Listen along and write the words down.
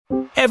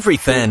Every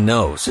fan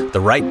knows the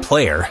right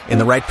player in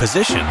the right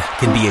position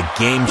can be a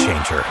game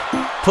changer.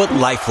 Put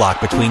LifeLock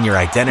between your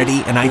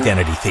identity and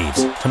identity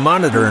thieves to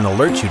monitor and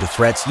alert you to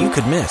threats you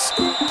could miss.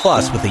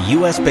 Plus, with a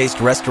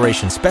U.S.-based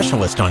restoration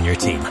specialist on your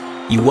team,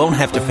 you won't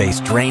have to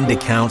face drained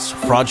accounts,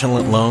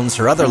 fraudulent loans,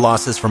 or other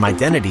losses from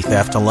identity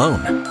theft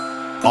alone.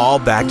 All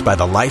backed by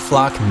the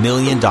LifeLock $1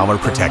 Million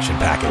Protection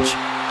Package.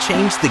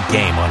 Change the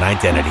game on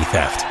identity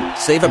theft.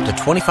 Save up to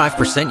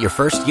 25% your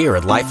first year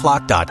at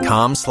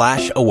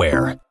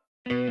LifeLock.com/aware.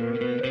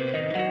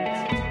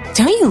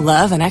 Don't you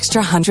love an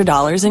extra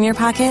 $100 in your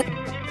pocket?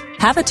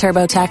 Have a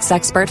TurboTax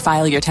expert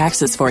file your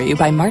taxes for you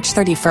by March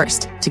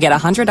 31st to get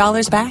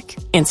 $100 back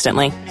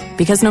instantly.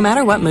 Because no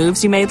matter what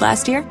moves you made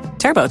last year,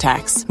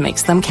 TurboTax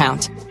makes them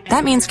count.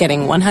 That means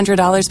getting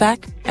 $100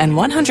 back and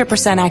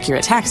 100%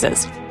 accurate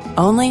taxes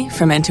only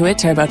from Intuit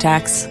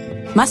TurboTax.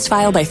 Must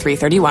file by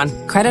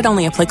 3/31. Credit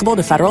only applicable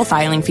to federal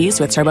filing fees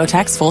with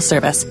TurboTax full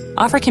service.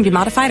 Offer can be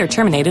modified or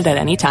terminated at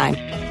any time.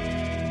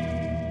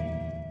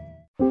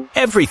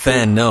 Every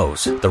fan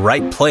knows the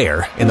right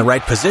player in the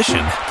right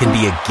position can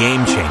be a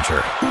game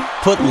changer.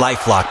 Put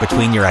LifeLock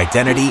between your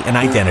identity and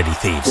identity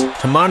thieves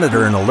to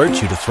monitor and alert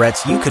you to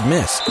threats you could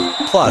miss.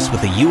 Plus,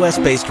 with a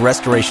U.S.-based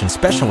restoration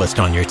specialist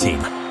on your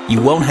team,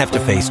 you won't have to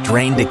face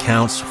drained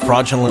accounts,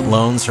 fraudulent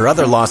loans, or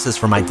other losses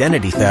from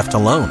identity theft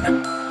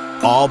alone.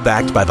 All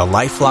backed by the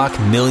LifeLock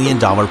 $1 Million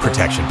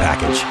Protection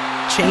Package.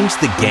 Change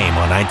the game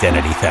on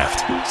identity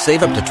theft.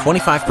 Save up to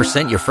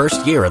 25% your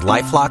first year at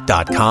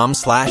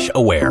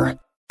LifeLock.com/aware.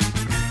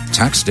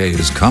 Tax day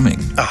is coming.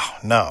 Oh,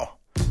 no.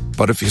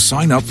 But if you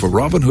sign up for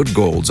Robinhood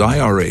Gold's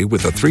IRA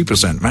with a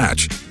 3%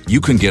 match, you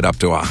can get up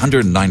to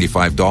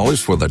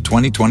 $195 for the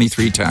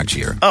 2023 tax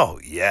year. Oh,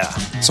 yeah.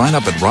 Sign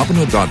up at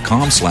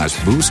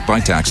Robinhood.com/boost by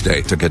tax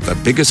day to get the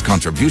biggest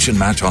contribution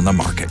match on the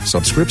market.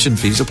 Subscription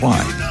fees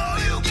apply.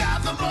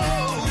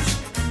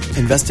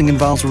 Investing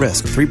involves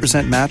risk.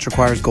 3% match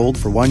requires gold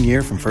for 1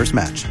 year from first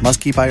match. Must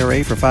keep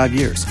IRA for 5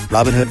 years.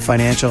 Robinhood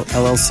Financial,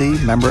 LLC,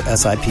 member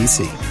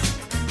SIPC.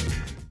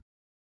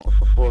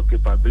 For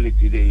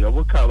capability, they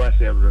overcover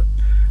several.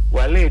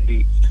 Well,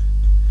 lady,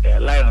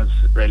 Lions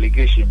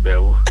relegation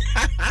bell.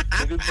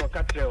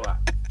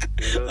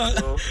 So,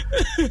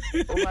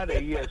 over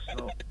the years,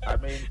 no, I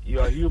mean,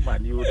 you are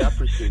human. You would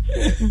appreciate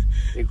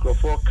a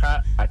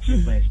Crofoka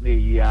achievements.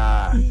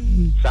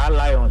 Lions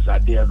are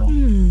there, no.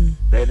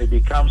 Then it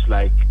becomes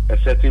like a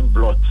certain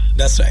blot.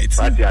 That's right.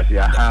 But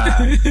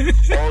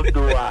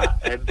although,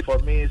 and for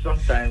me,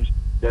 sometimes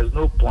there's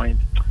no point.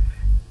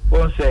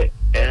 One say,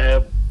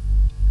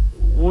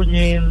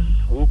 Wunyin,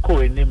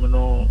 Wuko, and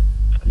Nimno,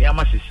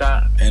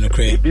 Niamasisa, and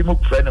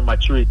Bimuk friend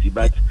maturity,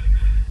 but.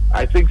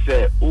 I think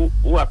who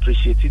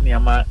appreciate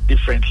Nyama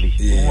differently,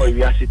 who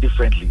react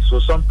differently. So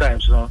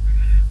sometimes, you know,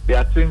 there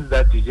are things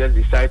that you just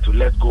decide to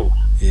let go.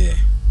 Yeah.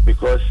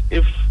 Because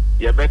if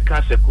your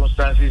better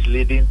circumstances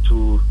leading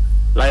to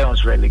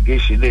Lions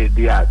relegation,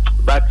 they are.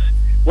 But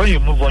when you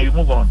move on, you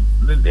move on.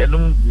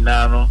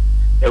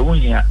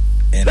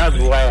 That's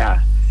why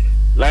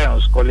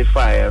Lions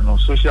qualify on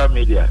social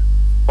media.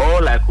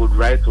 All I could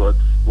write was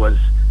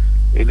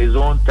in his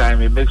own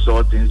time, he makes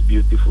all things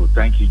beautiful.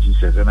 Thank you,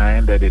 Jesus. And I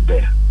ended it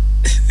there.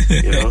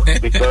 You know,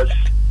 because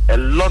a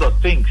lot of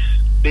things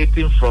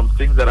dating from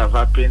things that have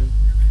happened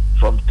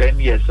from 10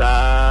 years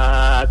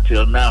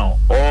till now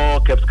all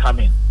kept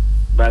coming.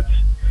 But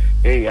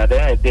hey, at the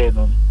end of the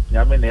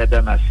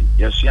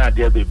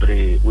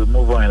day, we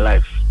move on in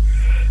life.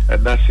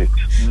 And that's it.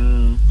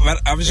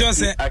 But I'm sure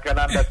I can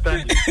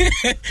understand you.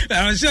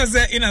 I'm sure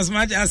in as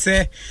much as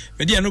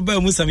we did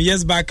no some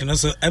years back,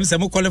 so I'm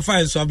some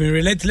qualified, so I've been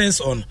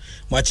relentless on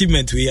my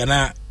achievement. We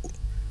and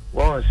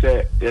one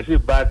say you see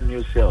bad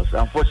news sales.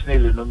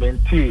 Unfortunately, no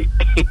mentee.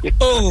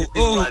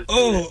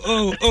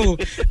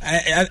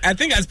 I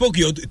think I spoke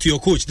to your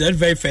coach that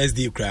very first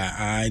day.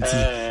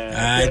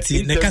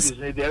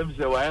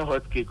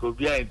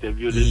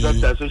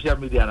 Social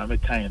media and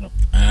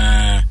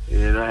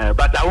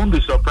but I won't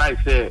be surprised.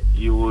 Say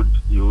you would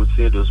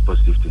say those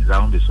positive things. I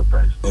won't be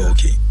surprised.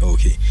 Okay.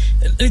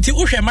 Until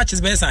what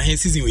matches best and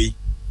season we.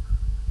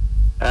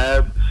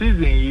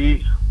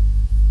 Season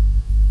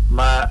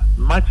my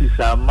matches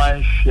are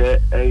man share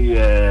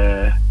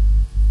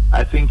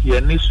I think you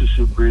need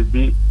to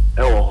be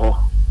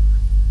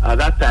at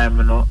that time,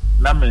 you know,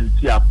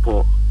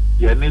 Namentiapo,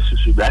 you need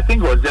to be. I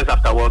think it was just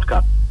after World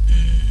Cup.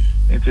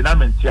 Into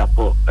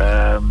Namentiapo,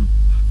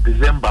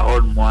 December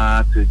on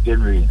to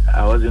January,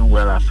 I wasn't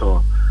well at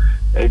all.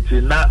 It's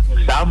not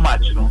so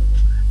much, you know.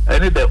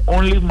 And the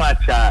only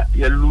match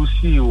you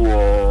Lucy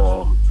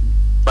or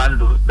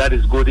Bando, that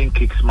is Golden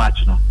Kicks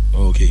match, no.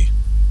 Okay.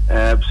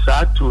 No,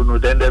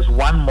 then there's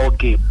one more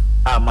game.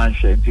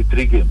 Into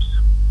 3 games.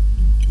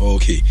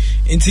 Okay.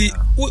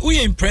 We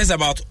are impressed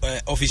about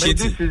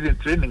officiating. This is in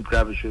training,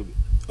 Krabi.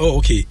 Oh,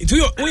 okay.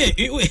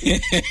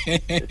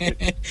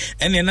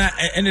 And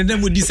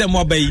then we decide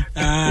more by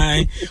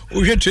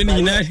we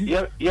training.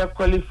 You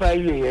qualify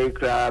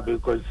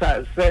because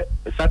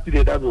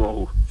Saturday that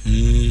will.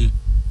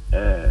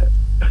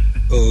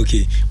 Oh,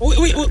 okay.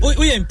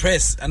 We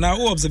impressed. And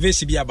our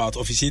observation be about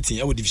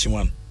officiating our Division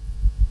 1.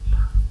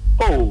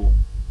 Oh,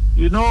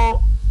 you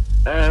know,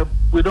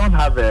 we don't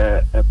have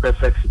a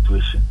perfect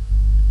situation.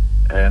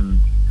 And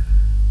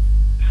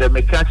so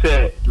me can't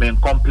say me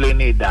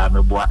complaining that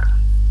me boy.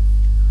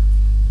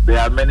 There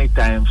are many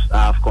times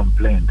I have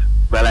complained.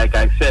 But like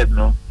I said,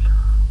 no,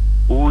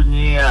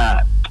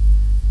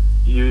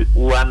 you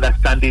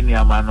understanding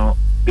Yamano,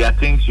 there are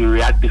things you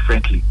react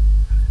differently.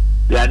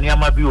 There are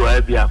Nyama be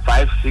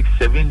 5, 6,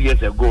 7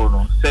 years ago,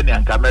 no, sending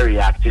and camera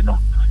reacting, no.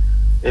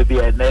 Ebi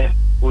ene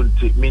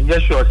unti minye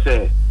sure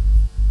say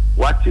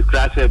what you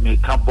class me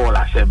can ball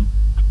as him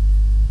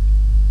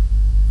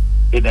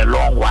in a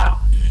long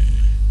while.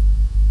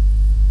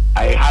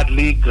 I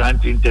hardly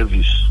grant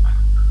interviews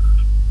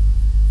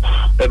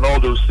and all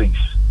those things.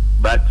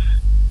 But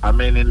I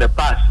mean, in the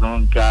past,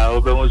 no,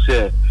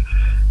 say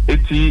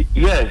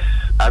yes.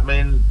 I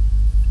mean,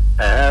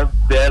 there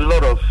are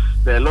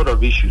a lot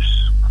of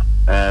issues,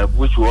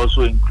 which will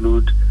also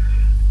include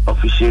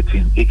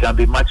officiating. It can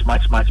be much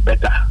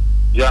better.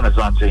 Do you understand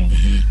what I'm saying?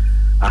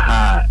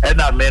 Mm-hmm.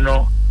 And I mean,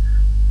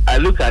 I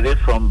look at it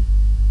from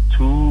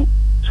two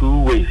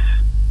ways.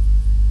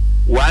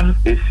 One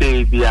is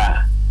say be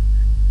a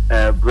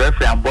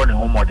referee and born in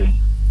home modern.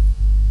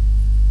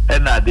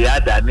 And the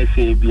other is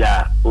say be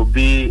a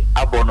obi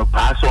abono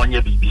pass on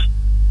your baby.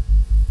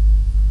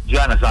 Do you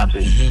understand what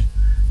I'm saying?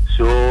 Mm-hmm.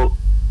 So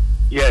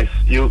yes,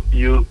 you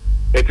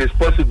it is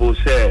possible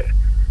say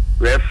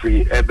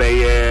referee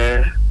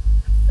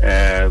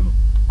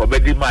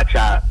obedi match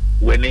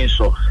winning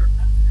so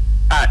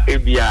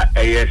ebia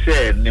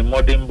say ni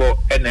modern bo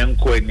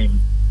enenko anim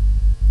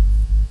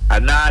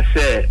ana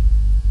say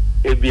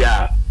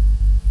ebia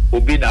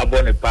obi na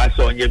abone pass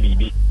on your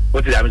baby.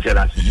 What did I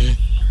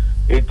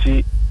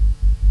mean?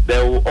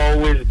 There will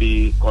always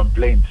be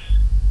complaints.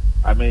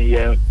 I mean,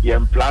 yeah,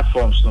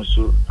 platforms no,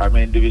 so I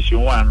mean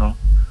Division 1 no,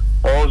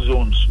 all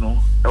zones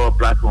no, our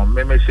platform.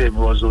 Me say me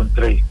was zone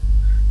 3,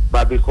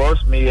 but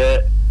because me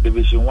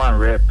Division 1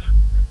 rep,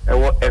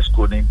 our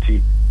escort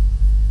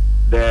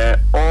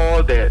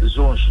all the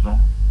zones no,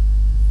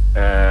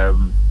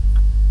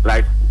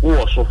 like who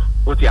also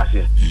what you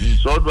say.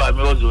 So do I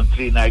me was zone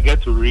 3, and I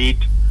get to read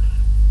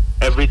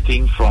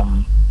everything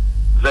from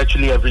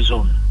virtually every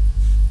zone.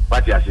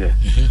 What you say?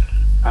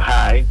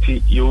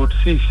 You would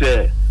see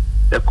say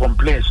the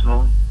complaints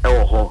no.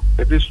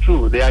 It is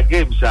true. There are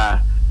games I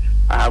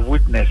have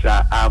witnessed.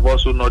 I have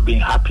also not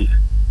been happy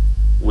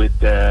with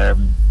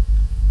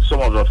some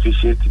of the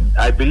officiating.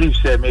 I believe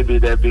say maybe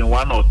there have been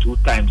 1 or 2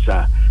 times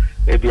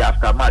maybe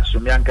after match. So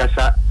me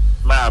ankasa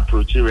my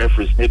approach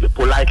referees maybe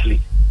politely.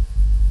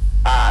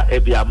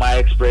 Maybe I might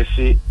express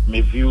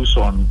my views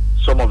on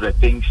some of the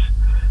things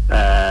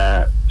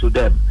to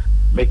them.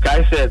 Like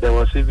I said, there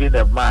was even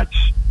a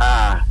match.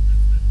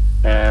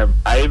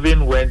 I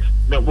even went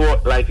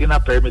like in a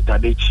perimeter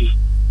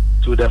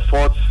to the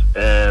 4th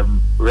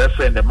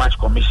referee and the match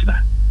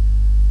commissioner,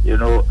 you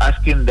know,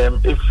 asking them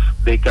if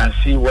they can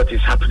see what is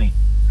happening.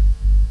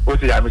 What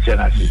did I mention?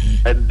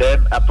 And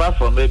then apart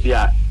from maybe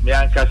me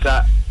and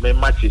Kasa me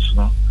matches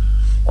no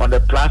on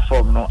the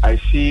platform no, I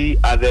see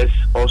others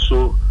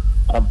also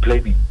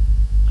complaining.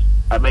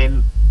 I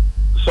mean,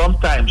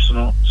 sometimes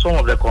no, some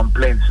of the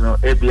complaints no,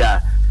 it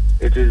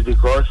is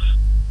because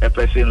a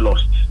person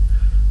lost.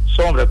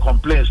 Some of the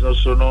complaints no,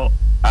 so no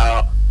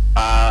are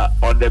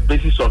on the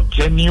basis of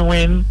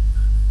genuine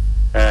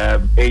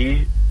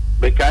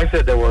because I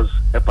said there was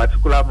a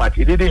particular match.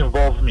 It didn't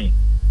involve me,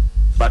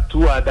 but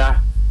 2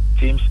 other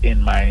teams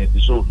in my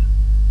zone.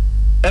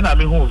 And I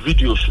mean who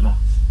videos no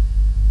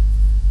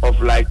of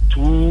like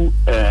 2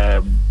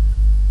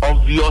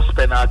 obvious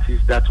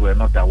penalties that were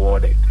not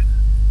awarded.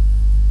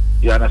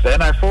 You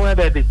understand? And I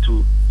forwarded it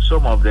to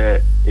some of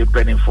the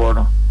penning for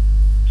no.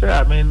 So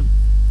I mean,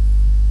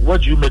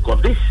 what do you make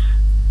of this?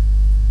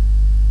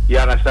 You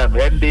understand?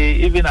 And they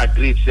even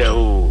agreed, say,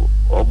 and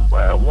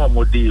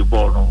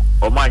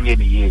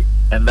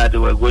that they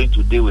were going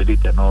to deal with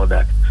it and all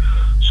that.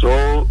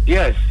 So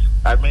yes,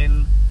 I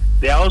mean,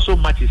 there are also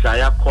matches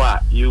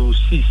you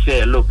see,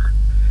 say, look,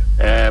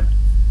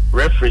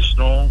 referees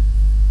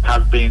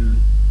I've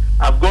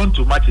gone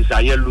to matches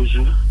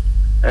Luzu,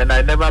 and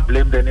I never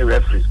blamed any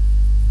referee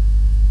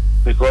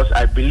because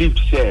I believed,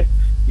 say,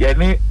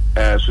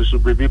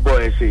 Susubribi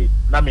boy say,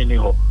 Namini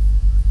ho.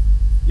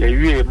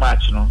 You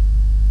match no.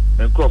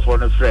 For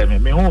the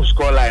frame, me who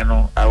score line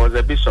no. I was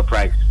a bit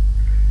surprised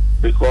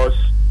because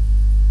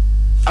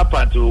up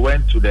until we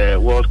went to the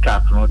World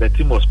Cup, no, the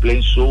team was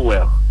playing so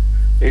well.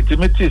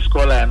 Intimate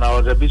score line, I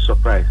was a bit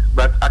surprised.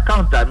 But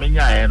account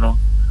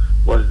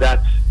was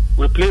that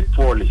we played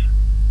poorly.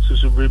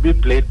 Susubribi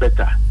played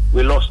better.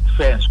 We lost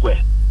fair and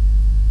square.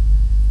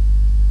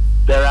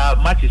 There are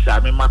matches I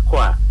mean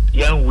Makwa,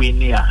 young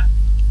winner.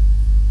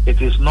 It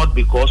is not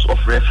because of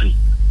referee.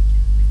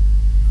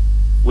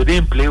 We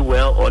didn't play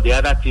well or the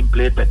other team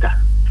played better.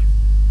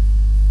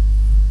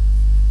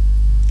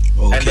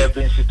 Okay. And there have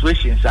been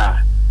situations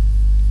I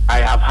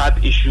have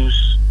had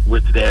issues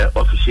with the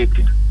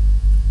officiating.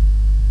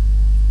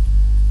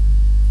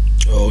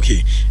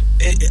 Okay.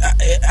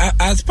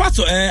 as part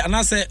of and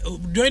I say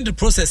during the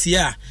process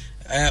here,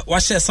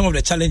 what share some of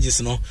the challenges,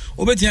 you know.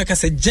 Obetia can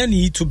say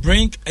journey to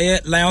bring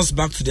Lions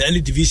back to the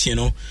early division, you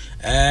know.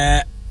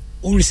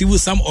 Who receive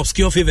some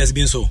obscure favors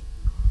being so?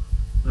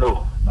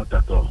 No, not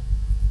at all.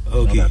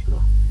 Okay. Not at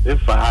all.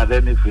 If I had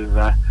any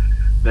favor,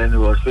 then it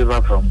was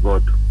favor from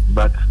God,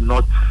 but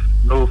no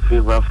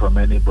favor from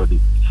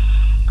anybody.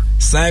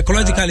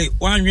 Psychologically,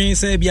 one ring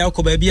say be a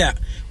cobebia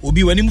will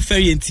be when him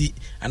ferry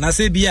and I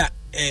say be a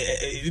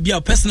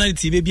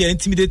personality, maybe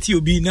intimidate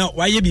you be now.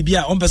 Why you be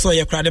a on person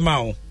you cry them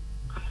out?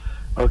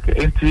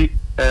 Okay,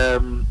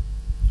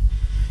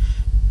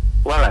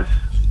 Wallace,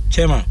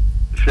 Chairman,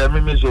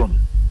 Shamimi zone.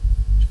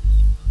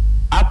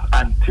 Up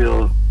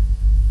until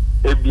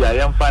maybe I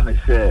am fan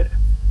say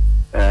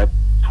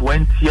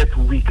 20th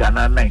week and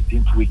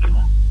 19th week,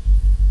 no?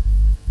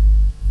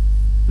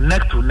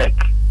 Neck to neck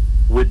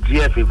with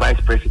GFA vice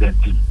president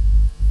team.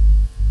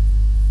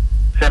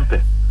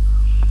 Sempre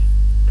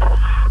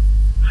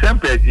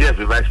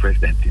GFA vice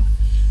president team.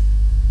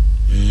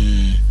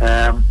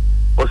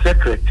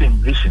 Osecre team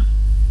vision.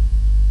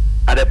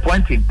 At a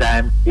point in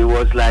time, it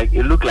looked like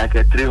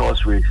a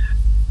 3-horse race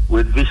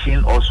with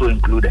vision also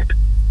included.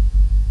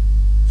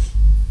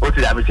 What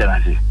did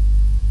I say?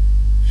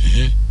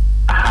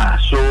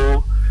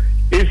 So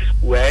if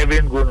we're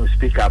even going to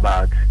speak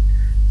about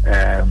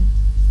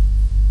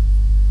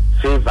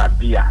favor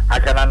beer, I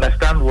can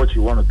understand what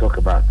you want to talk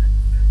about,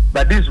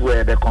 but these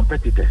were the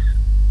competitors.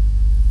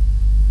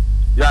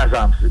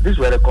 These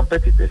were the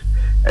competitors,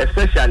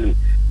 especially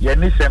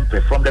Yenny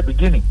Sempe from the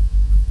beginning.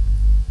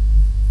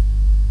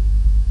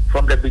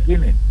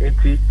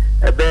 It's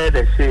about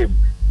the same.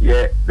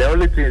 Yeah, the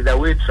only thing is that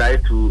we try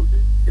to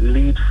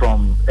lead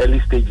from early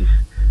stages,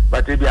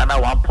 but maybe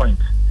now 1 point,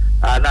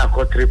 now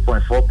got 3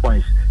 points, 4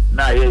 points.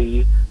 Now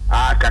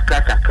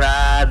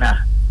kakra na.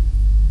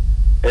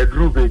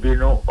 Drew baby, you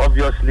know,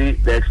 obviously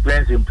the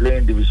experience in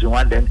playing Division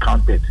 1 then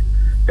counted.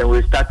 Then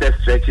we started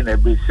stretching a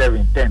bit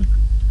 7, 10.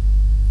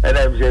 And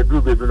I said,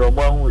 Drew baby, no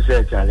more who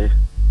said, Charlie,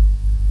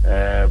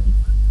 gas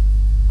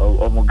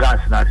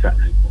snacks.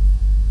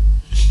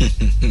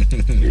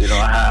 You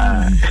know,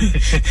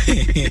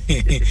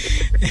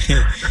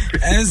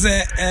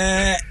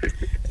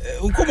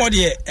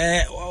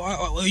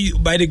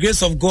 by the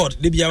grace of God,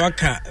 the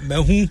Biawaka,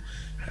 Mehu,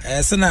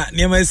 Sana,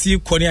 never see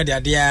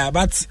Konya dia,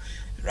 but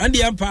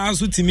Randy Empire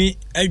to me,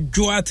 a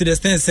draw to the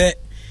stand say,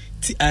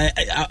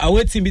 I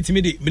wait to meet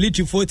me,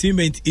 military 14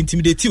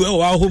 intimidate you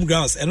our home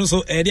grounds, and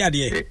also the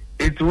idea.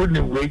 It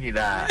wouldn't wait in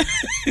and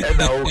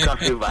I will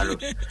cafe value.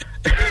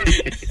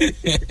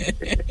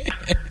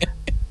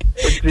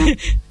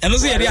 And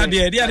also the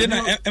idea,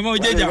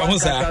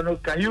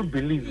 can you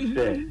believe,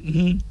 sir?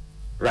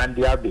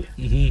 Randy Abbey,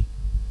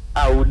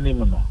 I would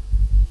name no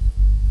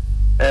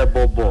air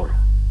ball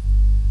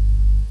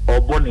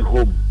or Bonnie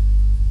home.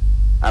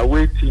 I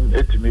wait him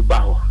to me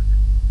bow.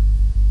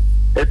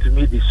 To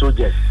me the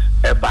soldiers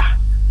eba.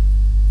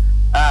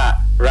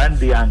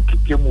 Randy and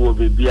Kikim will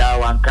be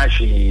our and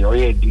Kashi or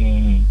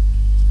Eddie.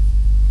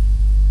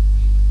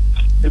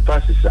 The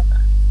passes,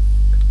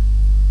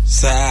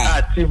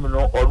 sir. Team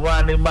no on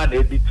one man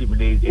edit him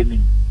any.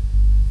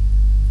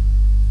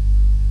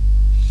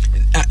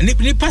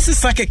 Ni passes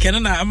sake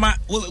kenana ama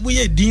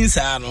we din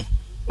sa no.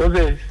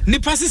 Okay. Ni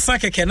passes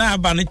sake kenana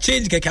ba no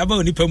change keka ba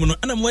oni pamu no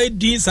ana mo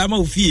din sa ma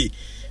ofie.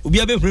 Obi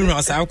abe hurura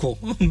asako.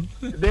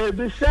 They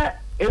be say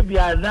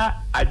ebiana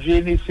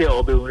adwene say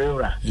obe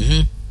hurura.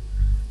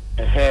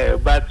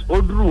 But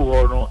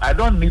odru no, I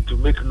don't need to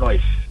make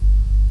noise.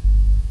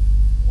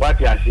 What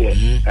you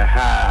say?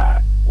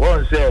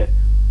 One say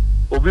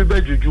obi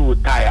be juju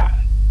tire.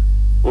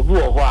 Obi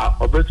wo ho a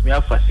obetumi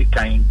afasi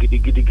kan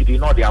gidi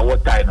no dey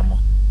water no mo.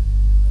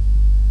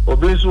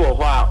 Obi so wo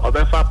ho a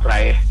obefa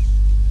praye.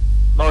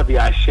 No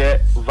dey share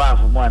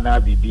valve mo na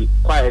bibi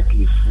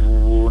quietly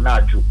fu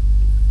na ju.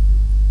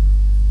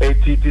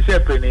 It is a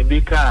penny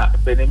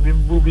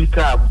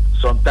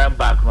some time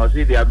back. Now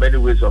see, there are many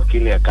ways of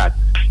killing a cat.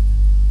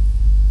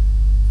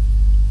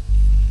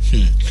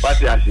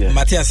 What you say?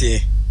 Matthias,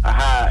 it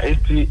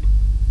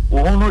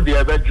who know the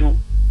other Jew,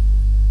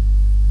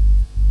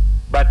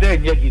 but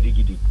then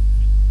giddy.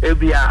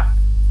 Ebia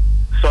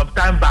some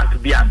time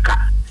back, Bianca.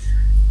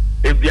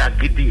 Ebia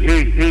giddy,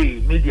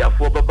 hey, media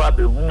for Baba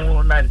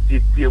Behun and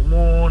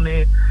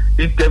Titimuni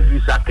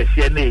interviews at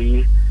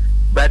Kashene.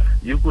 But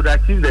you could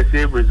achieve the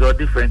same result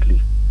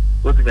differently.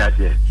 What do I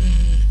say?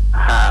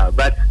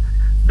 But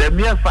the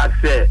mere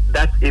fact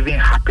that even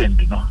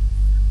happened, you know.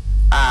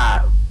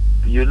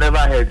 You never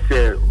heard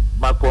say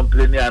my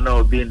complaining and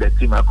not being the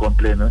team I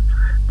complain,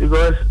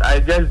 because I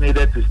just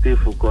needed to stay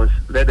focused.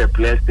 Let the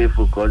players stay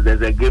focused.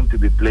 There's a game to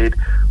be played.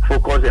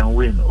 Focus and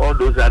win. All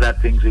those other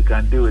things we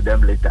can deal with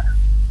them later.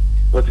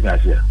 What do I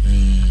say?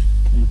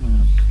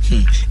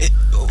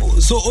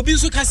 So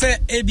Obisu Kase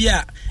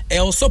Ebia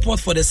support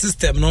for the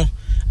system, no?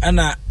 And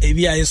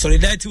Ebia in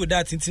solidarity with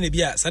that in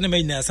Ebia.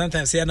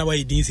 Sometimes say na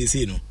why didn't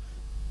say no.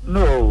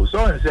 No,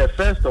 so say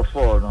first of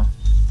all, no.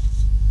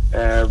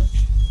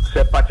 It's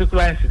a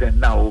particular incident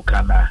now,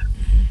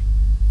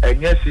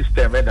 any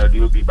system and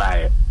you be by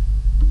it.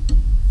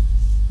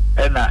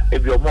 And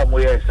if your mom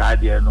is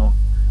idea, no.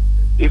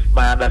 If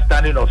my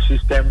understanding of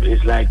system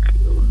is like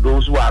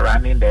those who are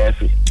running the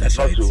FA, that's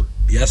right.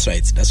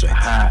 That's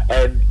right.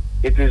 And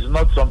it is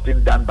not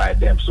something done by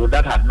them, so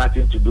that has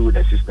nothing to do with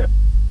the system.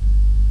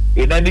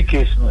 In any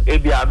case, no,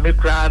 if you are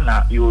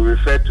Mikra, you will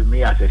refer to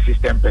me as a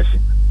system person.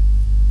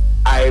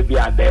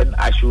 Then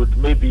I should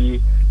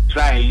maybe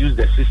try and use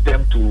the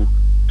system to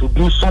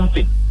do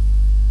something.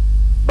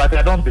 But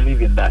I don't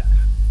believe in that.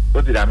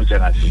 What did I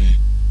mention?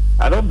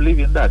 I don't believe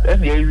in that.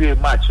 Any area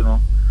match, you know.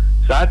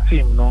 So that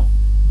team, no.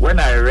 When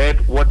I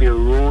read what they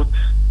wrote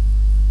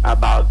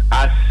about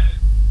us,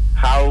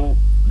 how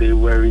they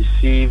were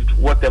received,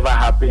 whatever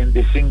happened,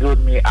 they singled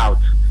me out.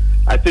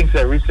 I think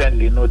that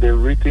recently, you know, they've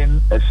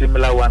written a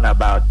similar one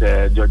about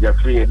Georgia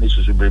Free and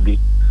Isusu Baby.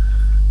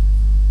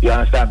 You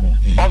understand me?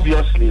 Mm-hmm.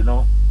 Obviously, you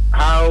know,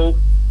 how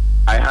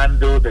I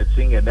handle the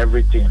thing and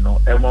everything, you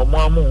know. And my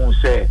mom will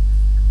say,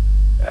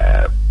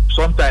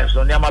 sometimes,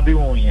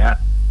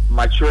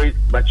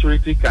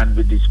 maturity can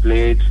be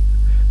displayed.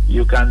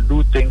 You can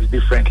do things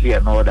differently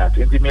and all that.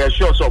 And me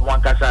assure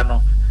someone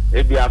Casano,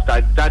 maybe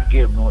after that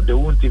game, no, they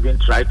won't even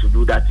try to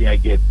do that thing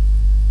again.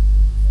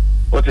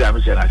 What did I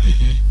mention?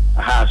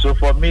 So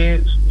for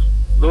me,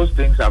 those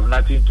things have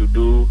nothing to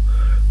do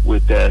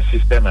with the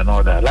system and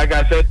all that. Like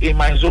I said, in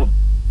my zone,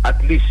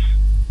 at least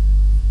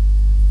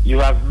you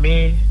have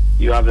me,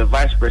 you have the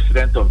vice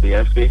president of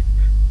the FA,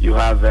 you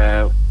have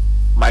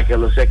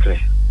Michael Osekre.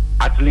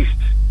 At least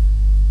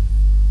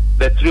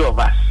the three of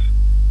us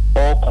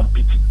all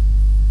competing.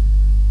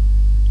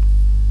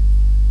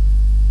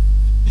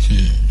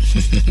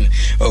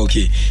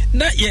 Okay.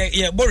 Now,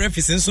 but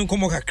referees so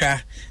come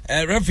kakra.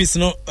 Referees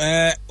no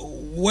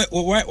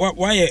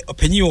why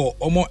opinion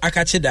or more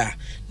akacheda.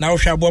 Now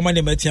shall bo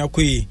man mati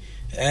akoi.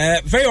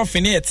 Very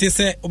often here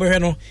say obehwe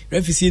no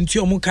referees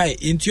into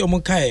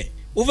omukai.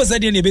 Over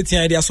said any beti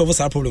idea solve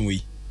our problem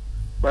we.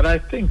 But I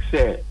think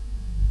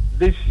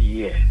this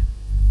year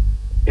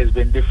it's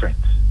been different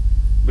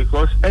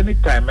because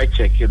anytime I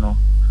check, you know,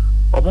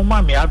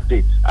 omuma me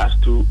update as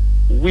to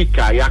week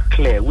I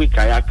clear.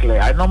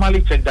 I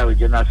normally check that with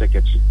General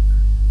Secretary.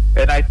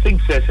 And I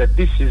think says that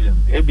this season,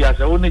 maybe as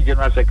the only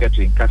General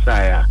Secretary in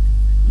Kasaya,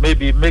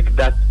 maybe make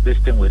this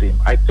thing with him.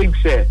 I think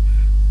say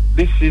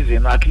this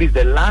season, at least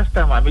the last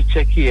time I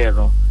check here,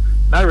 no,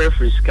 now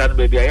referees can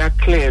maybe I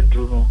clear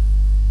through, no.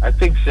 I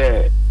think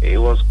say it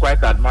was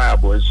quite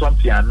admirable. It's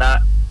something and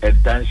not a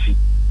dancing.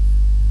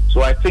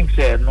 So I think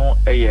say no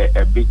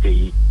a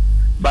bit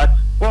but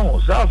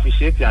well,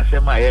 self-officiating and say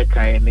my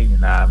kind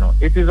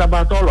of it is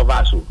about all of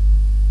us.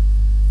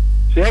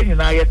 Say you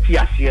know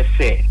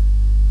say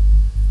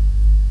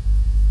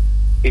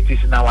it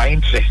is in our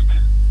interest.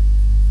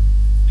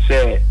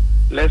 Say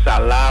let's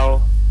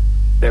allow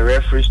the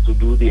referees to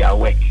do their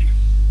work.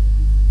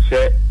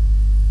 Say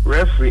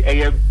referee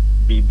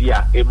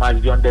BBA, it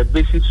must be on the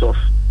basis of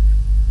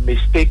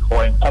mistake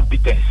or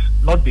incompetence,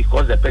 not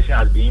because the person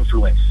has been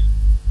influenced.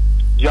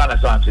 Do you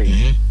understand what I'm saying?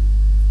 Mm-hmm.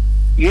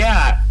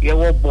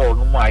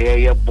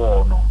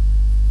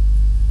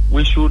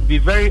 We should be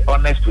very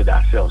honest with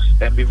ourselves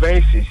and be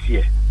very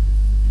sincere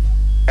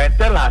and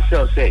tell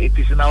ourselves, say, it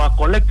is in our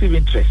collective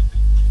interest.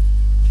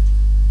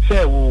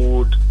 Say, we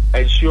would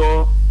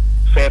ensure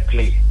fair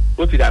play.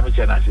 What did I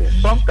mention?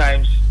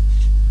 Sometimes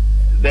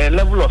the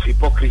level of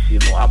hypocrisy, you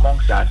know,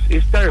 amongst us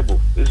is terrible.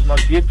 It's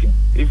nauseating,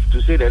 if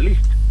to say the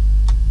least.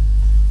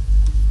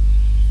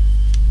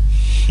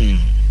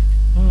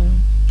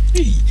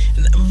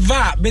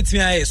 VAR bet me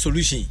a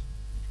solution.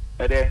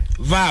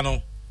 VAR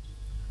no.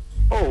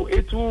 Oh,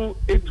 it will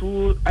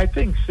I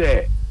think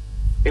say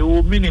it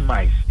will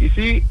minimize. You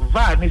see,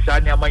 VAR ni sa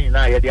nyama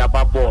nyina ye dey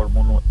ababor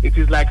mu no. It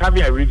is like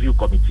having a review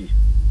committee.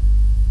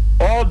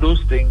 All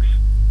those things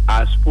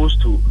are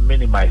supposed to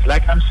minimize.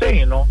 Like I'm saying,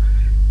 you know,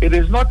 it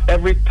is not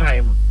every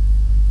time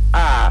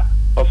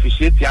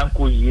officiate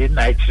yanko ye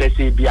na ekire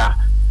say bia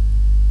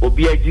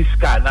obi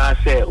agiska na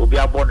say obi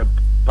abon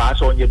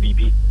pass on your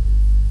BB.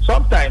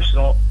 Sometimes,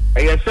 no,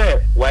 I say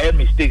why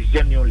mistakes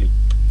genuinely,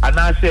 and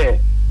I say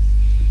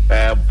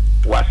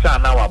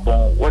wasana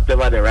wabon,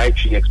 whatever the right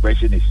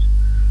expression is.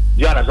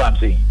 Do you understand what I'm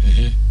saying?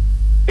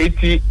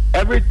 Mm-hmm.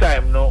 Every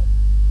time, no,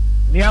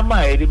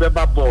 niyama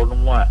edibeba ball no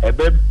more,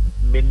 ebe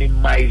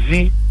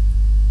minimizing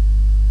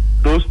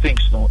those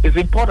things, no, is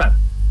important.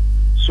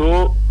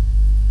 So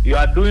you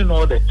are doing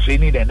all the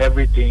training and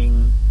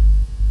everything,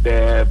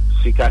 the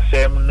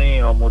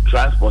sikasemni or more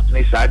transport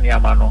ni sa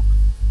niyama no.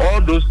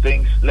 All those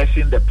things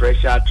lessen the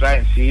pressure, try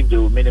and see if they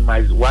will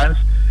minimize. Once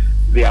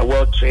they are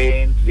well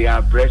trained, they are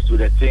abreast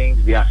with the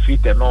things, they are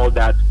fit and all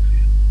that,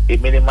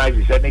 it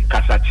minimizes any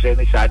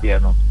kasacheni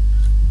sadia no.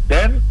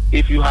 Then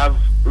if you have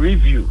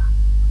review,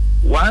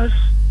 once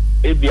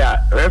if you are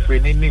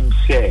refereeing him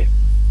say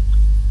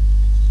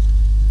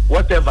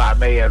whatever I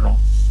may know,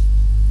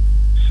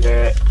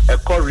 say a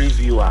core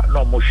reviewer,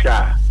 no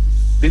musha,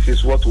 this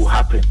is what will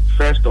happen.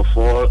 First of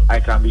all,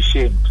 I can be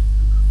shamed.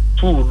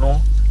 Two,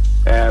 no.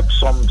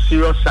 Some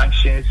serious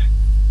sanctions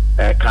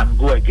can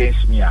go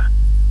against me.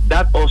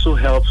 That also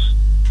helps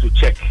to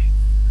check.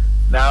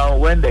 Now,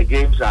 when the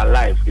games are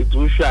live, it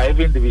will show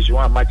even Division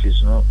 1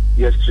 matches,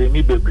 yes,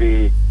 streamy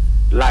baby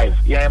live.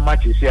 Yeah,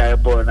 matches here,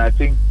 and I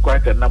think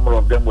quite a number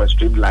of them were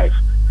streamed live.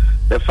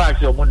 The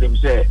fact that Mundim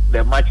say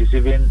the match is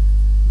even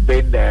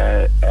been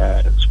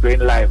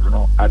screened live,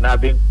 and now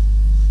being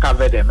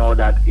covered and all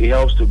that, it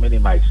helps to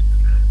minimize.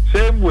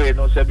 Same way,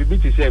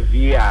 Sabibiti say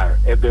VR,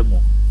 Ebemu.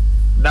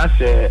 Now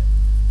say,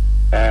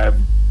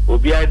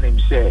 Obianim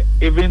say,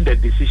 even the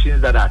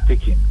decisions that are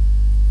taken,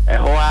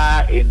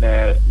 in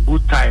a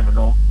good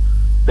time,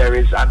 there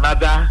is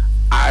another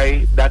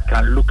eye that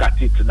can look at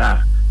it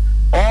now.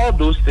 All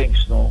those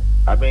things,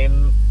 I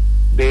mean,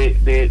 they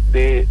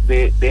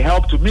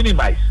help to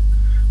minimize.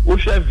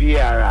 Usha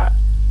VR,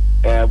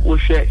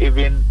 Usha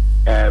even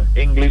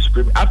English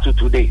up to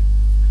today.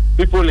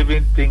 People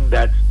even think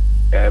that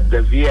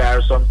the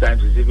VR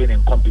sometimes is even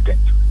incompetent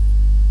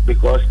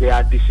because there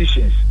are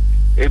decisions.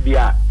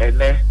 Ebia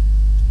ene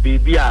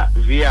bibia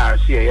VR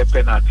see a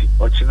penalty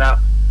or China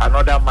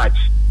another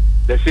match.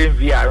 The same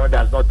VR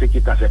does not take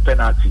it as a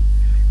penalty.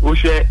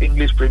 Usha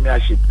English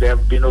Premiership. There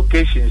have been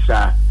occasions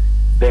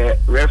the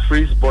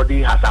referee's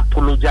body has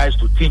apologized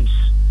to teams.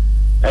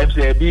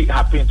 MCAB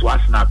happened to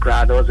Arsenal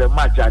crowd. There was a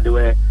match they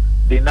were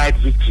denied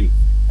victory,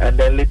 and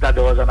then later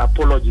there was an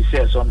apology.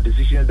 Said some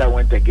decisions that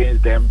went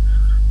against them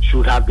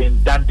should have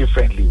been done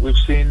differently. We've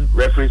seen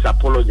referees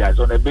apologize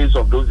on the basis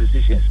of those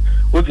decisions.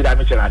 What did I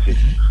mention? I said,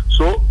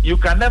 so you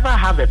can never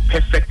have a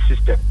perfect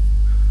system,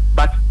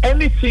 but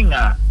anything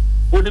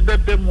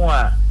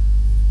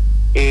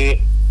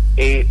it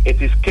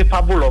is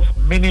capable of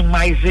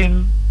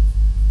minimizing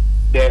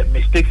the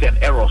mistakes and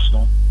errors.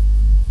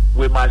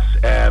 We must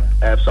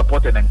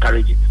support and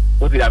encourage it.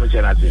 What did I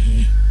mention? I said,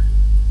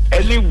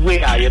 any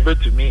way I able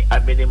to me I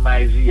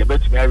minimize it, able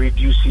to me I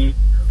reduce it,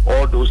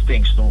 all those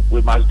things.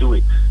 We must do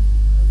it.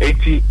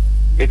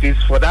 It is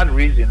for that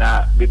reason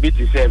maybe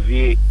to say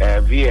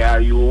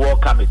VAR, you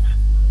welcome it,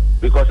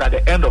 because at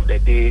the end of the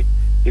day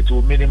it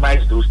will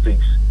minimize those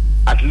things.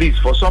 At least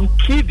for some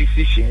key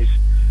decisions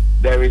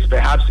there is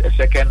perhaps a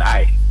second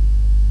eye.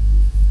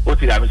 What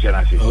did I mention?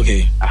 I said,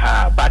 okay.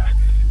 But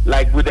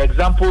like with the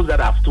examples that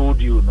I've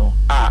told you,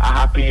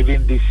 happen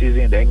even this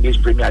season in the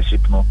English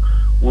Premiership,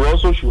 we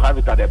also should have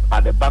it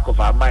at the back of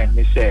our mind.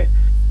 They say,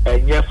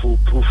 and full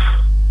proof.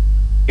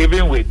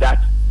 Even with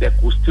that, there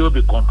could still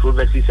be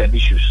controversies and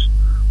issues.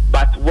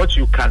 But what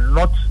you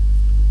cannot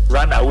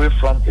run away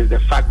from is the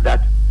fact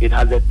that it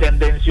has a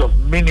tendency of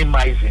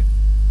minimizing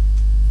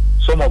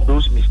some of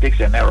those mistakes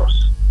and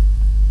errors.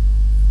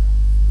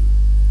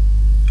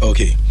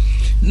 Okay.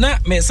 Na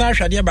me sa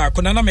hwade ba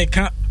ko na me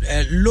ka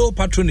low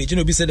patronage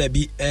no bi say that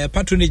be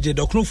patronage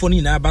dokno for ni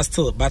na ba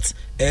still but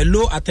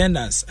low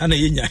attendance ana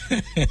yenya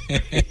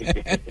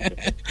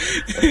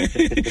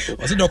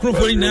also dokno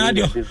for ni na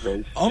de o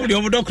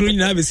dokno ni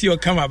na be see o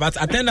kama but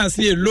attendance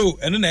is low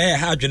eno na e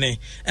ha adwene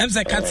em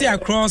say kati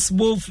across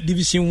both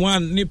division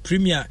 1 ni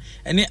premier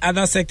any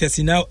other sectors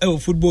now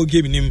football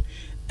game nim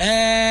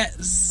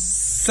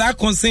sa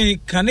concern,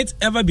 can it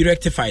ever be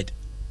rectified?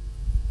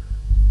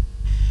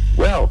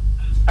 Well,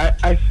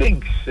 I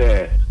think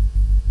a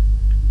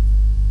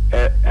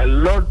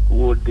lot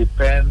will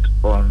depend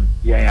on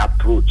your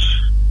approach,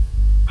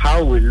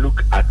 how we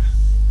look at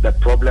the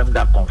problem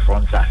that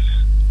confronts us.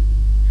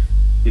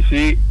 You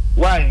see,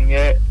 when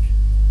you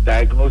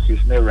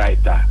diagnosis is not right,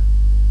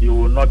 you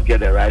will not get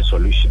the right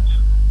solutions.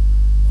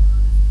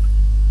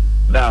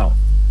 Now,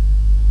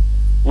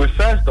 we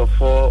first of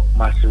all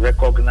must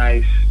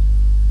recognize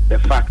the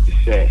fact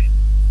that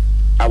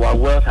our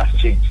world has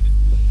changed.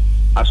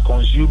 As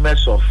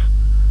consumers of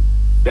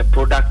the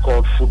product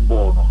called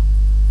football,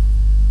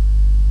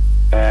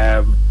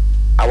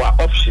 our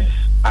options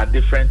are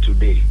different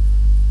today.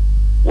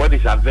 What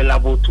is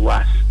available to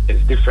us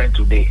is different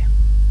today.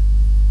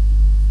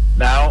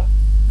 Now,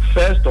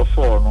 first of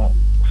all,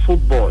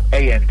 football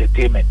is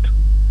entertainment.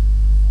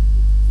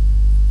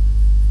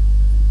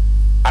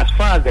 As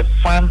far as the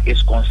fan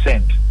is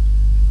concerned,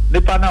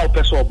 nipa na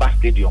opeso ba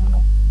stadium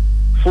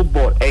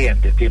football is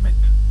entertainment.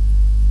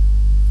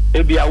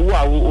 Ebi awu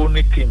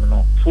only team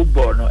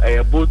football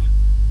both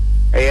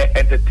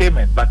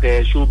entertainment but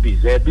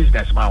showbiz,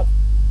 business man.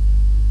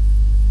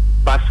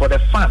 But for the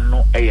fan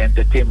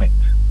entertainment.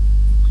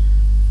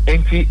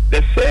 And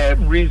the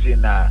same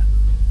reason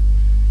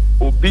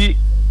obi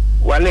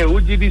wale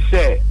ujidi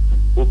say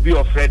obi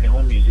of friend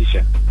home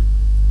musician.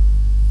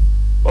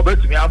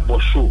 Obetumi abo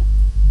show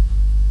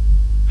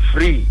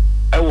free.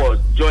 I was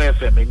Joy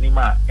FM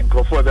Nima in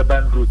Crawford the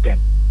band route 10.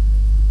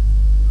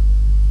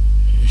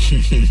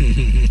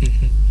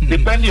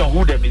 Depending on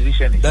who the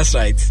musician is. That's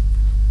right.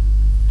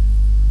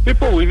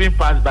 People will even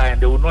pass by and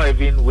they will not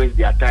even waste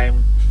their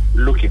time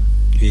looking.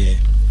 Yeah.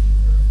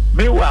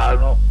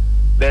 Meanwhile,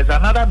 there's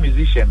another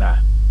musician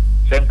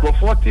St.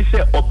 Crawford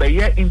say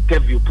obeye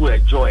interview to a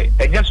Joy.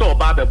 And yes,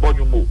 oba be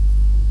bonumo.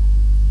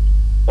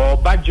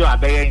 Oba Joy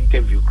obeye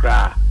interview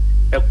cry.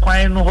 A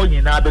kwan no ho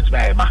nyina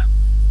betuma ema.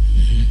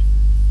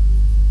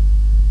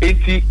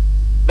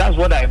 That's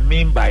what I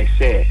mean by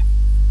say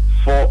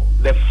for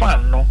the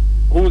fan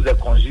who is the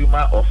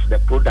consumer of the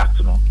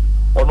product,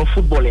 on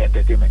football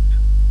entertainment.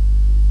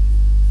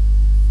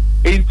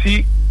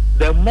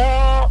 The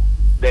more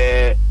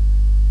the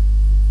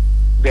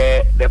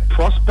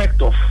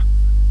prospect of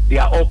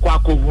their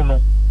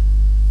okwakovuno,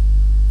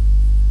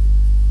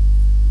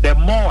 the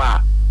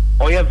more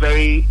are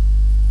very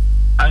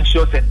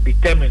anxious and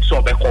determined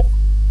so beko.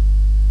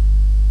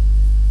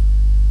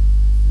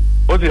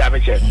 What did I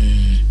mention?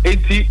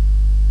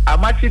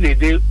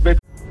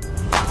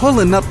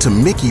 Pulling up to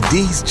Mickey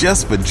D's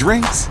just for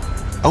drinks?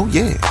 Oh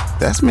yeah,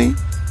 that's me.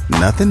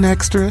 Nothing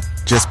extra,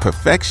 just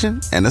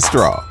perfection and a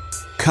straw.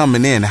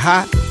 Coming in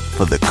hot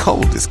for the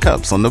coldest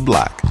cups on the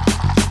block.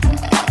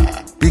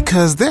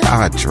 Because there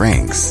are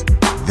drinks.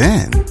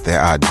 Then there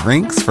are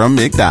drinks from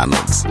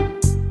McDonald's.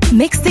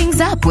 Mix things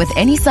up with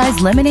any size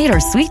lemonade or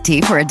sweet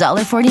tea for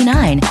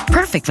 $1.49.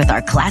 Perfect with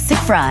our classic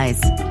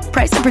fries.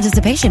 Price and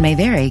participation may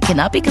vary.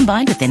 Cannot be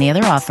combined with any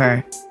other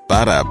offer.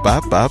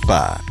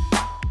 Ba-da-ba-ba-ba.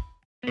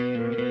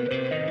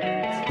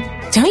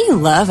 Don't you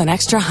love an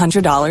extra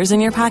 $100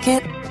 in your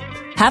pocket?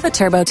 Have a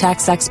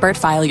TurboTax expert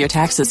file your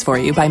taxes for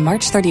you by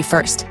March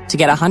 31st to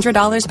get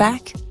 $100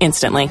 back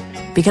instantly.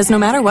 Because no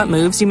matter what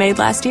moves you made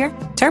last year,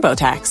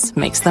 TurboTax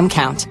makes them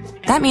count.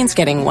 That means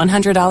getting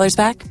 $100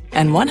 back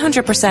and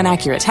 100%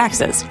 accurate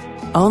taxes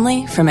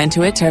only from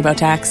Intuit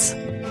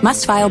TurboTax.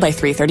 Must file by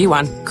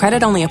 3/31.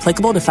 Credit only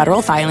applicable to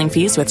federal filing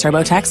fees with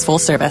TurboTax full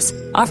service.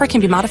 Offer can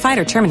be modified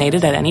or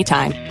terminated at any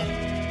time.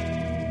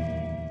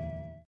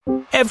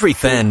 Every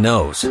fan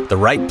knows the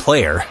right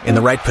player in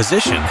the right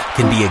position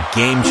can be a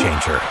game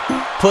changer.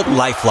 Put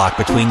LifeLock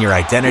between your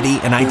identity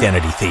and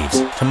identity thieves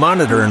to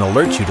monitor and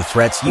alert you to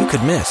threats you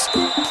could miss.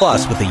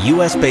 Plus, with a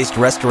U.S.-based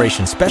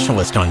restoration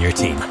specialist on your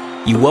team,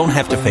 you won't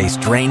have to face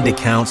drained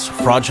accounts,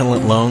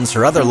 fraudulent loans,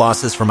 or other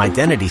losses from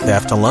identity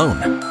theft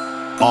alone.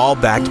 All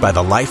backed by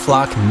the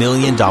LifeLock $1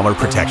 Million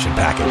Protection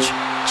Package.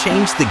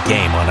 Change the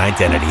game on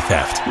identity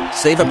theft.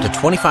 Save up to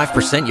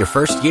 25% your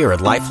first year at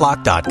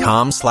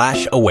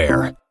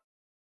LifeLock.com/aware.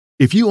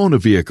 If you own a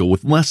vehicle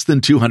with less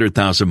than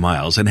 200,000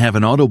 miles and have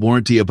an auto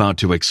warranty about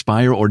to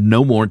expire or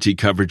no warranty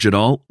coverage at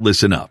all,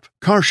 listen up.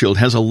 CarShield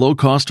has a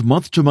low-cost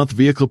month-to-month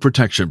vehicle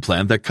protection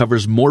plan that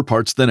covers more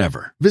parts than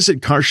ever. Visit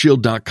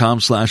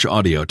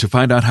carshield.com/audio to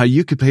find out how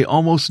you could pay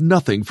almost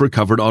nothing for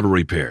covered auto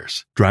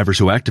repairs. Drivers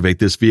who activate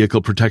this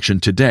vehicle protection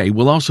today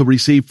will also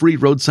receive free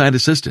roadside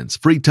assistance,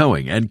 free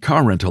towing, and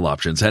car rental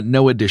options at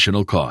no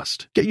additional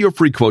cost. Get your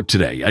free quote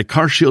today at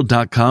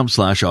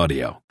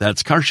carshield.com/audio.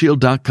 That's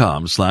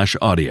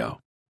carshield.com/audio.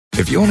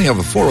 If you only have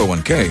a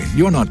 401k,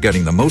 you're not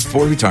getting the most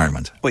for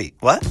retirement. Wait,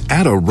 what?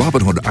 Add a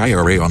Robinhood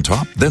IRA on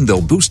top, then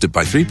they'll boost it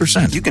by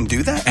 3%. You can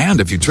do that? And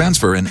if you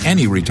transfer in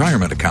any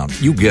retirement account,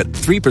 you get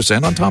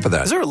 3% on top of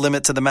that. Is there a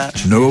limit to the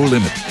match? No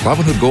limit.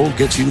 Robinhood Gold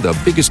gets you the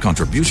biggest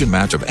contribution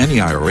match of any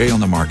IRA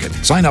on the market.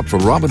 Sign up for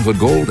Robinhood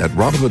Gold at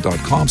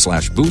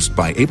Robinhood.com/boost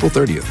by April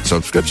 30th.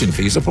 Subscription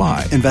fees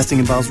apply. Investing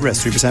involves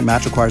risk. 3%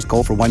 match requires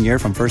gold for 1 year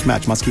from first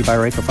match. Must keep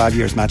IRA for 5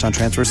 years. Match on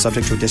transfers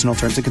subject to additional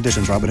terms and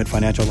conditions. Robinhood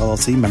Financial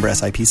LLC, member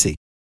SIPC.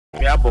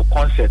 We have a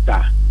concert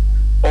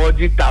all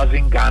the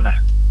 1,000 Ghana.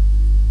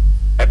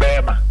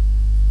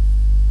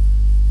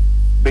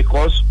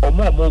 Because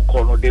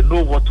they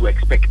know what to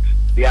expect.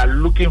 They are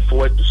looking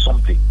forward to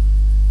something.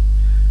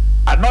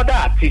 Another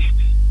artist,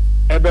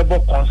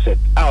 Ebebo concert,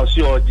 I'll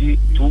see all the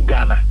 2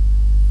 Ghana.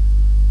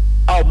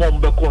 Our mom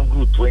become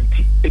group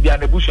 20. If you are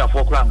the bush and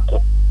for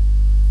Cranko.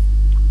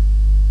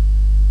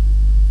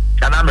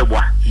 And I'm a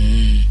boy.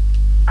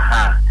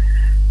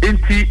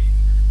 Inti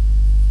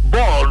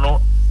ball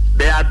no.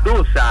 There are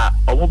those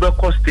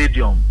Omubeko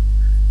Stadium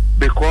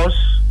because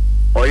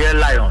Oye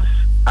Lions,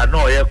 I know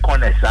Oye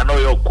Corners, I know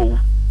Oye Kou.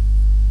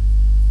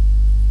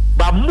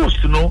 But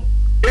most no,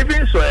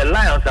 even so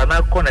Lions and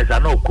not Corners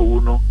and no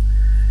Kou no,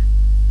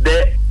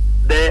 the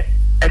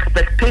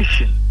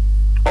expectation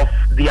of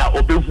their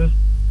obehu,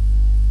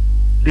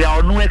 they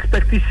are no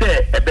expecting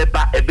say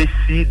ebeba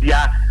ebesi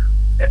their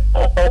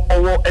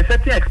or a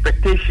certain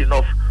expectation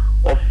of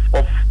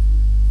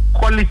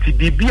quality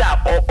bibia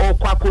or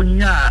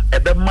kwakonya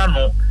ebe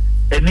mano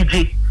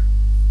enije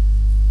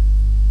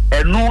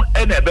eno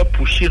ene ebe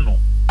push no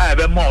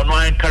ebe mo no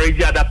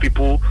encourage other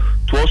people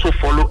to also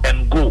follow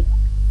and go.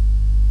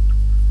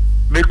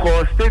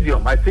 Because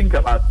stadium I think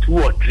about 2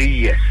 or 3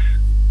 years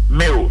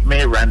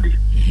May Randy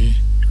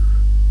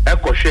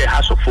Echo share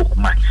House of Folk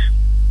match.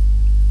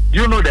 Do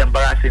you know the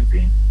embarrassing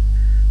thing?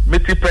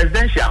 Meti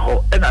presidential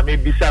ho and I may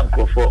be some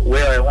for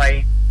where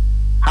why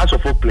House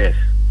of Folk players.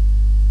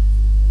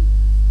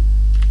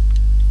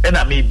 And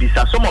I may be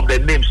some of the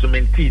names to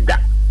maintain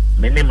that.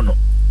 My name no.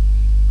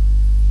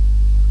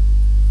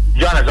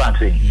 You understand what I'm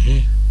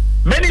saying?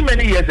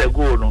 Many years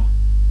ago, no,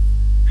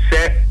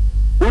 say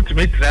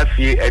ultimate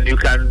traffic and you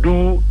can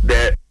do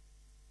the.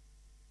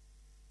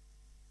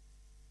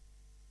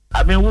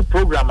 I mean, we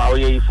program our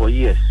year for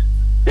years.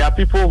 There are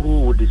people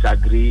who would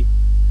disagree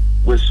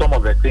with some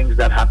of the things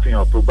that happen in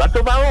our program,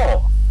 but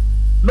overall,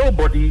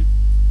 nobody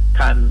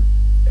can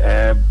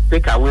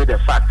take away the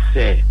fact.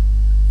 Say.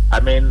 I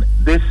mean,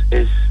 this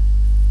is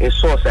a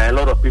source that a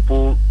lot of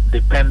people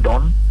depend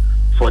on.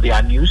 for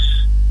their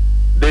news.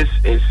 This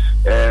is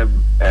a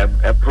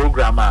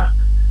programmer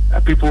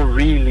people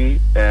really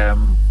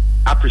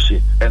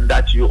appreciate, and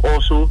that you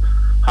also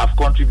have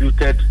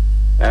contributed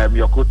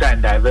your quota in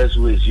diverse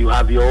ways. You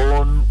have your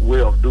own way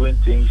of doing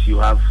things. You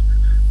have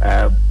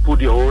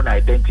put your own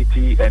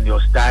identity and your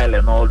style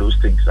and all those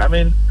things. I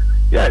mean,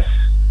 yes.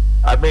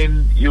 I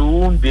mean, you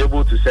won't be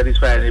able to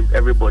satisfy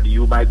everybody.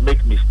 You might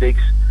make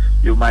mistakes.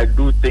 You might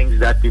do things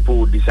that people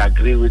would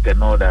disagree with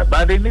and all that.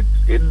 But in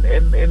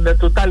the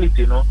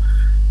totality,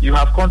 you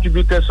have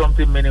contributed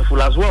something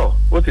meaningful as well.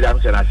 What did I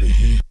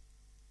say?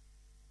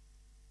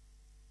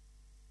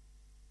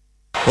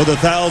 For the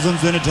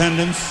thousands in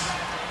attendance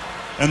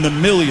and the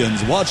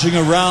millions watching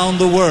around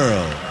the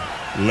world,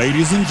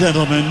 ladies and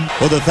gentlemen,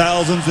 for the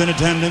thousands in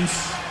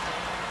attendance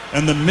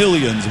and the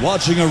millions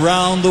watching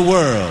around the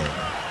world,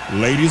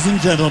 ladies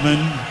and gentlemen,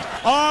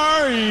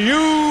 are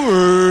you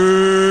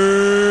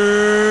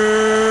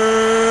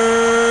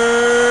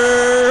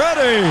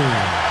ready?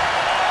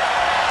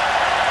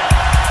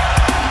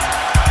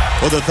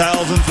 For the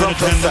thousands in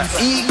attendance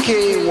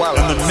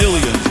and the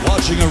millions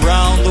watching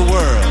around the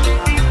world,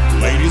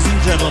 ladies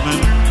and gentlemen,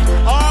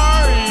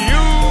 are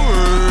you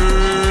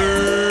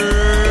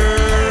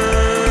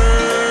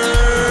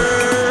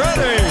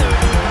ready?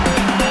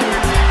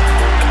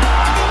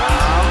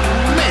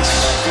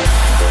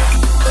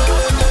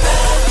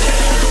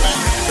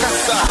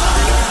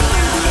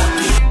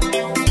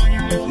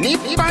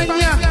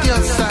 Nipanya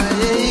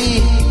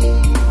Kyosai,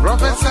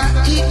 Professor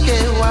Ike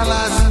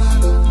Wallace,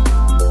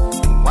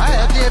 why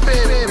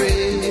baby?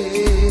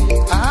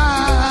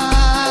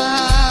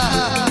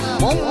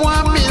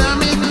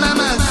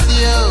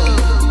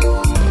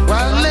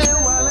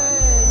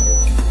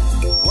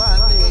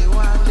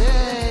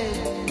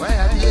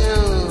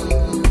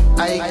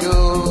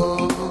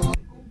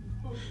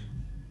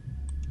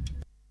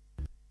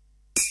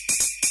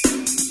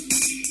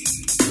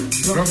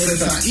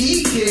 Professor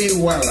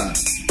E.K. Waller.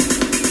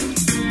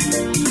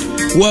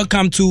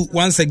 Welcome to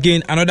once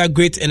again another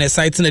great and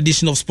exciting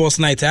edition of Sports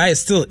Night. I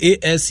still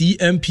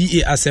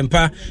ASEMPA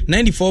Asempa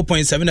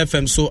 94.7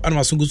 FM. So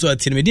Anwasunguso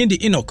Atinmedin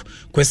the Enoch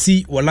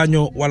Kwesi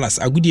Walanyo Wallace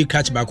Agudi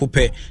catch back up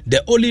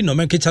the only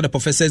nomenclature the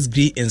professor's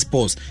degree in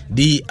sports.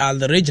 The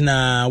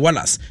Alregina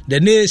Wallace, the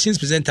nation's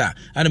presenter,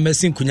 and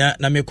Messin Kunya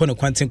Namekono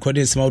Quantin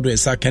Cordin Smaudo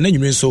Sa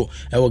Canan so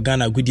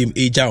Ghana Gudim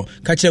Ejao.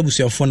 Catch up with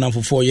your phone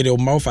number for 4 years of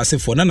mouth as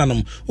if for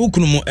Nanam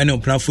Ukunumo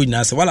and plan for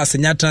Nas Wallace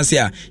and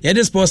Yatransia.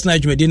 Yet Sports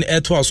Night Medin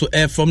Air to also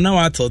from now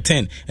until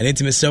 10 and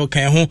intimacy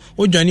can home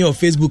or join your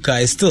Facebook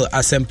is still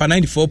Asempa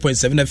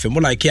 94.7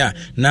 FM like here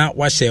now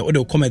watch share or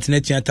the comment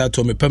net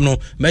to me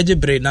permanent major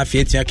break na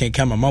fiat can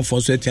come among for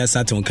so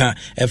Santon can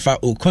efa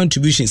o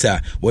contributions are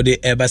what the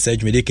ever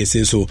said medical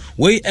say so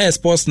we air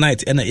Sports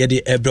Night and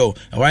yedi ebro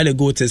a while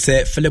ago to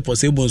say Philip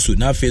was able to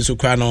now face so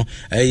crano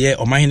a year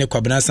or my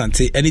kwabena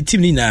sante any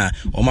team ni na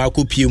or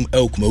Marco Pium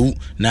Elkmo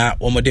na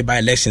omode by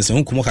elections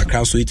on Kumoka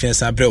crown so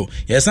it bro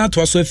yes not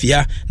to so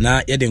fia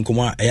na yeden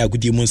kuma a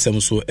good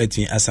so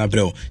etin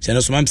asabrel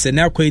channel so mam say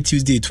na kwa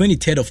Tuesday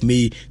 23rd of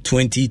May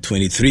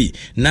 2023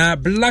 na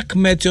Black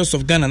Meteors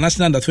of Ghana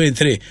National Under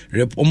 23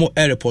 omo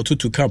air report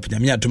to camp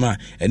nyamia doma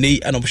ene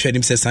anobhwe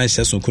dim say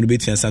Sanchez so kono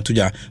betin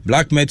asatoja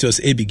Black Meteors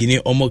e beginning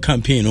omo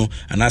campaign no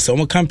and as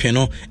omo campaign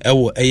no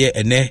ewo eye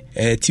ene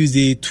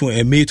Tuesday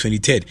May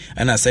 23rd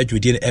and as said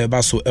within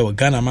eba so ewo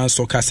Ghana Man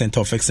Soccer Center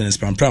of Excellence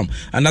Pram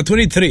and na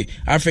 23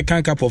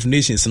 African Cup of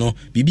Nations no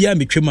bibia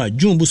metwema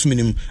June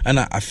busuminim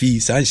ana afi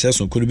Sanchez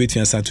so kono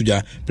betin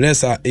asatoja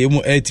Blessa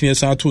emu etime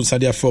so ato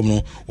sadia from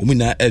no omu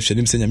na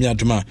ehwedim se nyame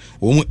adoma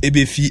omu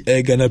ebefi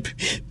Ghana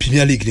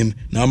Premier League nim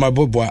na ma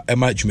boboa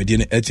ema dwumedie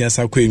no etia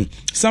sakwen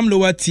some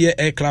lower tier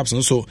air clubs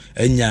nso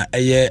enya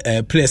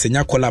players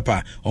enya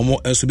kolapa omu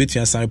enso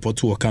betia san report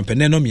to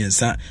campaign no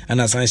miensa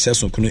ana san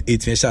Sheson kuno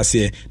etia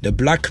shase the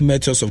Black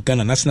Meteors of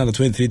Ghana National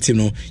 23 team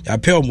no ya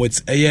pair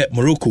with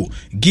Morocco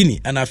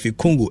Guinea and afi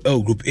Congo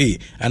L Group A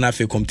and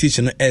afi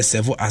competition no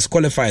S7 as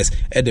qualifiers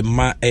at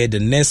the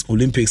next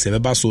Olympics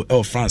ebeba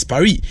so France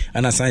Paris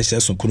and as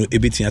Sheson kuno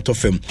ebetia to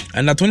fam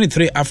and na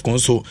 23 AFCON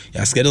so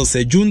ya schedule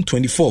say June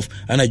 24th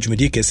and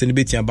Jumedi kese ne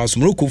betia ba so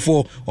Morocco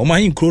for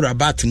omahin kro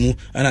Rabat mu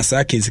and as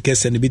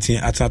kese ne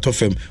betia at to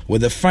fam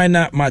with the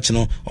final match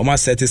no oma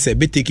set say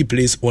be take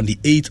place on the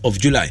 8th of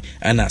July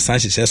and as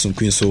Sheson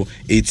kuno so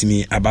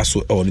 8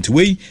 abaso on it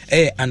way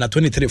and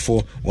 23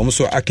 for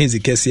so akenzi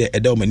kese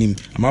edel manim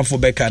amanfo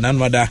beka na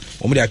nwada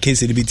omo de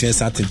akenzi ne betia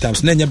certain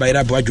times na nya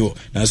bayra boadwo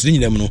na so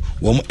nyinam no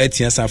wo mo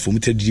etia sa fo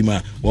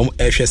mutadima wo mo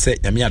ehwe se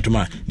yame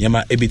adoma niam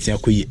ebetia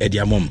koyi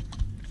ediamom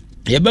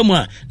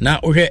yebema na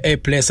ohwe a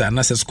player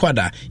na se squad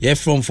ye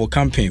from for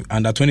campaign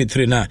under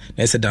 23 na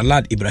se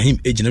Dalad Ibrahim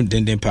ejinem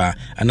denden pa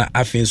ana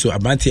afin so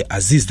Abante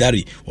Aziz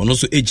Dari ono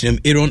so ejinem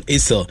Aaron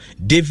Esel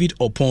David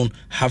Opon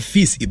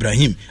Hafiz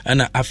Ibrahim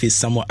ana Hafiz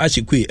Samuel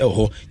Achikwe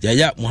elho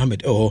Yaya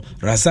Mohammed elho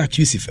Razak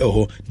Yusuf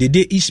elho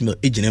Dede Ishmael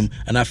ejinem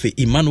ana fe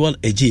Emmanuel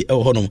Eje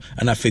elho no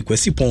ana fe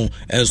Kwesi Pon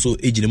enso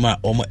ejinem a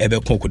omo ebe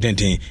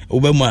konkudenten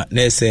obema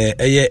na se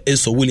eye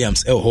Eso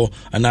Williams elho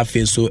ana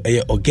fe so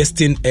eye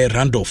Augustine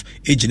Randolph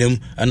ejinem ejinam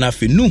ana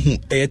fe nuhu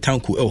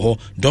tanku eho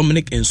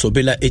Dominic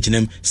Nsobela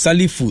ejinam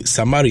Salifu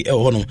Samari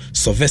eho no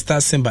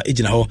Sylvester Simba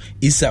ejina ho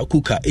Isa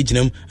Kuka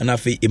ejinam ana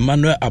fe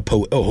Emmanuel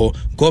Apau eho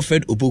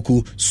Godfred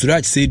Oboku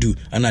Suraj Sedu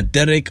ana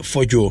Derek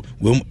Fojo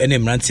wem ene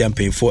mranti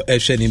ampenfo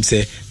ehwe nim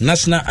se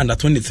National Under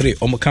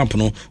 23 camp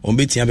no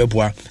betia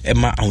beboa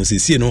ema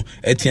ahosiesie no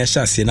etia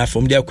hyase na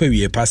fom de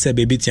akwawie passe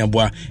be betia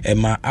boa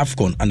ema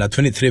Afcon Under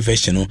 23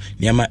 version no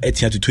niama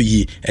etia tutu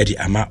yi edi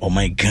ama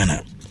my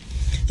Ghana.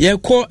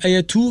 Call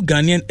 2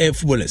 Ghanaian air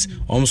footballers.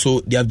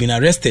 Also, they have been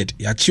arrested.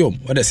 Yachiom,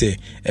 what I say,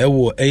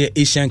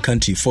 Asian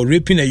country for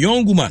raping a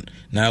young woman.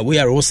 Now we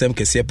are all same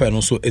Kesepa and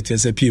also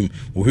ETSPM.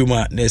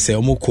 Uhuma, Nese,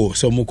 Omoko,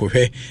 Somoko,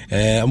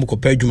 Omoko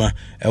Pejuma,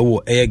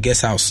 air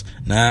guest house.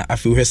 Now I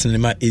feel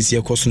Cinema is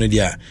here,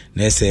 Cosonadia,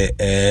 Nese,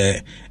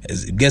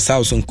 guest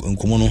house on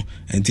Komono,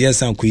 and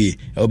Tiasan Kui,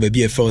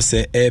 baby, a first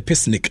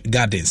Picnic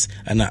Gardens,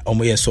 and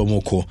Omoya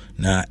Somoko.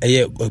 Now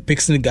a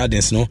Picnic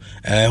Gardens, no,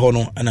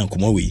 Hono, and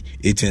Ankomowi,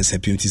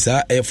 ETSPM.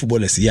 Tisa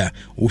footballers ya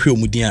uhwe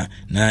mudia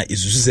na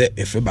izuse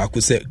efe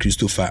baako se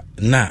Christopher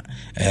na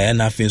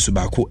afenso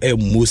baako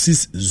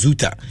Moses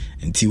Zuta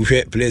nti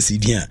uhwe place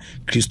dia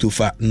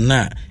Christopher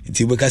na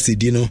nti beka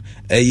sedi no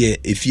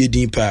efie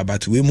din pa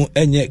but we mu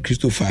enye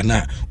Christopher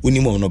na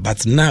unimo no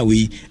but na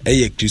we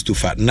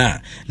Christopher na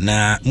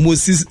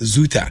Moses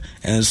Zuta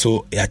and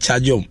so ya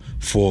charge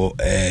for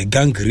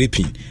gang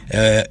raping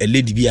a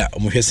lady bia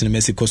omohwe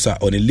sinema kosa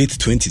on the late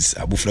 20s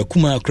abufra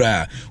kuma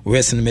kra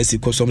we sinema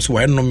kosa so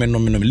why no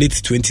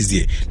late 20s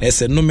ye na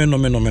say no me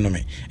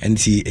and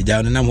ti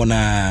eja na mo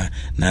na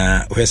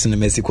we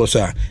sinema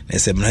kosa na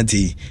say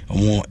mranti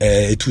omo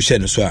etu she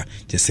no so a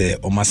je say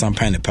o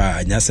masampan pa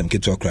anyasem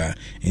keto kra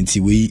nti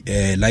we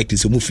like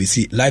this omo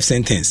fisi life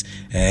sentence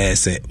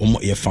say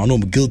omo ye found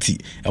him guilty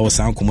I was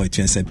san komo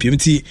etuensa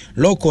PMT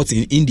law court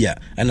in India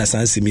and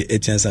san semi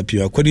etuensa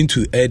PMT according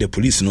to the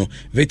police no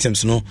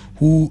victims no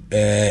who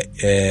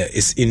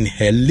is in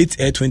her late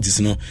 20s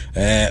no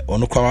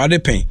ono kwawade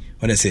pen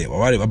when I say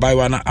buy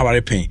one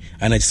our pen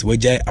and I just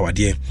wajai our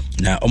dear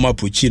na oma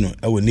puchino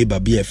our neighbor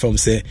be a film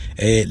say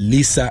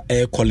Lisa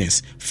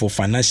Collins for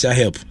financial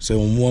help so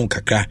mo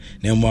kakra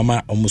na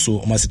mama almost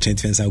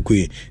 20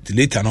 kwe the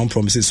later non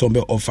promises some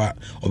offer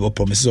or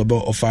promises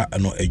about offer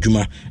no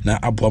adwuma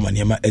na aboa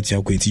maniama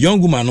etia kwe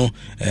young woman no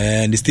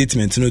the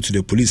statement no to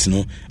the police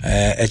no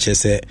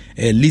HS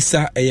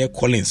Lisa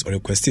Collins or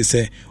requested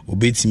say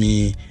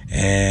obetimi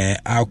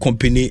our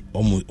company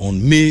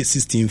on May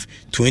 16th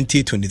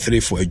 2023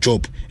 for a job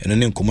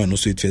and then come on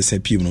also to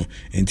SPM no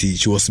and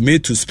she was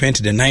made to spend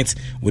the night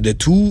with the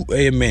two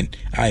men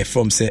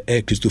from say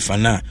Christopher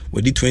na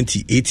with the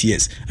 28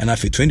 years and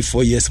after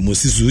 24 years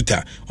Moses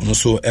Zuta and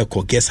also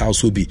guest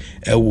house will be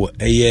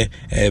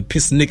a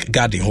picnic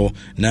garden ho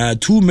na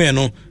two men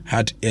no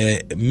had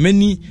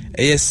many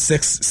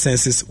sex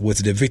senses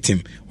with the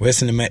victim where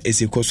cinema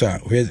is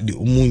where the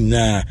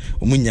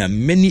umunya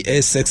many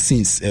sex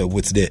scenes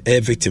with the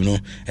victim no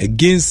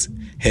against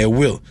her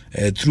will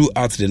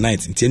throughout the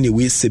night in any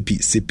way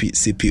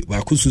CP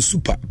wakusu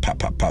super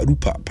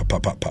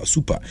papa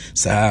super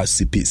sa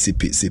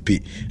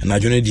CP and I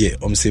joined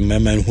there say my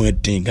man who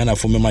had thing Ghana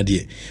for mama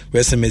there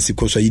where some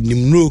Mexico so you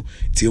nimro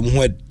ti who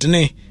had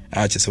dene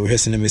achese we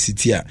hwese na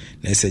mesitia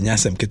na se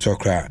nyasam ketwa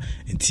kra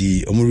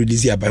nti omu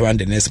release abawa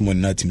the next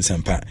morning na tim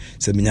sampa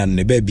se menya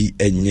ne ba bi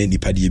enye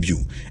nipa de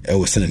biu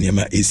wo se na niam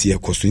esi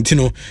ekoso nti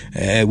no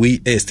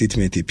we a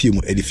statement epiem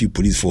edifi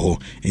police for her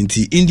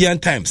nti Indian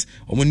Times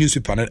omu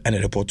newspaper and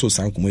report to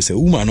sankomo say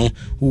woman no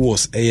who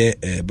was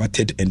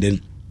battered and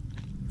then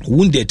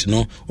wounded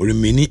no or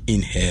remaining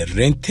in her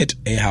rented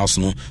house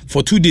no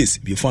for 2 days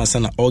before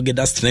Asana all get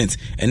that strength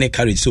and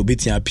courage so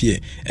betin appear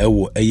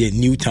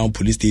Newtown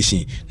police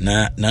station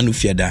na nanu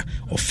fiada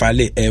or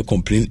file a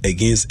complaint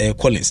against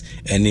Collins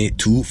and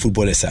two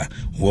footballers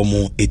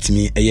womo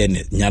etimi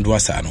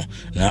nyadwasa no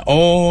na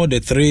all the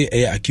three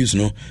accused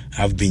no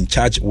have been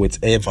charged with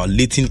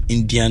violating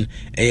Indian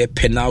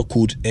penal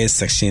code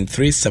section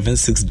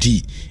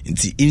 376D in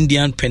the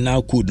Indian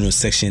penal code no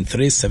section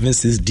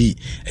 376D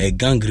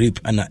gang rape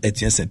and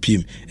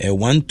ETSPM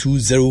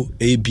 120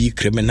 AB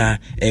criminal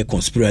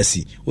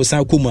conspiracy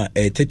osa kuma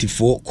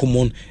 34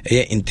 common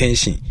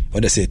intention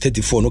what I say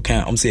 34 no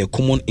can say a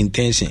common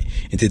intention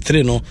into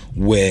 3 no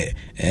were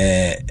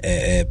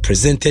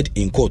presented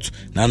in court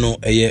na no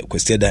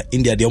question that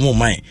India the omo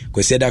mind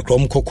question that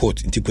from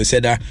court into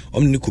question that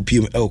omni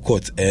kopim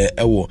court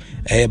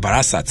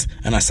Barasat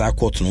and asa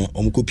court no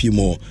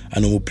omkopimo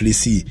and omo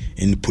place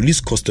in police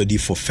custody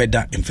for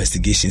further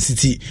investigation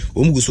city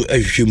omguso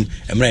ehwem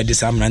emra de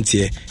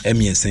samrantie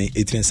emiensen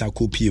etwensa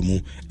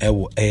kopim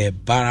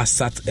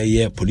Barasat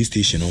police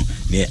station no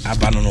ne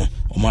abano no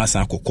omo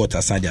asa court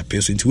asa dia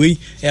peso into we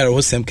era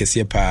ho sem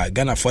kese pa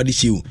Ghana for the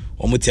chiu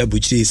omotia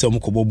buchiri se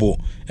omokobobo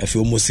afi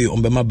omosi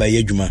ombema baye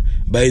adwuma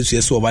baye so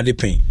yeso obade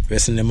pen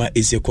wese ne ma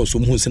esi ekoso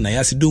mu se na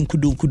yase donku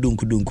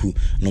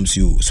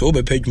nomsio so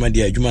obepa adwuma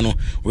dia adwuma no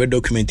we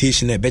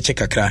documentation e beche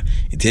kakra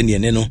itiene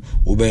ne no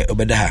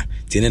obeda ha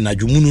tiene na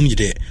adwumunu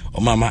nyide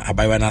omama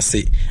abayewa na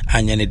se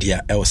anya ne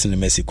dia e wose ne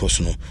mesi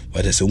koso no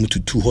wade se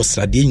omututu ho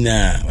srade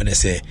nyina wade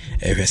se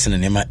wese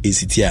ne ma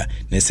esitia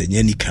na se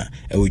nyanika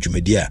e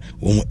wodwumadi a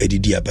wo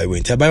edidi abayewa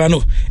nti abayewa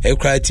no e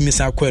kra timi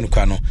sa kwa no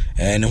kwa no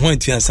ne ho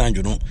antua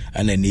sanjo no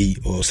ana nei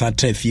o sa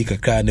tran fi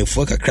kakra na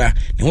fu kakra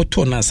ne ho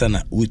to na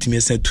sana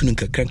wotimi sa tunu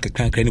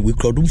kakra ne we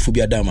crowd mfu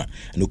bi adama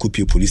na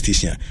kopie police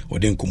station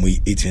wode nkomo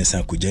 18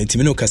 san ko jan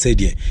timi no kasa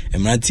die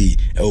emranti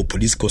o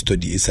police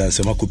custody isa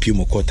se makopie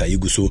mo kota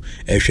yeguso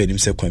hwedim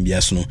se kwan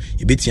bia so no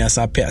yebetia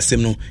sa pe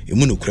asem no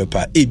emu no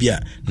krepa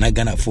ebia na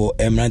Ghana for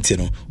emranti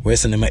no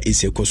wese na ma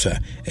esi ekoso a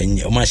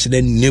o ma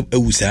hyede ne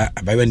awusa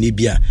abawa ne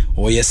bia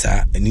o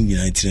yesa ani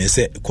nyina ntine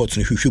se court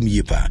no hwehwem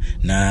yepa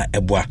na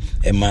eboa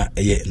ema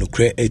eye no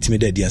kre etimi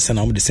da dia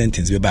sana mo de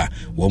sentence beba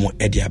wo mo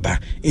edi aba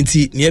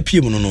nti ne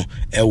apie mu no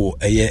ewo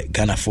eye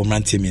Ghana for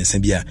emranti miensa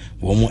bia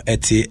wo mo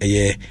ete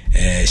eye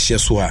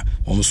hyeso a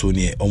wo mo so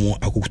ne omo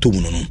akokuto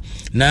mu no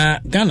na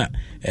Ghana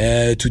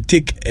to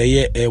take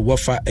a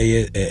wafa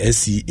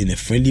SC in a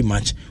friendly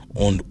match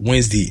on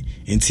Wednesday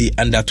inti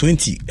under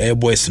 20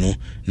 boys no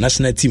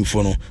national team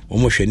for no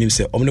omo hwanim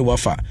se omne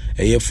wafa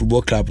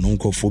football club no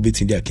nko for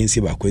beating their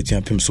Kensi ba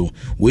kwetian pem so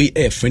we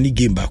friendly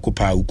game ba ko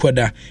pa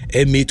ukwada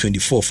May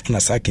 24th na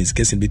Sakins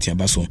Kensi beating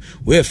ba so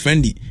we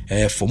friendly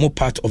formal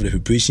part of the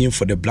preparation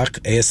for the Black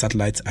Air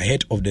Satellites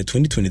ahead of the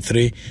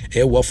 2023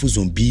 Wafu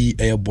Zone B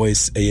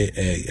boys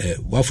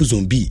Wafu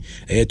Zone B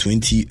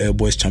 20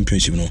 boys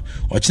championship no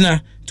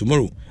ochina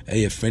tomorrow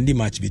a friendly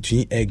match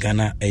between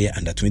Ghana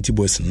under 20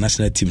 boys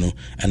national team no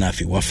and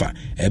afi wafa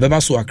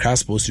beba so Accra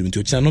Sports Stadium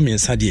to china no me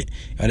sadie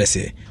wala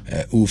say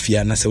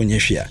ufia na se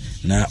onyehwe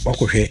na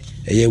wakohwe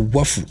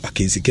wafu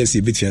akensi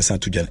kesi between san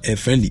to jan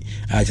friendly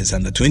just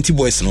under 20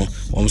 boys no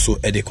so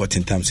the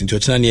cotton times into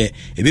china ne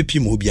ebepi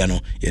mo bia no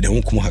ye de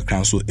honkom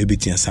hakran so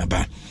ebetien san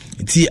ba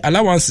the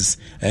allowances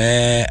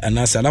and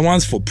as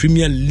allowance for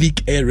Premier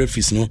League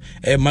referees no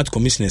match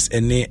commissioners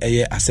any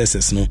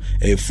assessors no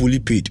fully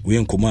paid we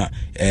nkoma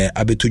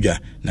abetudwa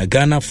na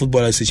Ghana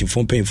Football Association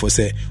for paying for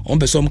say on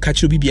person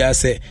catch bibia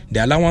say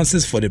the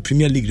allowances for the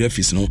Premier League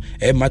referees no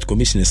match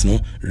commissioners no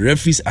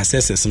referees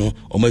assessors no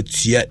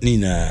omatua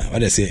nina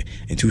what I say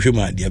into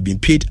huma they have been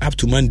paid up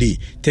to Monday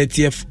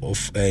 30th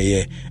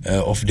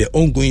of the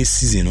ongoing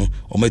season no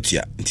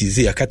omatua it is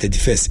here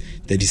 31st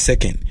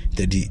 32nd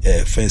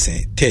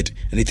 31st 3rd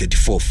and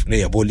 34th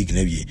na ball league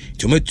na wie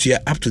omatua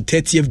up to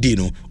 30th day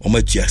no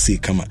omatua say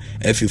kama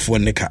FA4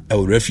 neka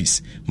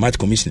referees match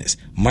commissioners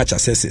match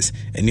assessors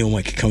any one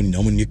account na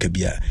omo nika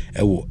bia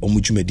ewo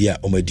omudwumadi a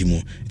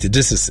omadimu.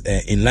 This is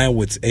in line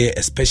with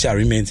a special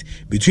agreement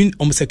between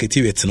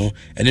secretariat no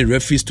and the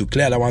referees to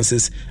clear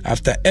allowances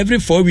after every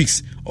 4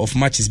 weeks of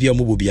matches bia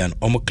omo bian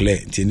omo clear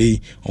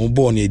tini omo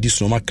ball na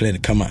edis no ma clear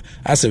kama.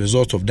 As a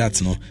result of that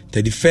no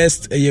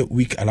 31st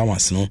week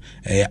allowance no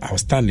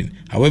outstanding.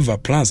 However,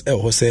 plans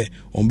say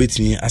on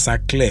between as a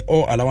clear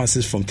all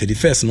allowances from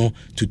 31st no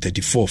to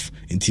 34th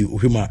until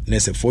huma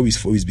next 4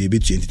 weeks be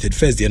between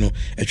 31st there no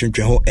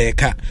etwentwe ho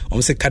eka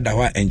se kada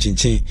wa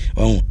enchinchen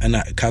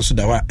ana kaso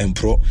da wa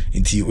empro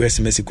nti west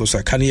mexico so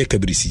aka ne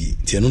kabirisi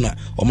nti eno na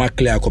o ma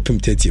clear akopim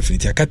 30th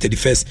nti aka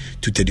 31st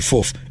to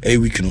 34th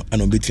week no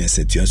ana between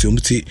set so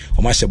muti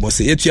o ma shebo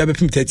se yetu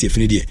abepim 30th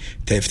ni de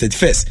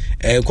 31st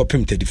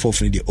akopim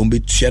 34th ni de o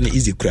betua na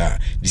easy kra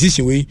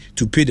decision way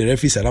to pay the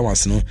referees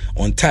allowance no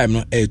on time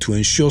no to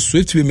ensure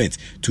swift payment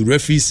to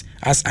referees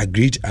as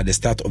agreed at the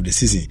start of the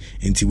season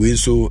nti we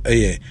so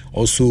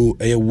also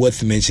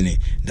worth mentioning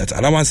that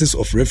allowances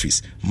of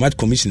referees match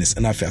commissioners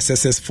and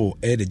assessors for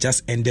the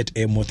just ended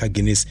Motor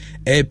Guinness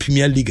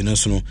Premier League and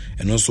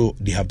also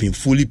they have been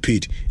fully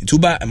paid. Into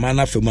ba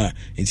mana fema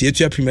into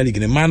Ethiopia Premier League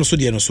and man so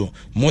they also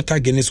Motor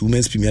Guinness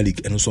Women's Premier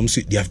League and also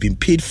they have been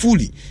paid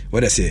fully.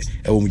 What I say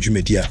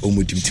omudwumedia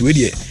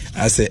omudimtiwedie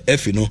as a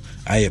F no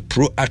I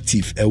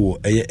proactive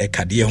a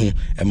kadie ho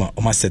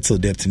ema settle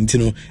debt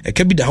ntino e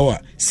ka bi da ho a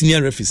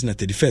senior referees na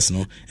 31st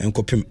no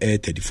enkopem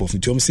 34th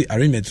nti say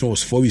arrangement no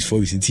was 4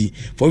 weeks nti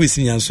 4 weeks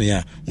nyanso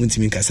ya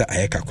untimi nkasa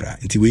ayeka kura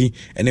nti we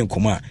ene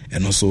nkoma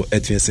eno so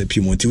etwese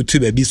pimo nti utu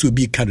ba bi so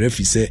bi ka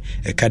referees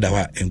e ka da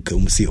ho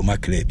enkom say o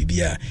makle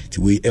bibia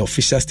nti we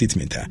official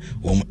statement a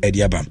wo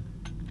ediaba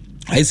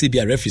ICB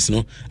referees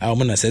no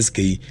omo na SK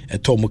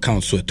tom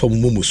council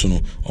tom momo so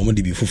no omo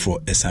de bi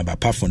foforo esaba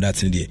apart from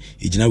that ne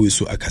ejina we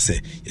so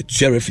akase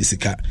etua referees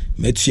ka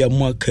metua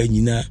mo aka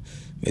nyina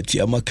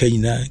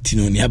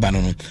tino ni aba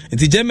no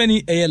nti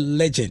Germany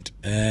legend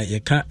you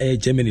can't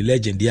Germany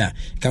legend ya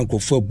can go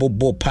for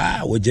Bobo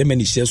pa or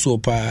Germany share so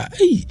pa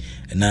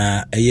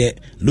na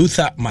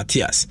Luther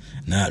Matthias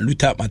na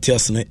Luther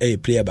Matthias no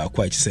player ba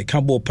quite say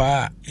can bo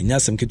pa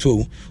enyasem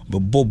keto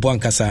Bobo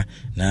ankasa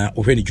na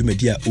ohwene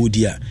dwumadia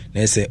odia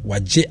na say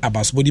waje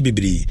abasbody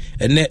bibiri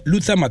ene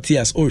Luther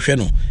Matthias ohwe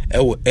no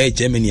ewo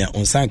Germany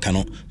on sanka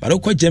no but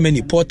okwa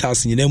Germany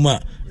portals nyinemu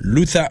a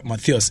Luther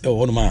Matthias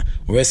onoma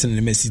wrestling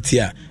in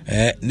City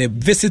ne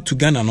visit to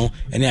Ghana no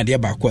ene ade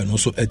ba kwa no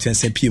so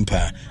atwense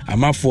pimpa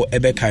amafo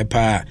ebekai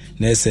pa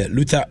na say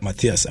Luther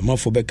Matthias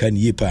amafo beka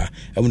ni pa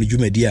ewo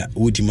dwumadia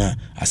odima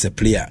as a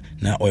player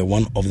na or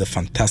one of the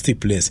fantastic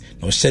players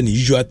no share the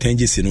usual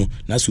changes no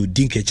na so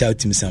dinke cha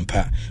team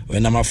sampa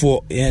when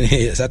amafo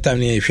satam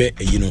ne hwe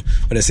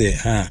what I say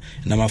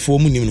na amafo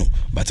mu nim no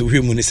but we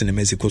mu ne se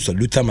Mexico so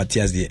Luther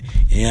Matthias de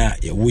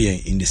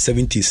we in the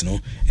 70s no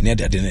ene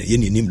ade ye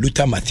nim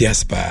Luther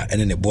Matthias pa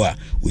ene ne boa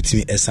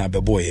utimi esa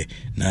be boy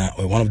na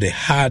one of the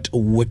hard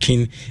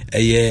working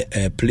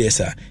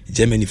players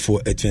Germany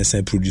for a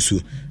 20 produce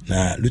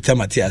na Luther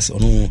Matthias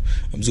ono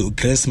so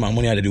Christmas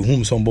money at the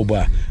home some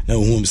boba na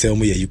home say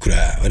omo ye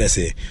yikura what I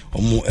say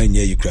omo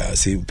enye yikura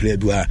say play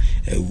do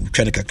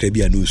trying to kakra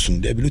bia no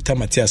soon there Luther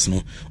Matthias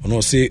no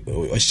ono say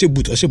o she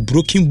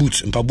broken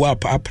boot mpabo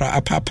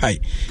apa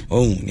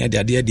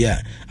ya de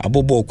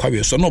abobo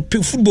kwawe so no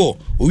pick football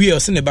we o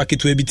se ne back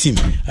to a team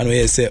and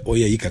we say o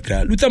ye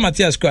yikakra Luther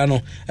Matthias kwa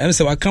no em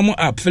say wa come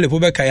up Philip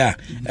Obekaya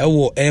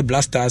ewo Air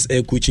Blasters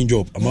coaching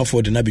job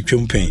amafo de na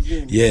betwem pen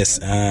yes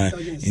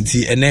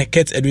inti ene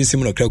ket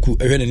Simon Kraku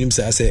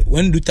say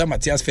when Luther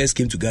Matthias first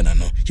came to Ghana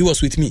no he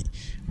was with me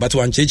but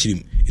one church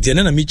him it's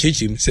another me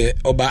church him say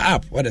oba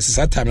up what is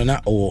that time na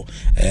or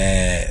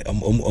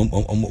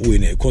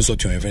we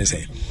consult your friend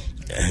say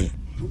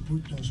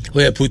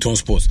we put on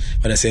sports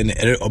but I say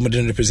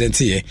modern represent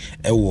here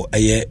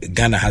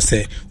Ghana has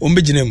say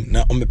ombeginem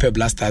na ompe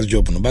Blasters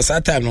job no but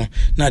that time no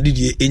na did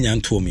enya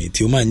nto me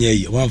ti o ma nya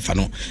yi wan fa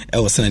no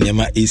was na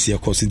nema AC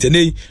course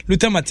today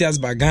Luther Matthias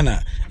ba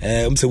Ghana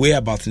say way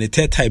about the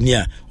third time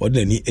near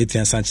ordinary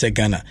Etienne Sanchez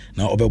Ghana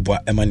na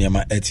obeboa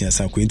emanema Etienne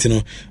Sanchez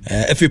no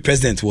every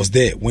president was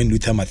there when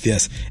Luther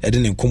Matthias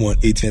didn't come on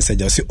Etienne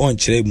Sanchez say on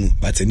kire mu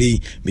but ni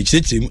me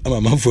kire mu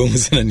amamfo mu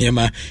se na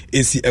nema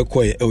AC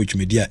ekoye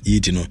ewumedia yi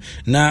no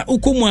na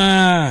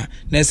ukuma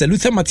na say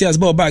Luther Matthias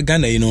ba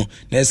Ghana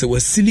na say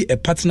was silly a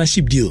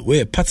partnership deal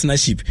where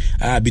partnership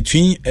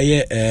between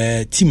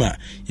teamer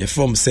you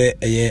from say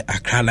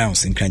Accra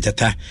Lions in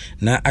Kranjata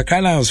na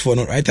Accra Lions for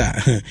no right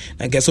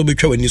na guess obi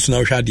twa wani so na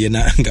hwa de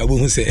na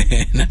ngabo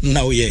say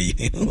na wo ye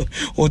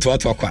o to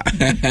kwa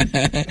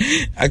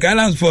Accra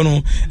Lions for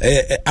no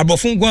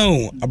abofun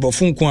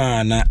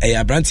kwa na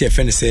abrantie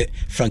friend say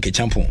Frank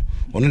Champon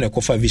ono na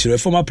kofa vision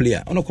former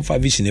player ono kofa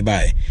vision e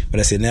bae but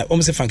I say na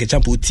say Frank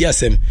Champon ti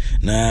asem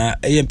na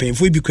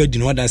mpemfo bi kwa di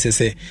no dan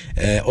say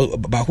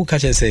ba ko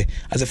catch say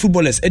as a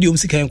footballers edi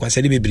sika en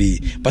kwase de bebre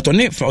but on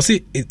it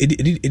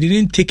it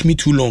didn't take me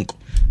too long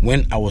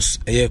when I was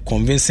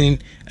convincing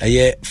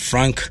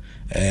Frank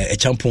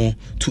Champon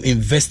to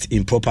invest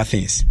in proper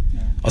things.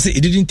 I say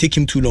it didn't take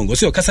him too long. I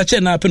say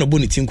okasache na pe no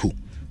boni tinku.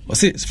 I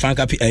say Frank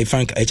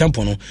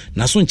Champon no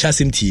na so ncha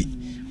sem tie.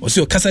 I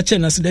say okasache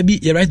na so be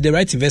the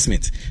right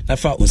investment. Na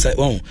fa o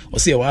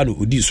say wa do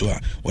odi so a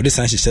o de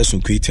san hye so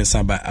create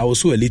san ba. I was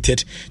so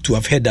elated to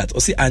have heard that. I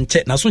say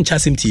anche na so ncha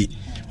sem tie.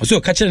 I say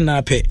okache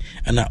na pe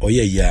na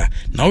oye ya.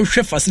 Na wo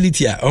hwe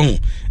facility a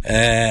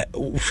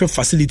hwe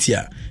facility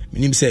a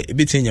minim say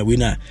ebetenya we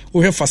na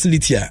wo hwe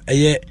facility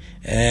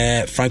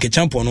a Frank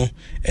Champon no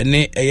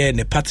ene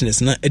ne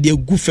partners na e de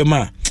agu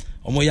fema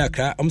omo ya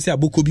kra om say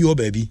aboko bi o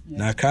baabi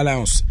na Accra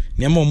Lions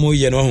ne mo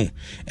ye no ho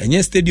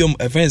enye stadium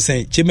events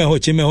cheme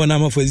ho na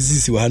mafo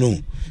sisi wa no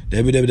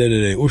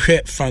de wo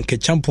hwe Frank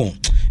Champon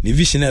ne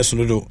vision eso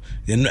do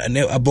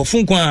ne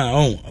abofun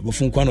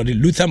kwa no de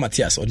Luther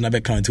Matthias odna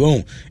be count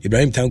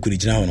Ibrahim Tanko ni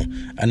gina ho no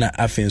ana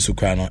afen so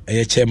kwa no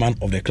chairman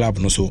of the club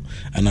no so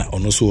ana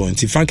ono so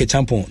nti Frank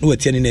Champon no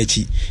watia ni na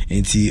chi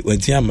nti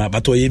wantia ma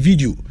bato ye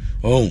video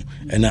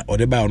ena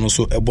odeba ono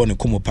so ebo ne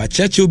komo pa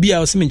cheche obi a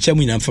oseme ncha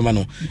mu nyamfama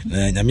no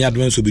nyame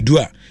adwan so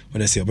bedua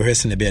wode se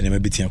obehwese ne be na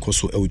mabitia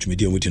koso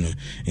awutwumedi omudi no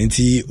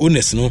nti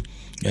owners no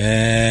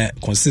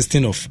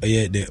consisting of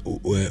the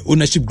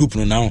ownership group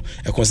no now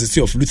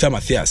consisting of Luther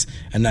Matthias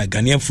and a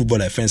Ghanaian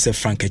footballer friend say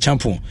Frank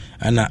Champon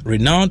and a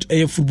renowned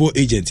football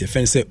agent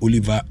friend say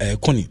Oliver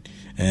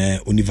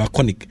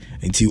Connick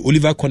nti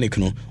Oliver Connick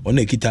no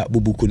ona kita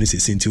bobuko ne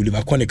sese nti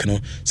Oliver Connick no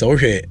so wo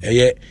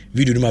hwe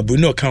video no ma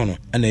Bruno account no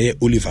ana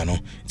Oliver no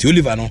nti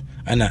Oliver no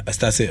ana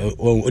start say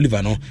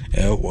Oliver no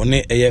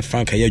one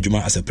Frank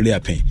adwuma as a player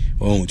pen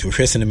nti wo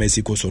hwe se ne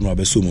Mexico so no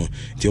abeso mu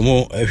nti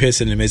mo hwe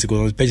se ne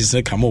Mexico pages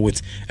no come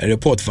with a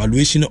report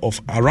valuation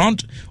of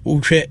around wo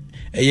hwe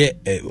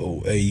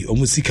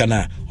omusika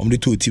na omde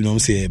to team no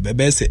say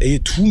bebe say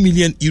 2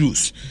 million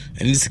euros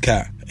and this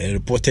car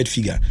reported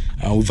figure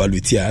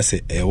evaluate here as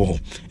the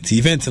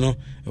event no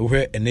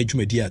where an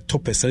edumedia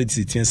top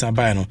personality tiensa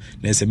by no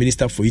there's a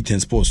minister for youth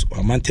and sports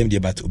or man tem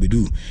but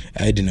obedu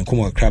I didn't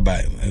come crab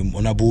by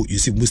honorable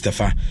Yusuf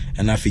Mustafa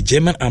and afi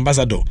German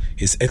ambassador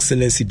His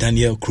Excellency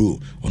Daniel Crow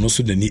and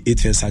also the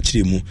 8th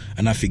century mu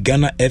and afi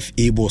Ghana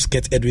FA boss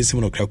Ket Edwin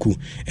Simon Kraku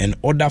and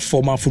other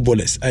former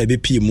footballers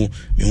IBP mu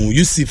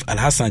Yusuf Al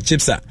Hassan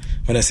Chipsa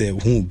when I say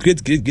who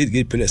great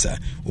players are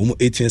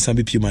 8th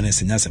century man and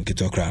Senyasam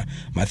Ketokra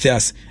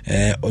Matthias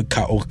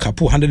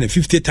Kapu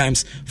 150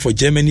 times for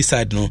Germany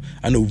side no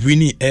and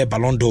winning a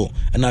Ballon d'Or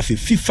and a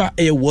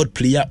FIFA World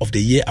Player of the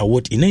Year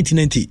award in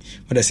 1990.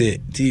 What I say,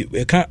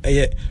 we can't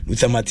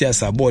Luther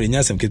Matthias aboard in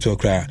Yasam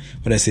Ketokra.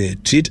 What I say,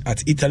 treat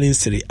at Italian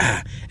Serie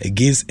A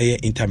against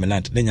Inter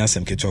Milan. Then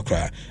Yasam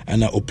Ketokra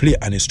and play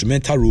an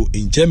instrumental role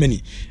in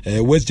Germany,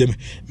 West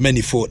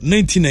Germany for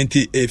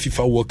 1990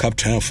 FIFA World Cup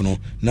triumph. No,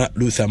 na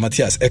Luther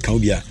Matthias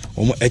Ekaubia,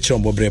 Omo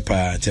Echon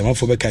Bobrepa,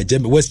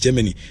 German West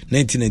Germany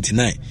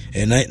 1999,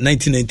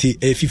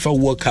 1990 FIFA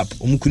World Cup.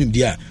 Omukunim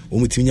dia,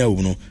 omutinya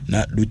uno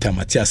na Luther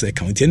Matthias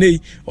account ene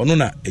ono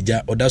na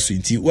eja odaso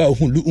nti wa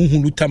hu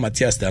Luther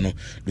Matthias da no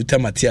Luther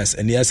Matthias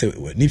ene ya se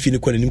ni fini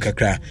kwa nim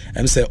kakra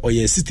am say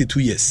oye 62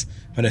 years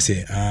when I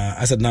say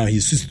as now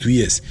he's 62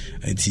 years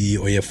nti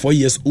oye 4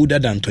 years older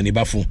than Tony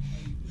Bafo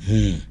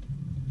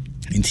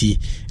nti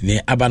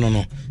ne abano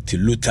no ti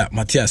Luther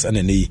Matthias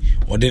anene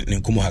ode ne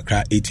nkomo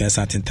hakra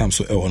 18 times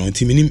so ono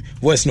nti minim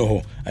voice no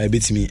ho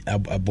betimi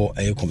abo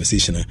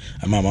conversation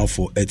ama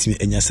for etimi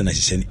enya sana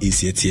hihye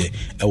esi etie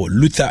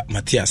Luther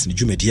Matthias ne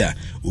dwumadia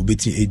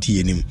obetimi edi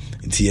enim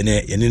nti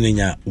yene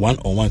nya one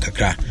on one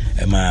kakra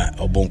ma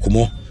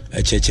obonkomo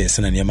cheche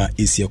sana niama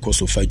esi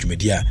ekoso fa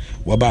dwumadia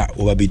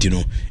waba bedi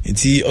no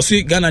nti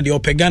oso Ghana de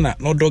ope Ghana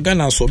no do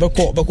Ghana so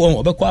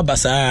obekọ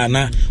abasa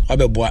na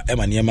wabeboa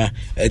ema niama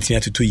etimi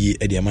atoto yi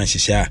e de man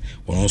hihye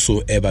wono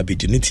so eba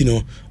bedi nti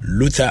no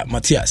Luther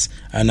Matthias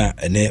ana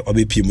ene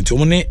obepie muti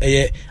omone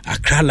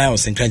Accra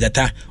Lions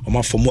nkrajata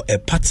omo form a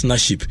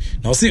partnership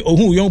na say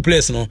ohun young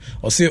players no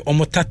o say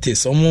omo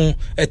tactics omo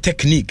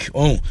technique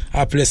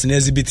a players na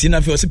exhibit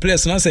na fe o say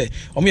players na say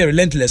omo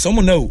relentless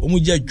omo na omo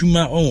ji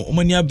adwuma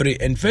omo ni abre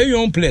and very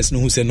young players no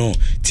who say no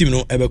team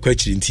no ebe kwa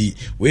chiri nti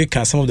we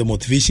can some of the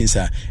motivations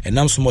are and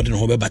nam so modern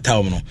ho be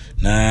bataw no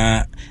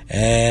na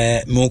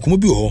me nkomo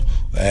bi ho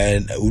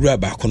ura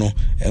ba ko no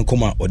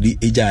nkoma odi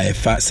eja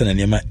efa sana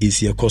niam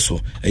esi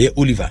ekoso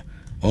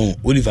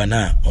Oliver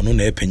na ono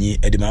na epanyi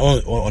edema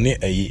one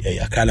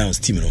Accra Lions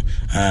team no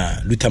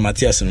Luther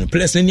Matthias no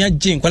players na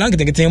agye nkwana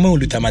nketenkete ma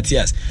Luther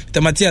Matthias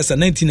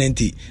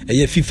 1990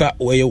 FIFA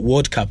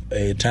World Cup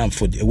time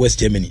for West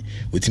Germany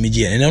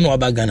otimiji and no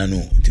aba Ghana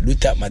no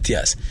Luther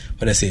Matthias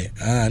what I say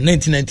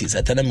 1990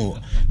 satana mo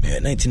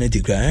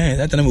 1990 kra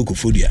satana mo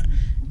kofodia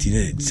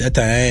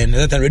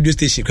that radio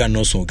station can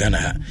no so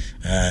Ghana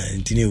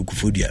ntine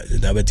okufodia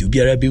that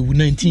obiara be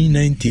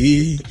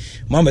 1990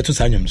 mama to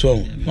sanyam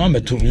so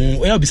mama to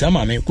we obisa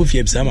mama kofi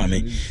obisa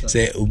mama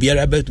say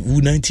obiara be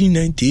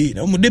 1990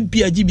 na mo de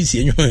bia GBC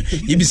enyo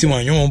GBC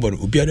wanyo bo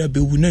obiara be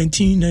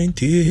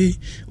 1990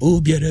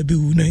 obiara be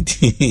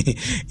 19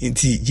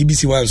 nti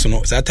GBC wan so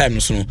no that time no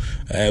so no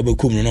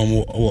obekum no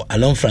mo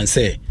alon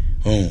français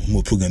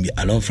mo programme bi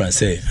alon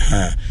français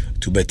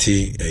to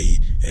beti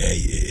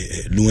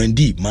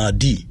lundi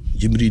mardi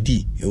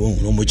jimridi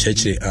no mo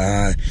cheche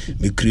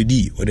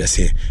mercredi what they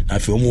say na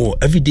fe mo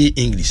everyday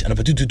english and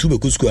apatu to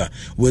be school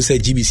we say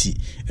GBC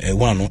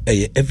one no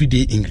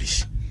everyday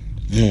english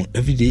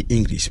everyday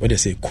english what they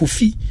say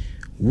Kofi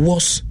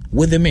was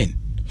with the men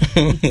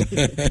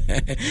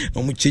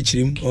no mo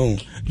chechirim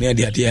na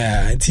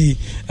dia anti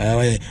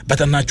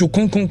but na chu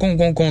kon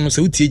no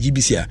se utie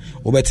GBC a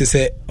obete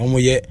se omo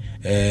ye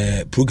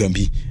program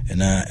bi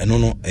na eno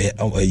no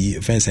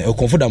fence e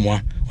comfort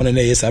amwa ona na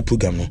yes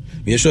program no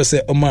we sure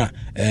say oma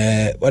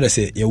what I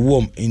say ye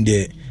warm in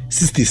the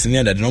 60s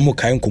near that no more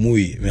kai nkomo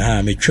we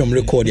me twem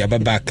record ya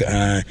back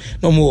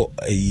no more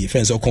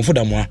fence o comfort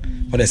amwa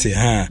what I say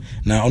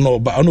na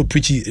ono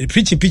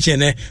preaching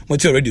ne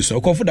what already so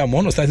comfort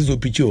amwa no start to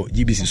preach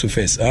GBC so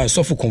first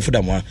so for comfort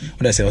amwa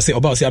what I say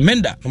about say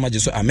amenda no ma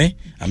so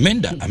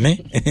amenda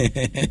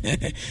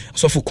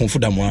so for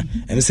comfort amwa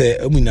em say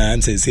omuna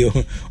em say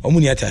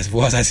omuni atas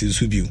for asase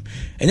so biu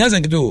enya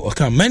zanketo o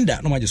kan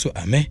amenda no ma so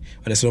what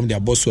I say their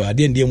boss so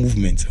ade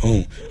movement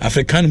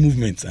African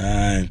movement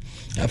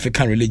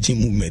African religion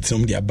movement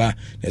some dia ba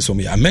so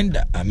me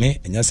amenda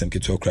enya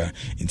zanketo okra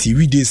nti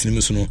we days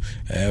ni so no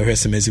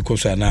hwesemesi ko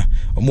so na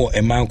omo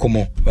eman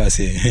komo ba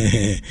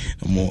say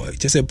omo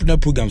just a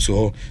program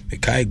so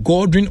kai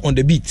Godwin on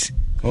the beat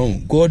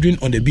Godwin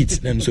on the beat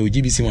then so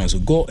GBC one so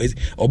go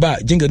oba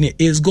jingle ni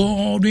is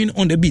Godwin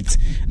on the beat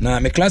na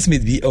my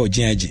classmate be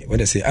Jinji what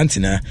I say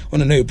Antina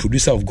one know a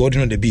producer of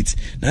Godwin on the beat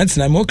na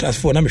Antina mo class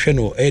 4 na me hwe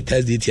no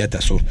Thursday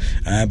theater so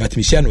but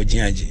me share no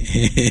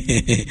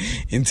Jinji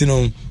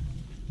intino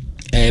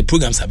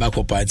programs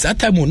about parts that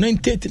time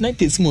 90 no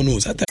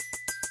that time.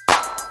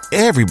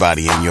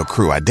 Everybody in your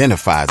crew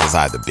identifies as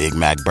either Big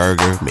Mac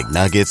Burger,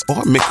 McNuggets,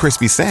 or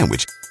McCrispy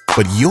Sandwich,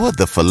 but you're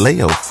the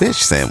Filet-O-Fish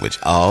Sandwich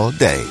all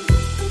day.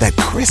 That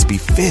crispy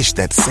fish,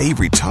 that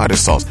savory tartar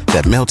sauce,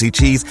 that melty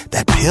cheese,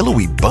 that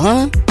pillowy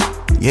bun.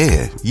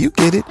 Yeah, you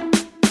get it.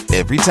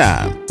 Every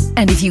time.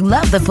 And if you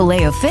love the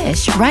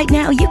Filet-O-Fish, right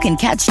now you can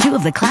catch 2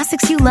 of the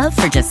classics you love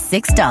for just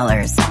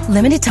 $6.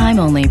 Limited time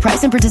only.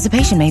 Price and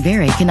participation may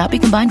vary. Cannot be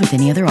combined with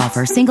any other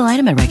offer. Single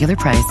item at regular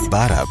price.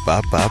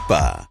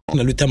 Ba-da-ba-ba-ba.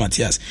 Na Luther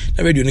Matthias,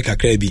 na radio ne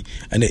kakra bi,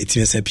 and it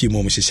means a PM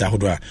Moshe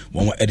Hodo,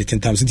 one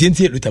editing times.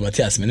 Luther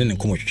Matthias, men and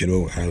come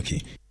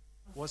okay.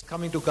 Was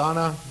coming to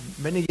Ghana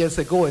many years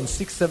ago, and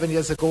 6-7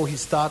 years ago he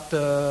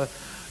started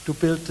to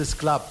build this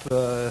club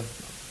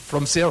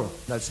from zero.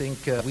 I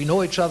think we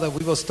know each other.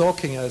 We was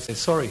talking. I said,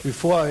 sorry,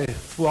 before I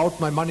threw out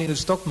my money in the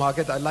stock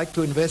market, I like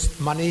to invest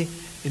money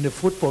in the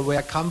football where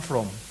I come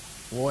from,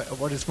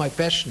 what is my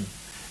passion.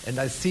 And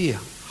I see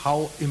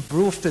how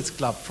improved this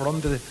club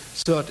from the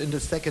third in the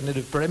second in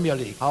the Premier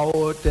League, how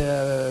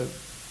the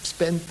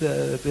spend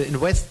the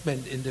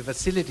investment in the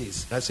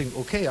facilities. I think,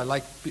 okay, I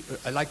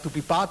like to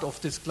be part of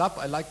this club.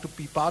 I like to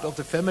be part of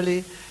the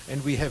family,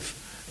 and we have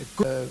a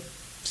good,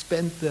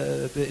 spend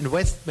the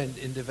investment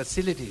in the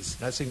facilities.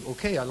 I think,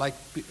 okay, I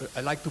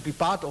like to be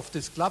part of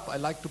this club. I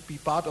like to be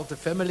part of the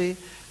family,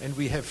 and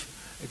we have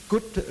a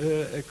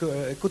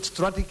good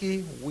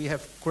strategy. We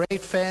have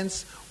great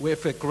fans. We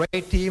have a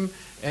great team,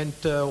 and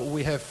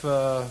we have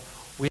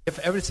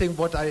everything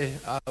what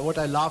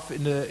I love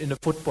in the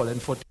football.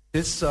 And for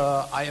this,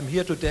 I am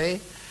here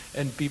today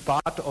and be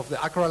part of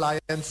the Accra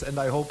Alliance, and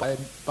I hope I am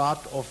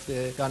part of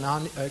the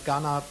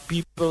Ghana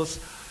peoples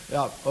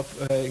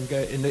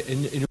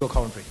in your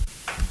country.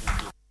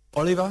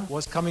 Oliver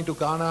was coming to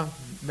Ghana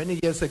many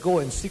years ago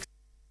in 6.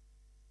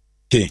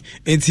 Okay,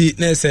 enti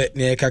nese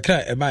ne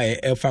kakra e ba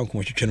e fa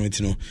nkomotwetwe no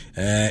ntino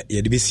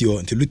ye de besi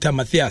o nti Luther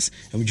Matthias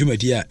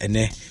emdwumadi a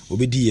ene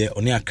obedi ye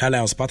one Accra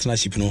Lions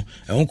partnership no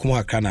nkomo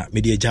kakra na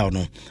media jaw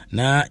no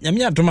na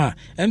nyame adoma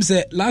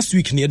say last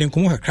week ne de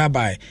nkomo kakra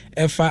ba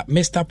e fa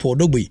Mr. Paul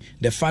Dogbe,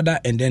 the father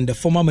and then the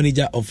former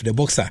manager of the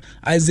boxer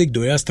Isaac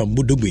Doyaston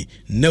Budogbe.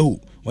 No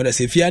what I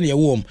say fiani a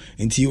warm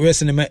into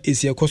cinema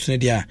is your question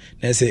dia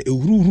na say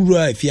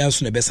ewururu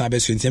fianso na besa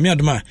beso nti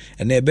adoma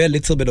and a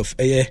little bit of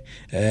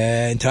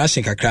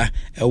interaction kakra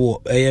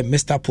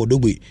Mr.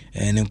 Podogbe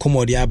and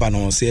nkomo dia ba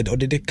no said or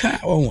the car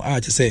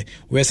to say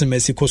where some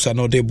mercy koso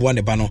no de boa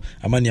ne ba no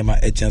amania ma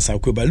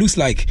etiansa ko ba looks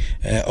like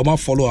oma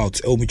follow out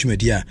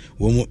mutwemedia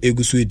wo mu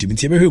egusu edim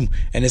nti behwem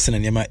ene sena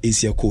niam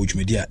esia ko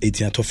dwumedia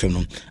etian to fem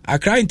no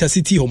Accra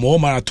Intercity Homo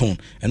Marathon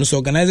and so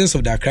organizers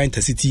of the Accra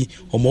Intercity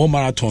Homo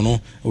Marathon no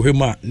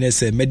ohwema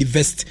Nese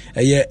Medivest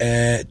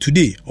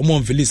today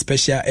on very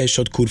special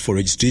short code for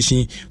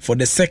registration for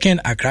the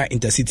second Accra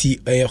Intercity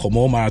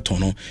Homo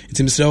Marathon. It's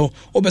himself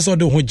obeso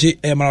de hoje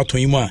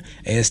marathon mu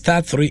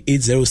star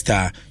 380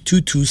 star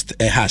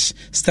 22 hash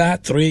star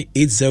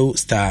 380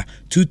 star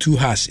 22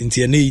 hash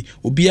inti ene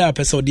obi a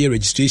person de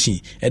registration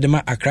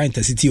edema Accra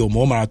Intercity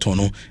Homo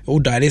Marathon o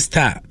dial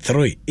star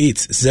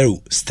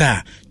 380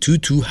 star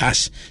 22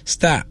 hash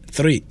star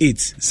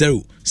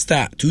 380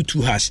 star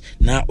 22 hash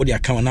na odi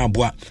account na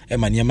aboa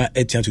maniama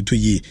etian to 2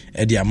 ye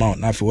the amount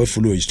na for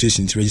follow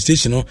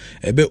registration no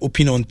be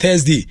open on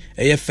Thursday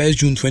 1st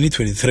June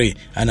 2023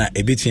 and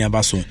ebetwin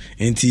abaso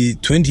enti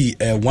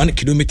 21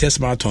 kilometers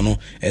marathon no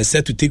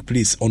set to take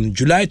place on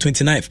July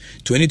 29th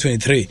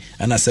 2023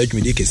 and as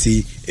Jumedi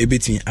kesi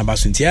ebetwin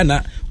abaso enti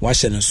na wa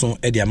hye no so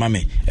the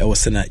amame wo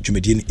se na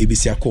Jumedi no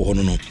ebisi akọ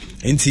no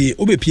enti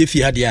obepie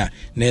fi hade a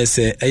na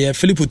se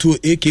Philip Otu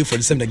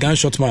AK47 the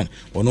gunshot man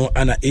ono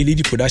ana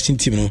LED production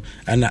team no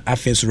ana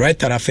afenso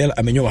right Rafael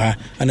Amenyo ha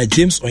ana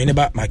James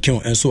Oyeneba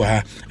Makion enso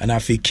ha ana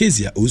afi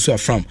Kezia Osu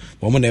afram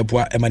wo na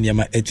eboa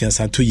emaniama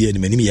etiansa to ye ni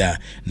manim ya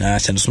na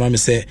chansoma me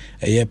se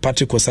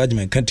Patrick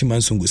Osajman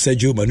Kantiman Sungu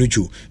Sergio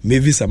Manucho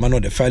Mavis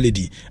Amano the Fire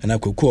Lady ana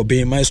Koko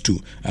Oben Maestro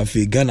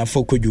afi Ghana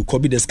Fokoju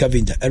Kobi the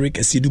Scavenger Eric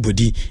Asidu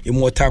Bodi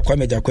Immortal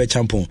Kwameja Kwa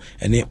Champion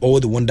and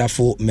all the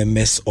wonderful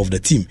members of the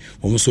team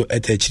wo so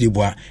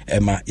etachiriboa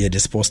ema ye the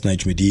sports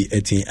night medi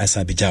etin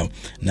asabijao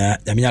na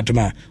yamia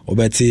doma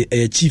obeti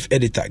chief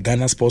editor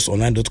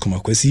ghanasportsonline.com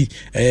akwasi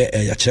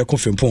ya kire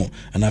confirmpon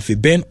and afi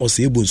Ben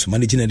Osebunsu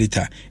managing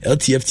editor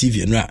LTF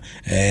TV no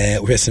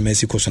we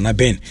SMS koso na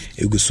Ben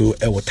eguso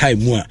e time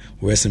mu a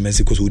we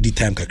SMS koso di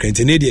time kakra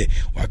ntene de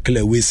wa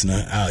clear ways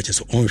na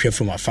just on hwe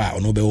from afar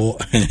ono be wo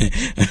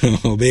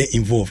be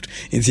involved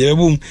nti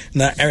ebum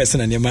na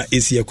Erison anema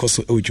esi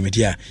koso e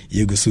dwumedi a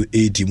yeguso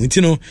edi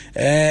muntino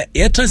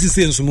ye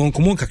transisi nso mo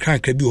nkomo kakra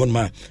kakra bi hon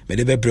ma me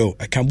de bebro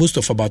I can boast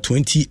of about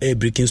 20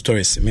 breaking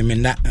stories me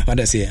na what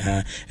I say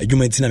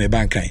adwumanti na me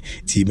bankan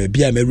ti me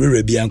bia me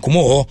rere bia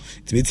nkomo ho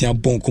ti me tia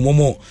bon nkomo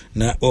mo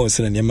na o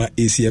se na nema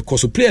esi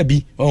koso player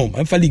bi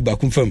amfa league ba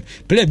confirm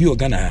player bi o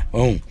Ghana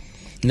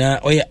na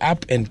oye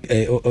up and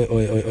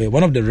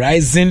one of the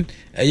rising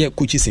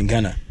coaches in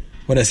Ghana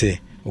what I say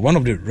one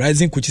of the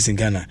rising coaches in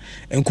Ghana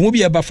nkomo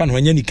bi aba fa no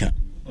anya nika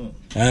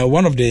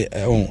one of the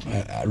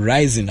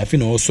rising I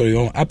think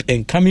also up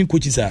and coming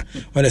coaches are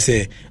what I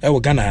say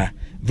Ghana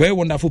very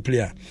wonderful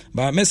player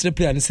but mestre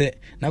player and say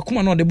na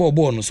kuma no the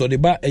ball no so the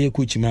ba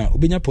coach ma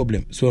obenya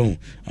problem so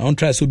I won't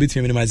try so bit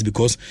minimize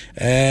because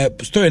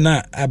story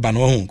na aba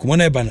no ho kuma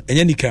na eba no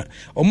enya nika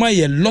o ma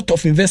a lot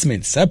of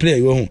investments that player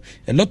you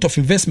a lot of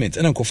investment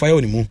and ko fire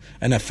onimu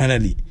and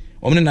finally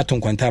omne na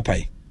ton kwanta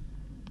pai.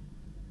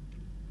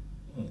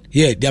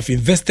 Yeah, they have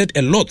invested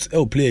a lot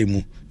player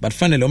mu but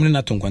finally omne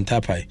na ton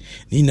kwanta pai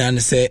ni na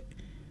say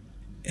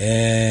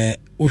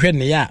uhwe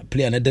ne ya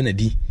player na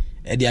danadi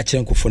e dey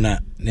achen kofo na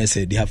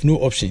say they have no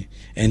option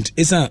and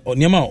it's a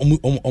nyama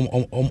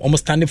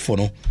almost standing for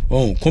no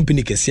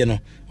company kese no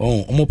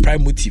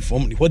prime motive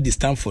what they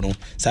stand for no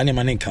sane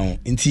man kan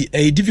nti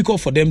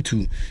difficult for them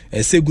to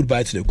say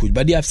goodbye to the coach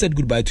but they have said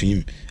goodbye to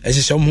him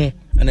ehye ho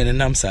na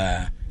nenam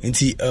sa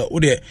nti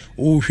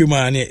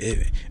hwema ne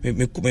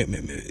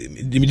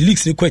the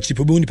leagues ne coach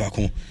people be unipa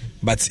kon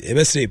but e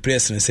be say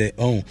press no say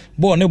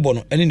ball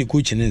no ene ne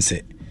coach ne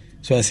say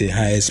so I say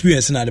high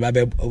experience na the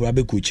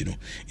babe coach no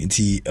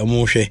nti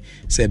mo hwe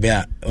say be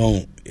a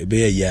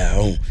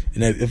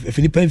if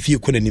any pen fee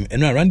konanim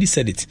and Randy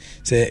said it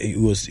say it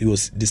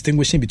was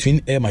distinguishing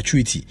between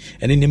maturity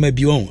and then may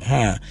be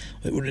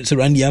so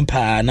Randy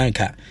ampa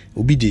nanka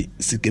obi de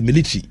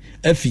military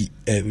afi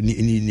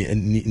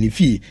ni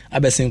fee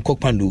abesen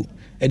kokpando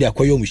e de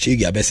akoyo mu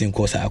shege abesen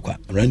ko sa akwa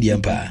Randy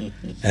ampa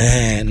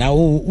na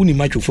uni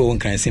match for one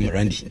kan say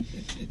Randy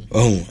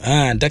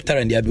Dr.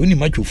 Randy abi uni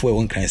match for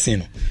one kan say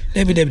no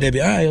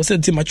debi you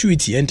said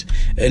maturity and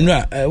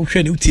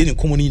hwe ni utie ni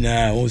common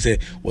na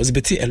was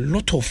better a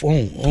lot of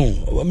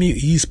I mean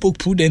he spoke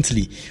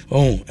prudently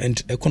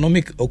and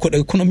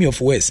economy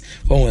of West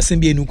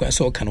asembi enu kwa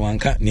so kan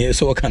wanka ne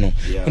so kan no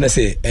when I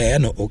say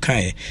no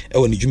okan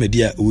ni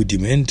dwumadia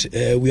odim and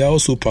we are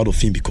also proud of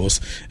him because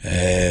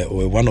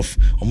one of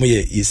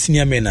omoye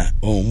senior men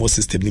most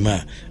system ni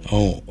ma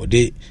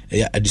ode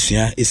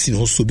adisua esi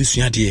no so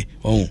bisua de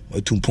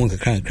tumpon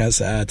kakran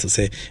sa to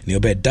say ne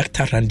obe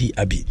Dr. Randy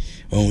Abi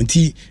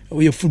nti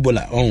we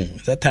footballer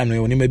that time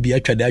no ne ma bi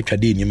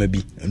atwade ne ma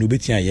bi no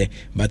betia ye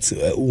but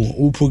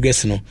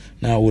progress no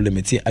na we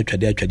limit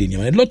atwade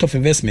ne a lot of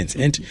investment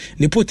and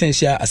the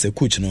potential as a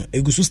coach no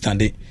egusu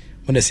standing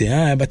when they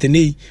say but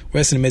nei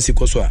where's Messi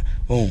koso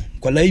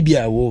kwala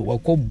ibia wo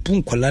ko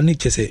bun kwala ni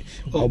chese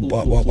wo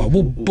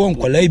bon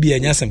kwala ibia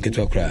nyasam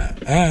ketwa kra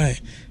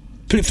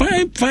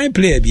fine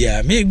player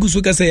bia me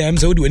egusu ka say am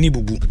say we do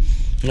bubu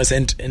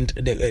and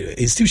the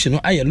institution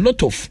I a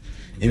lot of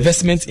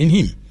investment in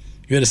him.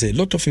 You understand? A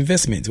lot of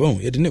investment. Well,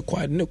 you didn't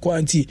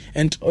quality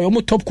and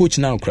almost top coach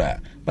now,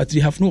 but they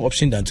have no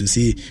option than to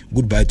say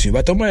goodbye to him.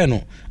 But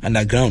no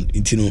underground,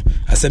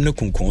 as I'm no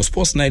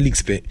sports 9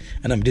 leagues pay,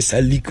 and I'm this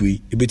league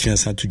we between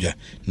Santuja.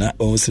 Now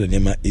also the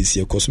name is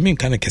here because men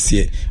can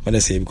see what I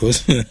say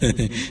because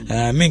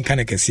men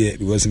can see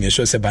because me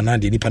sure say banana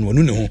nipan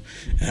wonu ne ho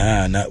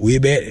na we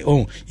be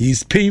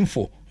he's paying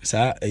for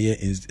sa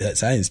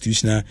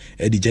institutional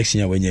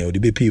dejection when you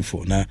be pay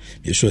for na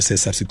you sure say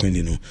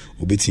subsequently no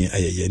obetin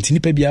ayeye ntini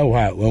pa bia wo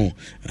ha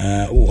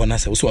na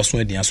say so aso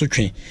ade aso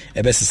twen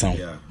e be sesan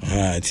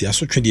ti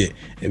aso twen de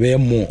e be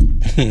mo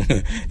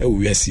e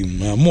wo yasi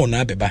mo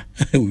na beba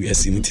e wo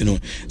yasi ntino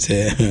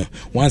say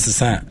once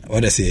sa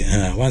what I say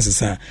once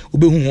sa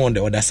obehu on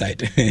the other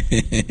side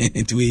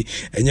it we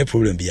any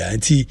problem bia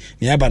nti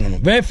me aba no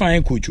very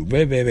fine coach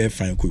very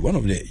fine coach one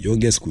of the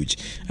youngest coach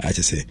I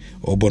just say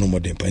obono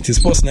modern point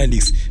sports 9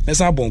 leagues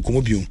mesa bon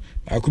komo biom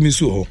akumi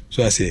so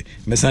I say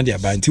mesa dia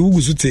ba nti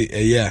wugusu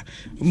te ya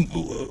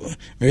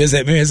me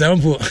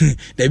example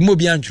da mo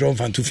bi antro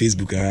fan to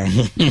Facebook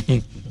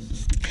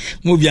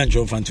mo bi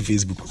antro fan to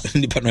Facebook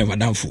ni pa no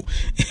madam fo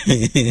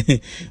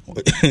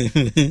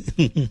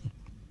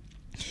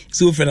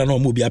so friend no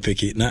mo bi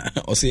apeke na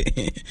o say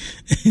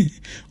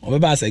o be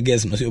ba say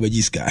guess no say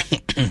obajiska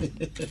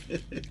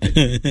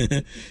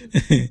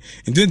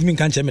don't mean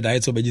can't me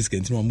that obajiska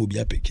nti no mo bi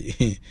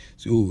apeke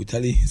so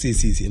tali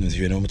see no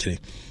say no mo chere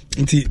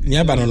nti ni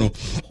aba no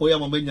ho ya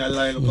mama nya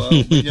line ko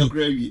nya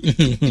gravi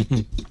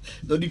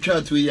do di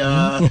chat we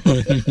ya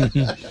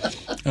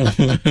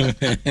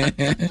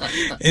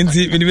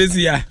nti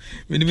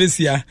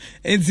Universia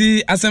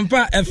nti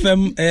Asempa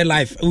FM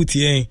live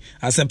utie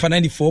Asempa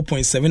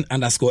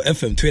 94.7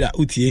 _FM Twitter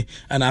utie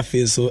and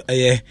afi so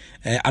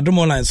Adom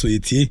online so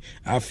utie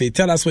afi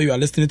tell us where you are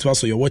listening to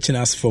us or you're watching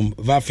us from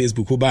via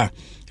Facebook oba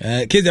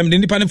KZM the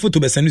independent photo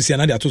be send you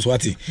na dia to so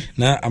ati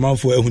na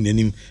amanfo ehu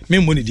nanim me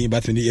money din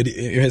but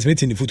you has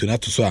meeting the photo na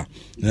to so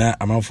na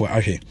amanfo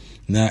ahwe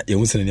na ye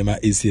hu sene ma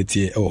ACT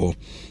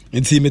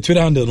nti me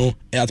Twitter handle no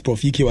at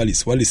Prof EK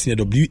Wallace near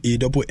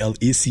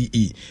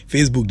WALLACE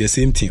Facebook the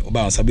same thing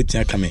oba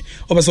sabetia kame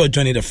oba so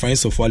join the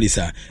friends of Wallace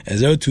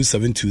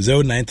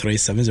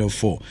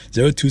 0272093704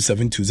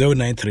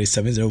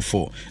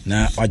 0272093704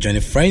 na wa join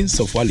the friends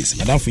of Wallace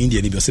madam for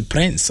India ni be say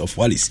friends of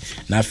Wallace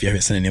na afia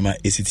hwese ne ma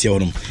ACT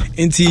onom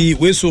nti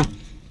we so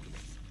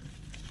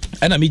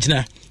ana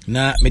mijina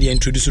na media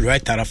introduce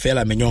right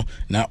Rafaela Menyo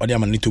na odi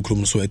amanito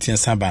krom so etia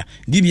samba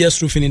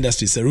DBS Roofing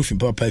Industries roofing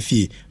papa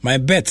fee my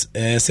bet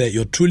say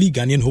you're truly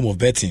Ghanaian home of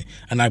betting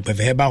and I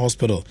Herbal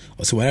Hospital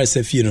or so when I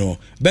say fee no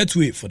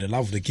betway for the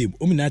love of the game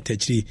omina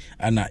techri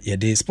ana ye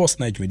dey sports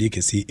night we dey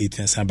kesi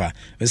etia samba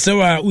so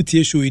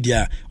utie show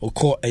idia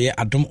oko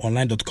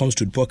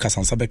adomonline.com/podcast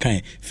and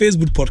sabekan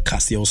Facebook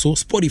podcast also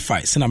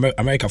Spotify send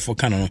America for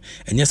Canada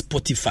and yes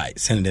Spotify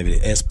send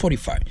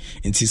Spotify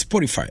into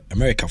Spotify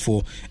America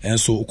for and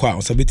so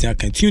kwa you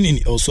can tune in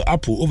also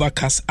Apple,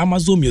 Overcast,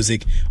 Amazon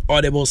Music,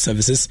 Audible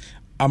services,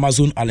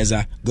 Amazon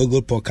Alexa,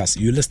 Google Podcast.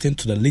 You listen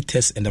to the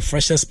latest and the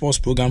freshest sports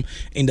program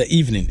in the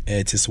evening.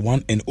 It is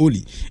one and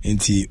only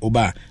inti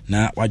oba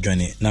na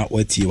wadwane na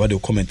wati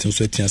wade comment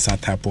so etia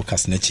sata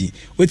podcast na chi.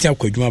 Wati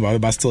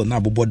akwadwuma ba still na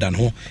bobo dan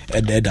ho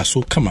eda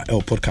so kama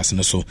podcast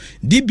na so.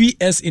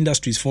 DBS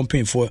Industries from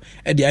paying for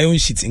the iron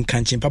sheets in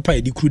Kanchin papa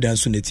edi crew dan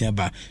so netia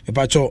ba. Me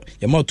pa cho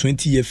ya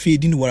 20-year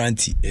fading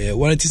warranty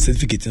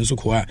certificate nso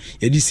ko a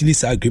ya di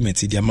lease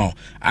agreement di amount.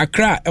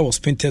 Accra was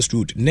Spintest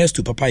Road next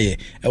to papa ye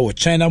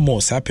China Mall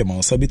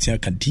Sapema Sabitia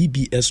can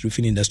DBS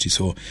Roofing Industries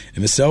so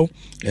myself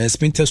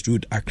Spintest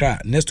Road Accra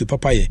next to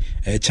Papaye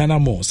China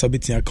Mall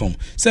Sabitia com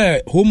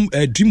say home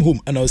dream home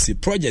and also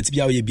project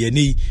bia ye bia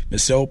nei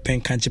myself pen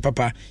kanche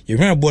papa ye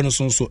hwan bonus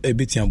so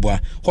ebitia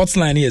boa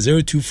hotline here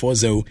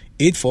 0240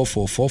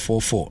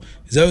 844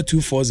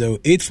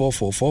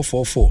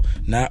 0240-844-444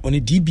 na on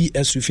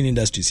DBS Roofing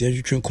Industries ya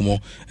twetwen komo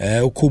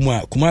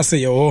kuma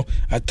say yo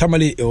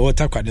atamale yo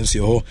takwaden so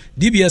yo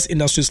DBS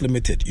Industries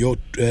Limited your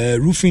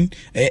roofing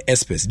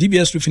experts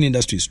DBS Roofing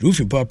Industries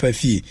roofing papa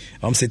fee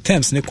say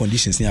terms and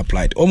conditions ni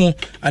applied omo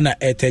ana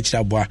attach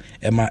aboa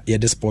ema ye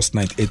the sports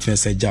night 8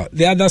 Seja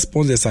the other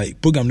sponsors are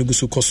program no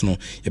so cost no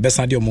ye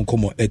besa de omo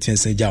komo 8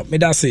 Seja me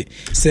da say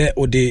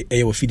ode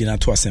e wo feed na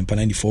to asempa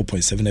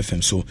 94.7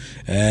 FM so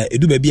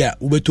edu ba bia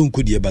wo beton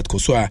kodi but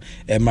so a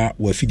ema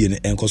wa fidie ne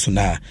enkoso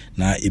na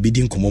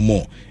ebedi nkomo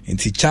mo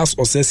nti Charles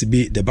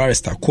Osesibe the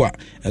barrister kwa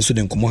enso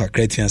de nkomo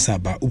kakra tiansa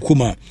ba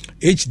ukoma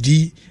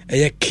HD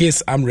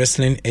case arm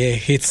wrestling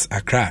hits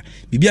Accra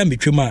bibia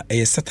metwema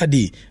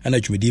Saturday ana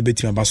dwumedi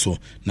betima ba so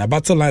na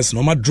battle lines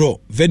no ma draw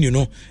venue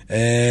no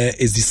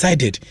is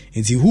decided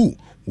nti who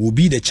will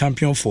be the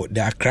champion for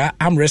the Accra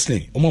arm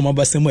wrestling omo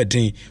mabasem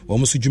adin wo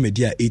mo so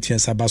dwumedi a 18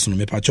 sabaso no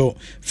mepacho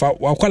fa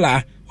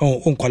wakwala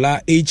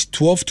onkola age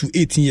 12 to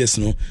 18 years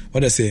no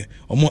what I say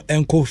omo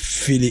enko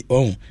feel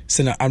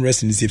sena arm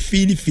wrestling is a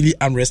feel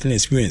arm wrestling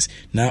experience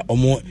na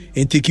omo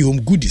take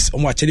home goodies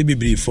omo actually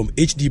be from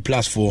HD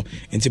plus for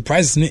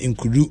enterprises no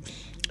include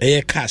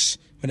cash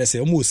when I say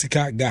omo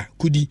sika ga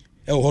kudi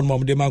hon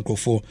mom de man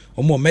for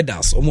omo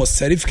medals omo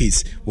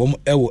certificates omo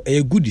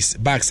goodies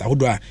bags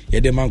ahodo a ye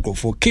de man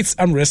for kids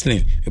arm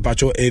wrestling e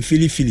pacho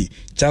fili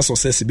Charles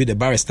Osesi be the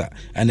barrister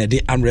and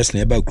the arm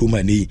wrestling about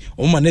kroma ni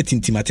omo na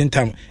tintim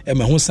atentam e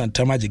ma ho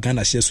santama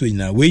Ghana share so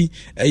nyina we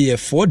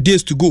 4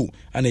 days to go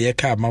and ye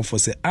ka man for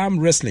say arm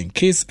wrestling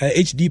kids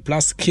HD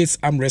plus kids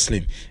arm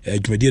wrestling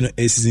dwumadi no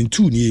season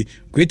 2 ni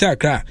Greater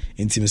Accra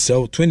in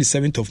Timsel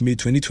 27th of May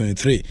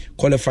 2023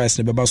 qualifies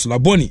ne beba so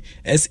laboni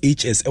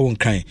SHS ewon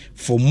kan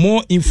for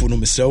more info no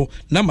mesel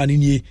number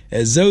ni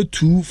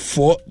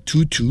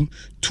 02422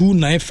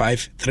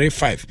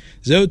 29535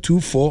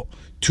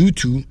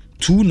 02422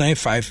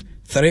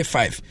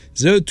 29535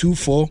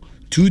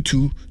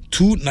 02422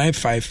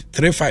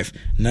 29535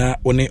 na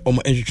one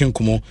omo enhwetwen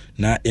komo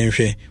na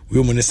enhwe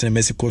we mo ne sene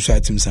Mexico so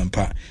atim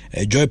sampa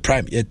Joy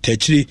Prime ye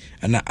techiri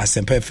na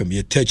Asempa FM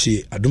ye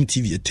techiri Adom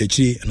TV ye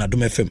techiri na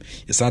Adom FM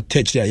ye san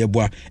techiri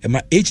ayeboa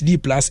ema HD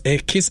plus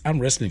Kiss Arm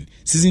Wrestling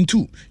season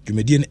 2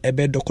 dwumedi ne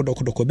ebe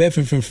doko be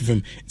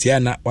fem tia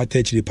na wa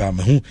techiri pa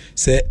ma hu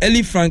se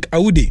Eli Frank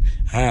Awude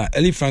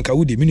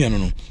minu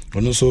no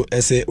ono so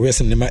ese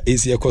wrestling ne ma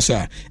AC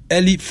ekosa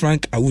Eli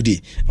Frank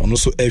Awude ono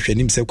so ehwe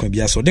nim se kwa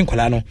bia so den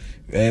kwala no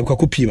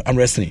kwakopi am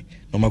wrestling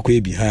no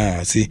makoye bi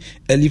see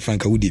Eli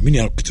Frank Awude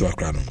minu akutu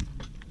akra no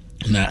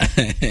na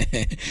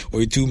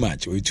or too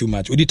much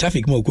odi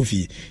traffic mo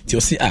kofi ti o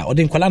see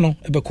odi nkwala no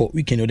ebeko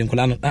weekend odi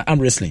nkwala no am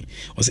wrestling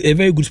o say a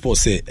very good sport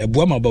say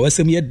eboa ma ba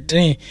wasem ye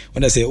den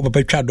when I say o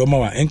papa twa doma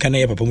wa enka na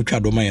ye papa mu twa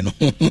doma ye no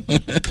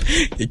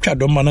ye twa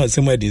doma na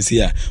asem adin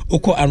see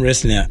okọ am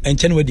wrestling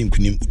enche na wadi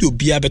nkunim odi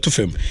obia beto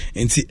fam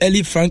enti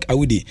Eli Frank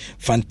Awude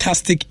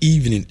fantastic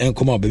evening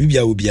enkoma ba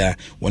bibia obia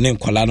wona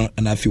nkwala no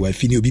na afi wa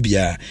fi ni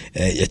obibia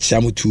ye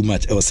chiam too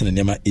much e was na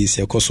nema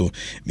esi ekoso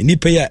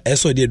menipa ya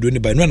eso de do ni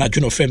ba no na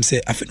dwo no frame I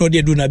no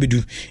dey do na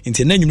bedu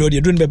nti na nyuno dey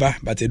do beba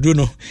but do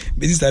no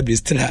business stable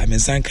still ha men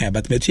san kan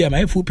but metu ya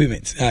my full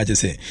payment je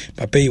say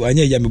papa yi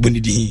wanya ya me boni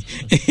di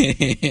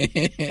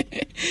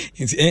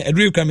nti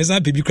edru kwa me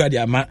san pebi kra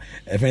dia ma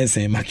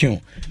fense makion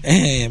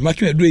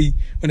edu yi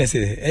when I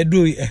say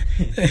edu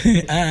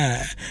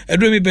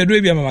me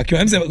bedu bi ma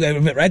makion am say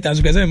right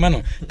answer because man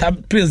no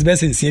tab please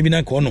best in bi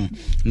na ko nom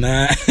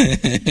na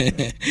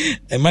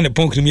e man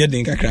pon krim ye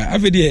den kakra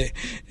afedi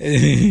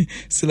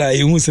sila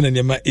yi hu sina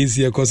ne ma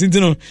easy cause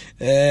ntino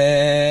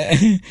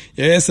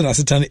yes na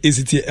setan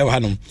ACT e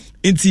hanom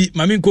enti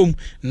mame nkom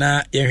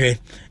na yehwe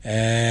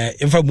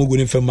emfa mogu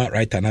ne fama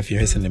right na fi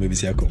hwese na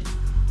bebisi akọ.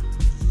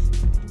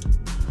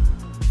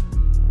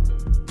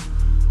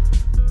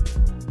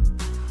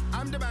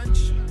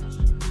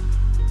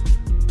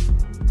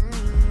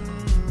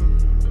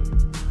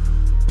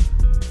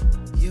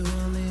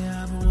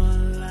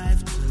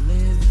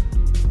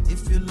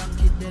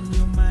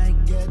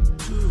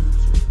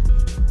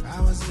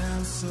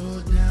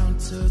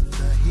 Took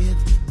the hit,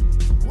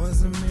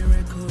 was a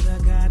miracle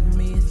that got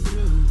me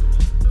through.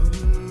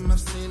 I've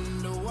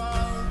seen the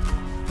world,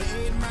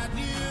 paid my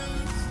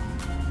dues.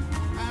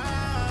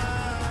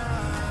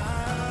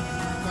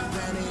 Got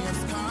plenty of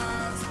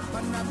scars,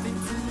 but nothing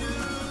to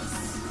lose.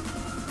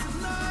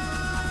 No,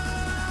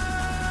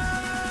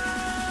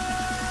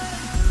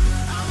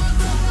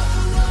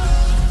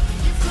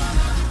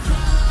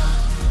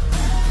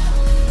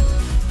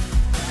 I'm on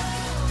top of the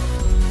world,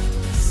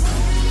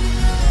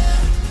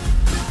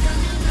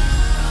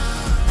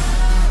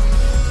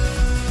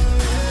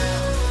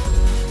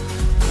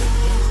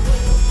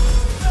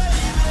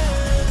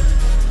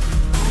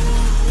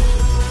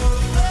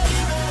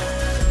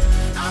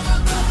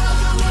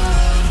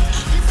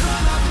 in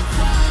front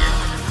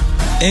of the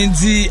crowd. And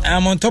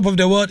I'm on top of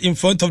the world in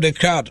front of the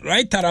crowd.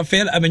 Right,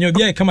 Tarafel? I mean,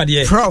 you're come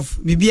here. Prof,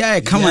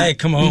 Bibia, come on.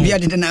 Come on. Bibia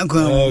didn't know.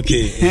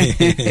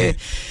 Okay.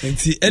 And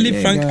see,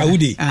 Ellie Frank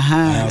Audi.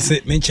 I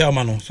say, men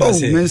chairman. So I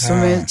say,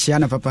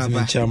 Chiana Papa.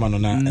 Men chairman.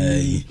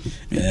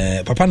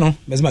 Papa, no,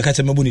 Miss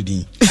Macacha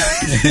Mabuni.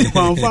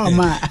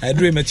 I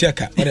dream a check.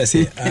 What I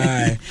say?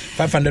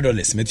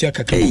 $500.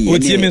 Metiaka.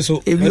 OTM so.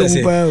 What I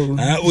say?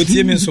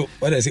 OTM so.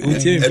 What I say?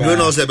 OTM. I don't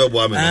know say about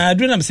woman. I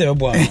don't know say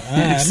about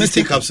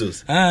 60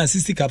 capsules.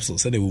 60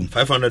 capsules. $500.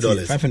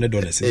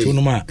 $500.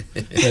 Unuma.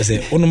 I say,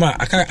 Unuma.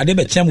 I did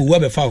a chamu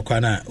web of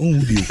Falcana.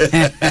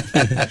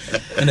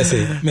 And I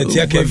say,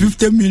 Metiaka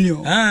 50 million.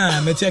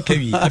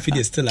 Metiaka. I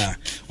feel still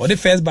or the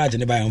first badge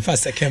and buy on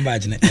first second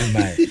badge and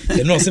buy.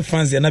 The North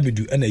France, the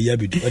Nabidu and the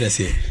Yabidu. What I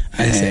say,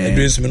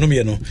 address me no, me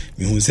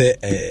who say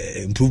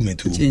improvement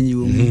to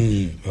you.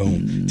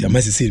 The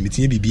message say, me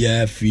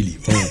be freely.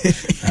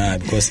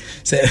 Because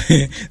say,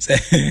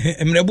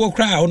 I'm a book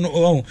crowd. I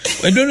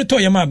don't know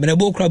your man, but a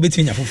book crowd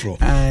between your fro.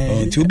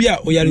 To be a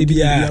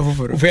Oyaribia,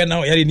 where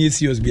now Yari needs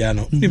serious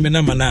piano.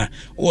 Menamana,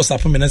 or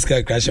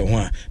Safaminaska crash on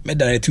one,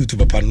 made I two to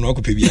Papa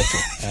Noko Pibiato.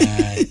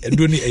 I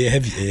don't need a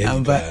heavy,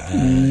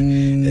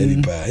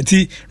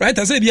 right?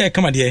 I said, yeah,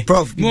 come on, dear.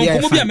 Prof,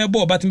 I'm a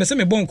boy, but I'm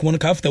a bone come on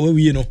after where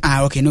we know.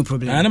 Okay, no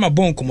problem. I'm a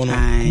bone come on.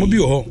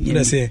 Mobile,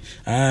 let's say,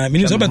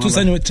 Minnesota to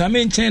San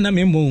Chamin China,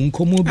 Mimo,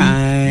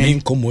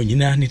 Comobi,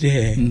 Commonina,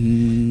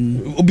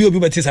 Obi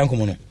Batis and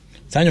Comono.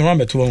 San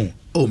Rambe to own.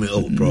 Oh, me,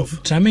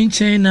 Prof. Chamin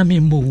China,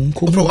 Mimbo,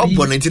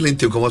 Comobi, until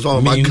to come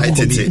on my kite.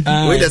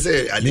 Wait, I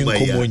say, I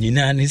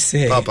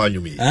say, Papa, you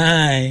mean?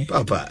 Aye,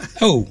 Papa.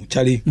 Oh,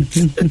 Charlie.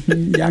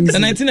 The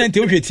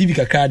 1990 TV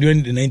card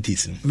during the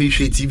 90s.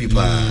 Misha TV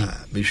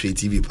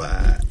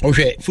pa.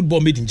 Okay,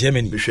 football made in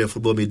Germany. Misha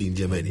football made in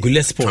Germany.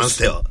 Good sports.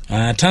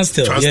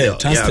 Transtel. Yeah,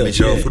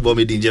 football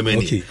made in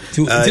Germany. Okay.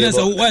 So,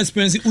 what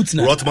experience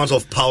Utna? Rotmans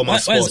of Palma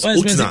Sports.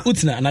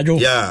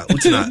 Utna. Yeah,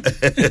 Utna.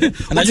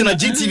 Utna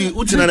GTV.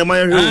 Utna na my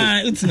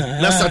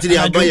Utna. Last Saturday,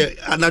 I buy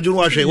Anajo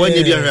Washe. When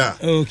you be here?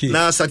 Okay.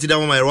 Last Saturday,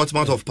 my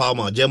Rotmans of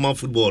Palma, German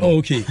football.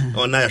 Okay.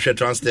 On I share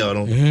Transtel.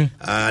 No.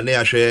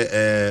 I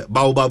share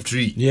Baobab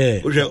Tree.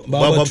 Yeah.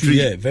 Baobab Tree.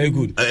 Yeah, very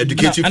good.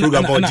 Educative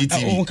program on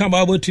GTV.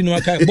 Baobab Tree.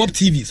 Bob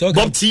TV. So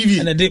Bob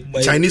TV. And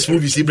Chinese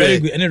movies. Very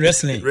good. And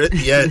wrestling.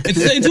 Yeah.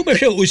 It's super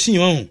show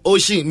Oshin.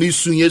 Oshin. Me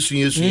sunye.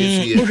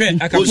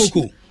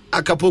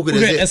 Acapulco.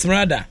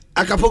 Esmeralda.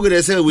 Acapulco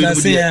they say we but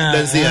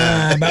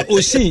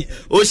Oshin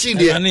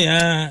there.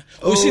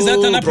 Oshin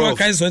that na pro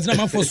kai so it's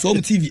na for some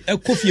TV e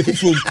coffee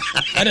from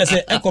I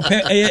say e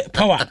compare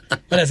power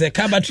but I say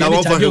car battery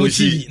na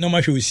TV no ma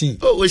Oshin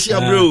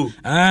Oshin bro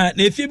na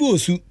efi bi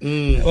osu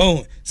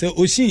oh say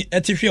Oshin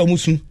e te hwe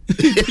omusu o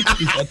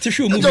te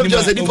hwe omusu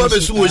just say people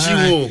be su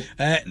Oshin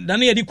na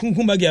na ye di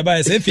kunkun bag ya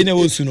ba say efi na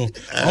osu no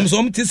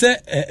so te say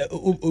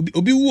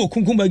obi wu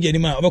kunkun bag ya ni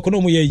ma obekọ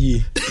no mo ye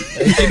yi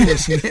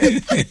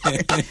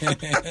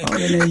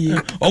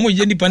omo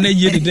ye nipa na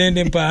ye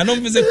den pa no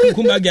mfese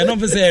kunkumbagia no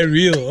mfese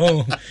real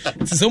oh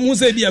so mu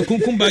say bia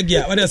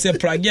kunkumbagia what say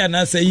pragia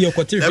na say ye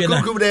kotifie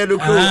na kunkumbagia no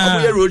ko omo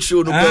ye road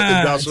show no ko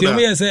braso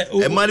na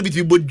e man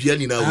bi bodua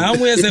ni na wo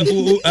omo ye say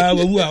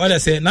wawu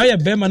what say na ye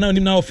be ma na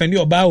onim na offend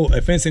oba o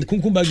offense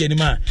kunkumbagia ni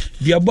ma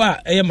biabo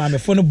a eye ma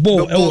mefo no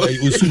ball e wo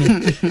osu no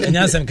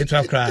enya asem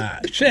ketwa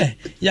kra hwe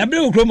ya bre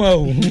okroma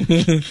o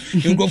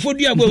nkofo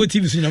dua bo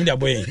TV so nyam dia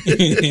boy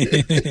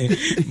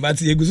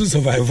but ye gusu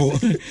survival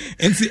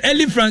and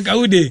Ellie Frank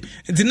Aude in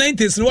the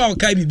 90s no wa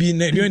kai bibi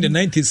during the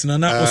 90s no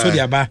na also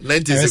dia ba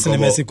 90s in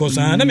Mexico so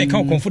na me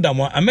kan confida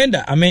mo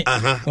Amanda ame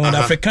on the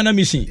Africana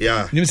mission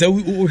nim say wo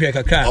hwe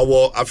kakra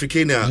our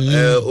Africana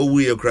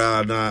owu ye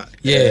kra na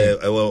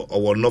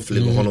our north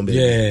level hono be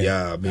me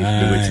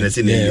witness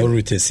in yeah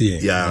witness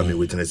me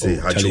witness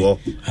hacho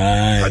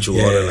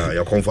na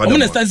ya confida mo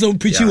na start some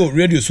preaching on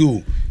radio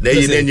so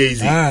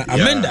easy.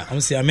 Amanda,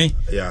 I'm say ame.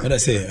 What I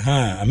say,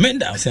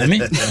 Amanda, I'm say ame.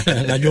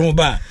 Na jomo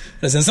ba.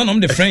 That's some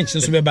of the French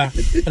so be ba.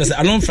 What I say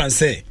allons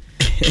français.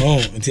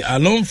 Oh, c'est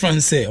allons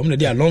français. On me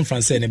dit allons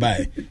français ne ba.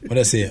 What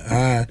I say,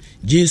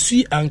 je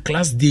suis en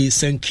classe de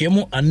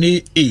 5e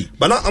année A.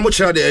 But now I'm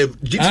trying to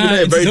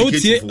very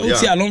educative.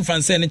 Oti allons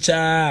français ne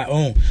cha.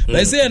 Oh,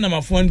 but say na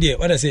my phone there.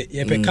 What I say,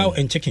 you pay cow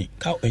and chicken.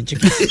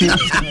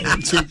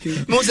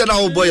 Most of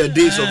our boy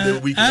days of the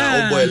week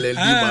now. Boy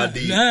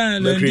lundi,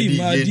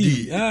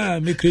 mardi,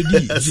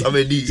 mercredi,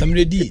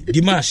 samedi,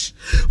 dimanche,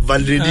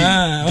 vendredi,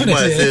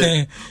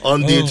 dimanche.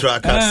 On the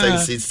track at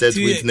 5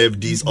 with 9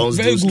 10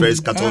 11 12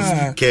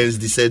 14 15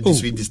 17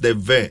 18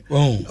 19 20.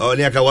 On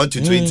est à 1 to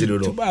 20 no.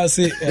 Tu vas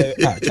say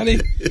Charlie,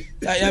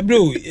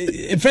 bro,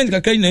 friends ka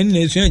kai na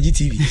nation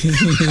GTV.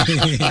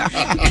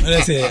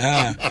 I say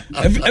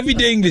every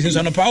day English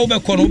so na pa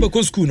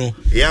obekọ school no.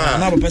 Yeah.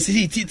 Na papa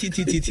say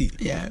t.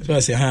 Yeah. So I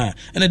say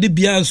and I did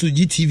beyond so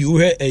GTV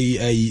we hear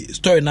a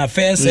story na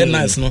first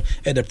headlines no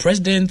the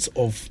president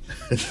of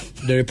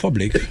the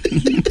republic.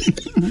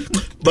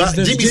 But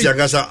GBC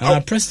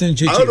Agasa President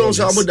JJ. I don't know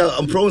how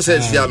I'm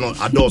process here no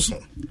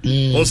adoso.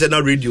 On say na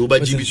radio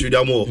but GBC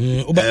radio more.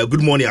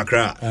 Good morning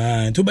Accra.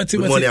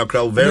 Good morning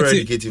Accra, very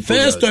educative.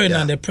 First story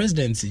now the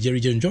president Jerry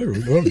John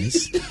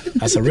Lawrence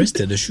has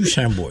arrested the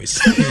Shoeshine Boys.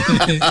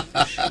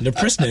 The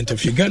president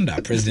of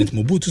Uganda, President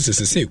Mobutu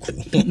Sese Seko.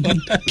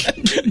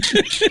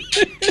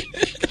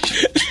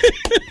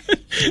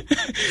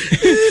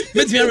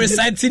 Let me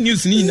recite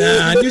news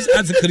news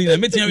article. Let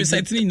me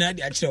recite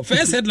the actual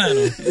first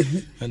headline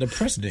and the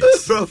president.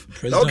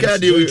 Okay,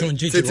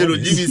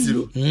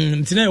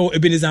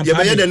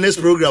 the next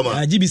program.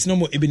 GBC no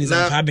more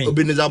Ebenezer Pabin.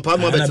 Ebenezer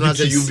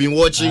Pabin, you've been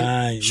watching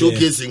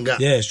showcasing.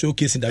 Yeah,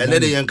 showcasing that. And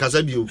then the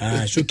Kasabu.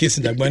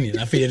 Showcasing that money.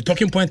 I feel the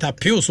talking point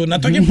appeal. So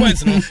not talking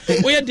points. No,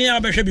 we are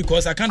doing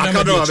because I can't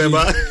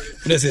remember.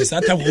 This is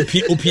Sata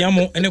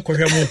Opiamo and a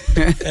Koyamo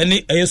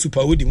and a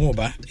super woody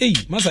moba. Hey,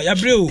 Massa, ya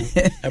bro,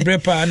 a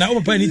brepa now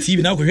open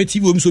TV now.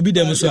 TV so be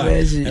them so.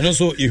 And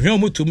also, if you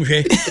want to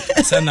me,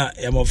 Sana,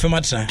 I'm of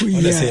Fematra.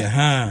 I say,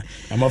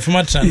 I'm of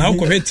Fematra now.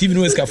 TV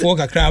no is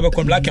Kafoka crab,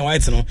 black and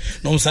white.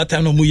 No,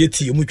 Satan, no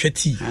Muyeti,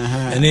 Mucheti,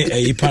 and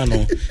a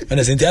pano. And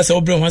I said, that's all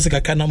brown once I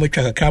can't make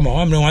a camera.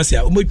 I'm no one say,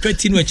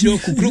 Muchetin, which you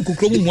cook,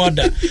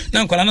 water.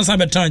 Now, Colana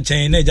Sabaton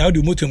chain, how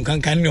do Mutum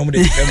can you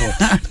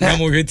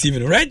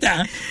TV right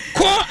there?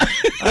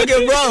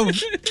 Okay, bro.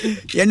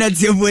 You're not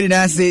your body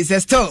that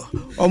says to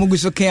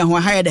Omugusoke, who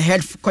hired the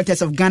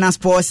headquarters of Ghana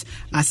Sports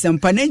at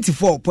Sempa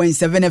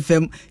 94.7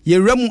 FM.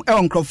 You remu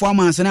on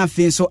performance on a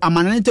fin so a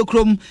manito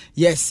chrome.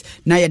 Yes,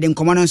 now you're the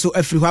command so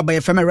everywhere by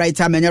a family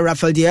writer, Many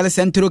Rafael DL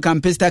Centro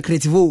Campista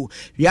Creativo.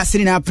 We are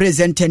sitting now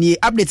present 10 year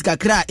updates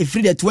Kakra if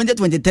the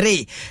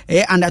 2023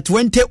 under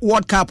 20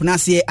 World Cup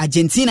Nasi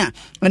Argentina.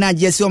 And I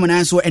just saw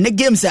so and the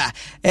games are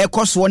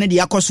cost one of the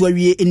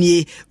Akoswari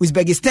in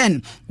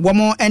Uzbekistan. One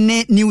more and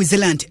New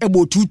Zealand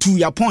able 2-2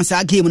 Japan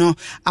sa game no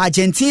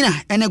Argentina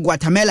and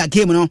Guatemala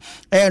game no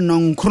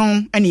non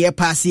kron and ye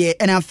pass here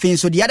and afin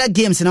so the other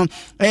games no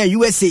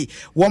USA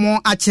one more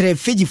actually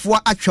Fiji for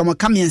atwam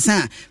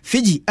kamensa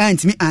Fiji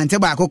and me ante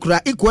ba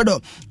kokura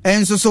Ecuador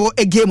and so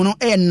a game no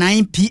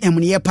 9 p.m.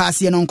 ye pass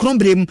here non kron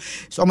brem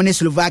so many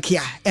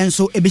Slovakia and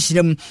so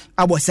ebishirem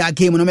abosa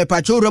game no me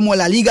pacho Remo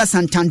La Liga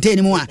Santander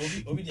ni mo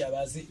obi dia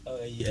ba say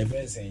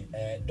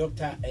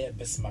Dr.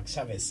 Bismarck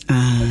Chavez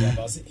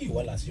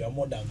Wallace, you are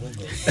more than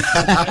Google.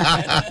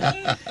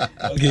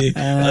 Okay.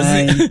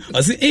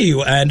 I say,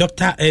 hey,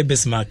 Dr.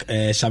 Bismarck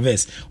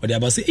Chavez. Or they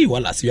about say, hey,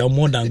 Wallace, you are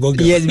more than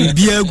Google. Yes, me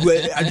be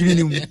I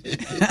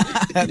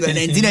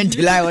didn't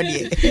lie one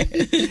day.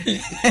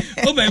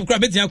 Oh, but I'm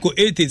crabbing to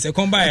 80. A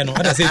combine.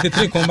 I say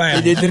 3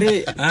 combine.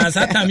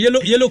 Sometimes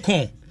yellow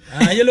corn.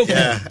 Yellow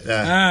corn.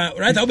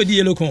 Right, I'll be the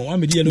yellow corn.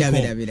 I'm the yellow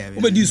corn.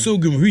 I'll be the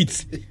sorghum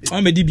wheat.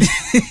 I'm a DB.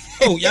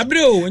 Oh, ya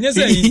bro, when you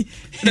say,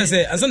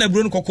 asana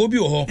Bruno Kokobi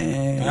ho.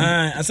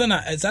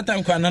 Asana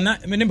Satan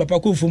kwana me papa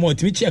ko fu mo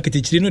timi chi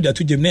aketichiri no da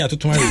to gem na to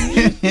ton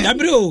ya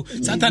bro,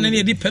 Satan na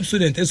di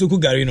Pepsodent eso ku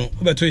gari no.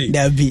 Obeto yi.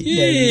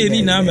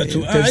 Ni na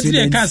beto. Ati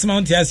e kan sema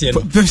onti ase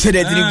no.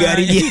 Pepsodent ni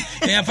gari.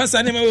 Ya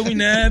fasa ne ma we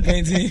na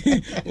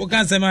penti. O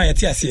kan sema ya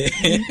ti ase.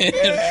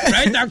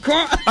 Right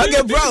across.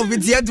 Okay, bro,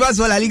 with the Edwards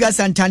La Liga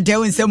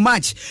Santander in some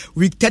match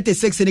week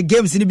 36 in the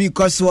games in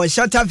because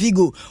Celta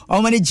Vigo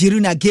how many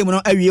Girona game no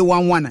area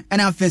 1-1.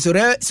 And I'm facing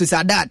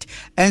Sociedad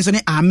and so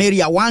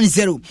Ameria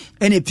 1-0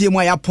 and a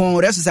PMY upon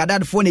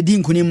Sociedad for the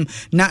Dinkunim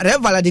na Real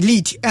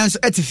Valladolid and so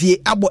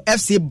Etifi Abo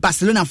FC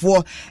Barcelona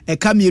for a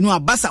Camino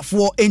Barca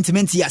for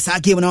intimacy as a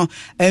game no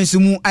and so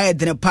mu I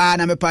the pa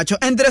na me pacho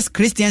Andres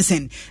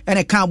Christensen and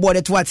a can board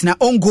at what's na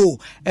on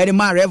goal and the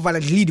man Real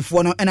Valladolid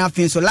for no and I'm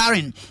facing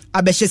Lauren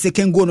Abeshe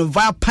second goal no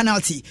via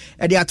penalty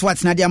and the at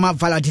what's na the man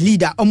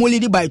Valladolid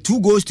only by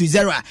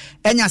 2-0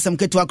 and ya some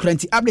keto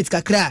current updates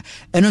kakra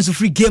and also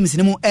free games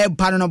no more air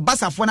panel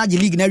Basafo na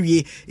league na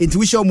wie into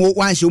we show mo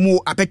one show mo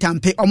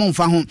apetampe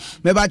omomfa ho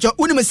mebacho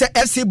unim say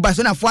FC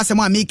Barcelona fo asem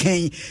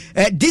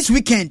ameken this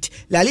weekend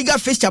La Liga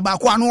fixture ba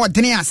ko anu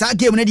odene asa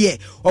game na de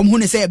omhu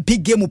ne say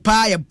big game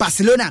pa ya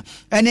Barcelona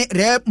ene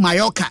Real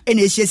Mallorca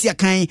ene ehiesia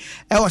kan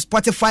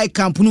Spotify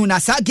Camp Nou na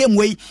sa game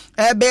we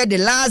be the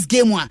last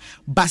game one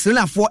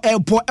Barcelona for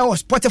airport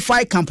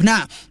Spotify Camp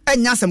na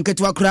enya sam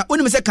ketwa kura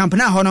unim say Camp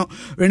na ho no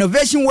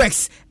renovation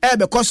works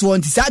because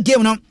one sa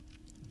game no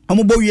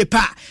omobo wie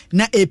pa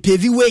na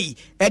pavy way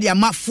e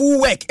ama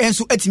full work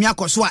enso atimi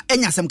akoso a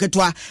enya sam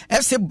ketwa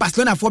FC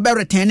Barcelona for be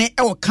return e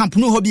Camp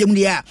Nou ho biam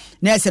dia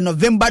na ese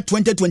November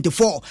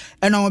 2024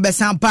 eno mo be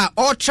sampa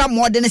ultra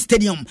modern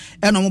stadium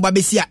eno mo ba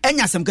be sia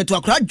enya sam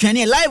ketwa kra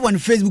dwane live on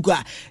Facebook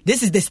a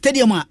this is the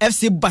stadium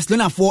FC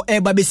Barcelona for e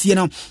ba be sia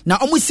no na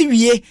omo si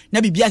wie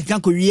na bibia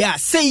kan ko wie a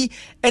sei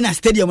ena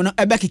stadium no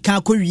e be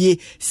kan ko wie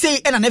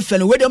sei ena na fe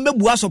no we de mo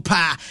bua so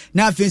pa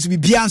na fe so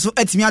bibia nso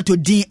atimi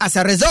atodin as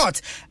a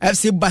result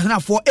FC Barcelona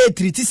for a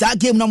treaty sa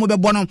game no mo be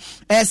bono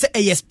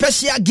say a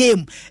special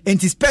game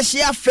and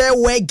special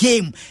farewell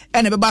game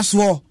and be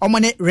baso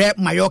omane Real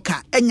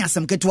Mallorca enya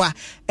sam ketwa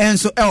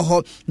enso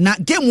elho na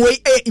game way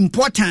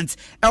important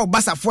el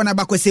Basafo na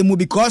bakose mu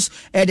because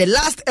the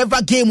last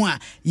ever game one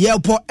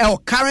yelpo el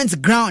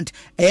current ground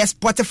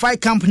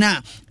Spotify Camp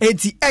na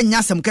enti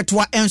enya sam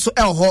ketwa enso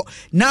elho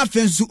na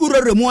fensu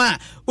uroremu a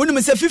onum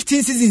say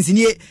 15 seasons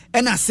nie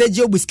na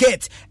Sergio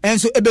Busquets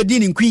enso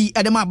ebedin nkwi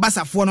edema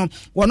Basafo no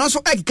wono so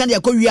ekika de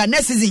akowia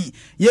next season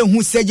ye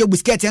hu Sergio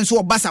Busquets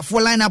enso Basafo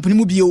lineup ni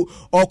mu bio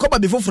okoba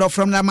before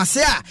from La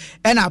Masia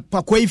na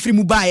pakoi free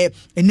mu bae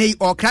ene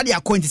okrade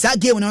akonti sa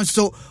game no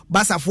so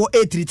Basafo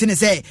treat ne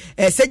say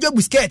Sergio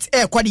Busquets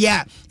kwade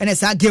a ene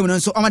sa game no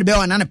so omade be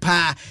wana ne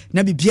pa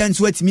na bibia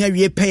nso atimi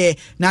awie pe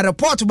na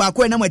report ba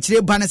ko na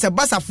machire ba ne say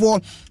Basafo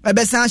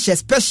ebesan she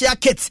special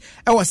kit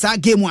was sa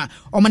game a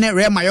omane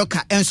Real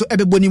Mallorca enso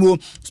ebebonimo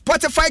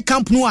Spotify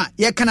Camp Nou a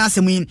ye kana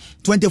asem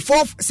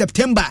 24th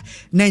September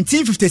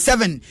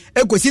 1957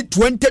 ekosi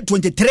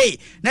 2023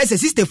 na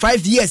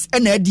 65 years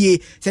na die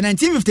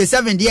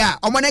 1957 dia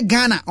omane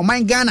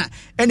Ghana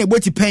ene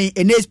boti pen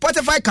ene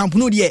Spotify Camp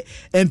Nou die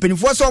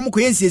empenifo so omko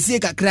yensiesie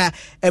kakra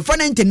efa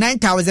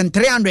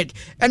 99,300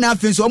 ena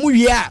afenso omu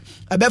wie a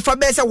ebefa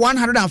be se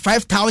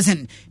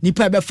 105,000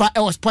 nipa ebefa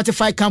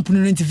Spotify Camp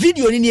Nou into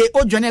video ni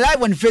o join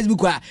live on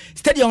Facebook a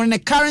stadium in the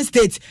current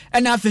state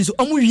ena afenso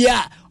omu wie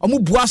a omu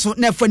buaso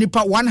na efa nipa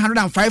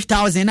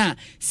 105,000 na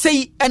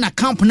sei ena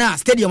camp na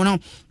stadium no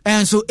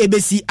enso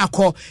ebesi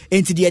akọ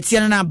enti de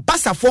etia na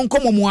Basafo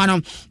nkomomu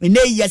ano ne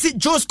yesi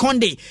Jose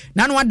Conde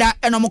na no ada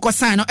eno moko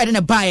sign no ede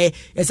ne bae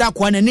yesa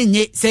akọ na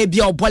nye say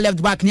bia obo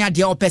left back ne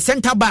ade ope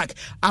center back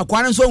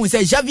akọ no so hu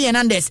say Xavi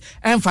Hernandez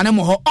emfa ne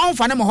mo ho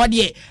onfa ne mo ho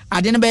de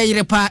ade ne be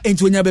yire pa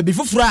enti onya be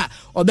bifufura a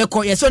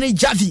obekọ yeso ne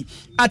Xavi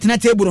atena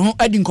table ho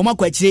adi nkoma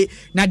kwa kire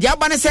na de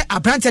aba ne say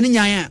abrante ne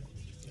nyan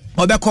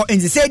obekọ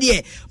enzi say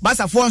de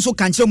Basafo nso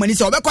kanche omani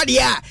say obekọ de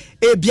a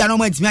ebia no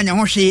mantimi anya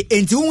ho hwe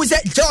enti hu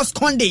say Jose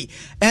Conde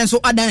enso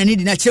adan ni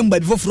di na chemba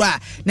bifoforo a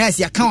na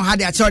sia kan ha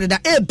de a chode da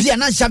ebia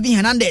na Xavi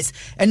Hernandez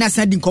ena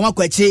san di nkoma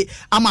kwachi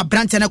ama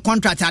brand ne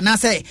contract na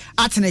say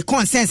atene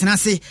consent na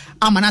say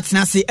ama na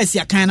tena say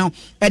asia kan no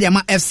e de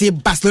ama FC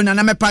Barcelona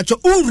na mepacho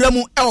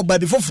unramu elba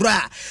bifoforo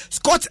a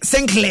Scott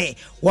Sinclair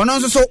wono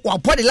nso so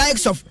wapo the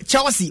likes of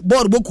Chelsea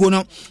board boku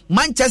no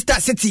Manchester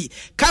City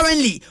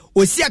currently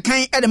osia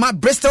kan e de ma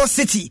Bristol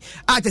City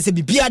atese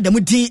bibia da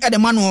mudin e de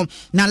ma no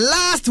na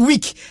last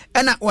week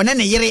ena wona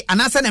ne yere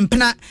anasa ne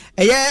mpena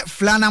eye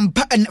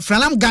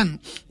Flanam Gun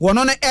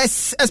wono ne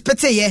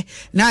expect ye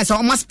na so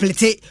almost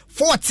split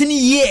 14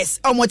 years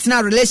almost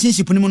na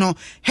relationship ni mu no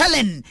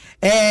Helen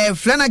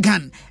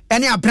Flanagan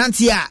ene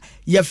abrantia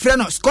ye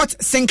freno Scott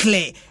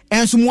Sinclair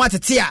enso mu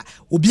atete a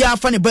obi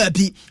afa ne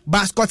baabi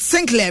ba Scott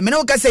Sinclair me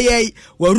no ka say ye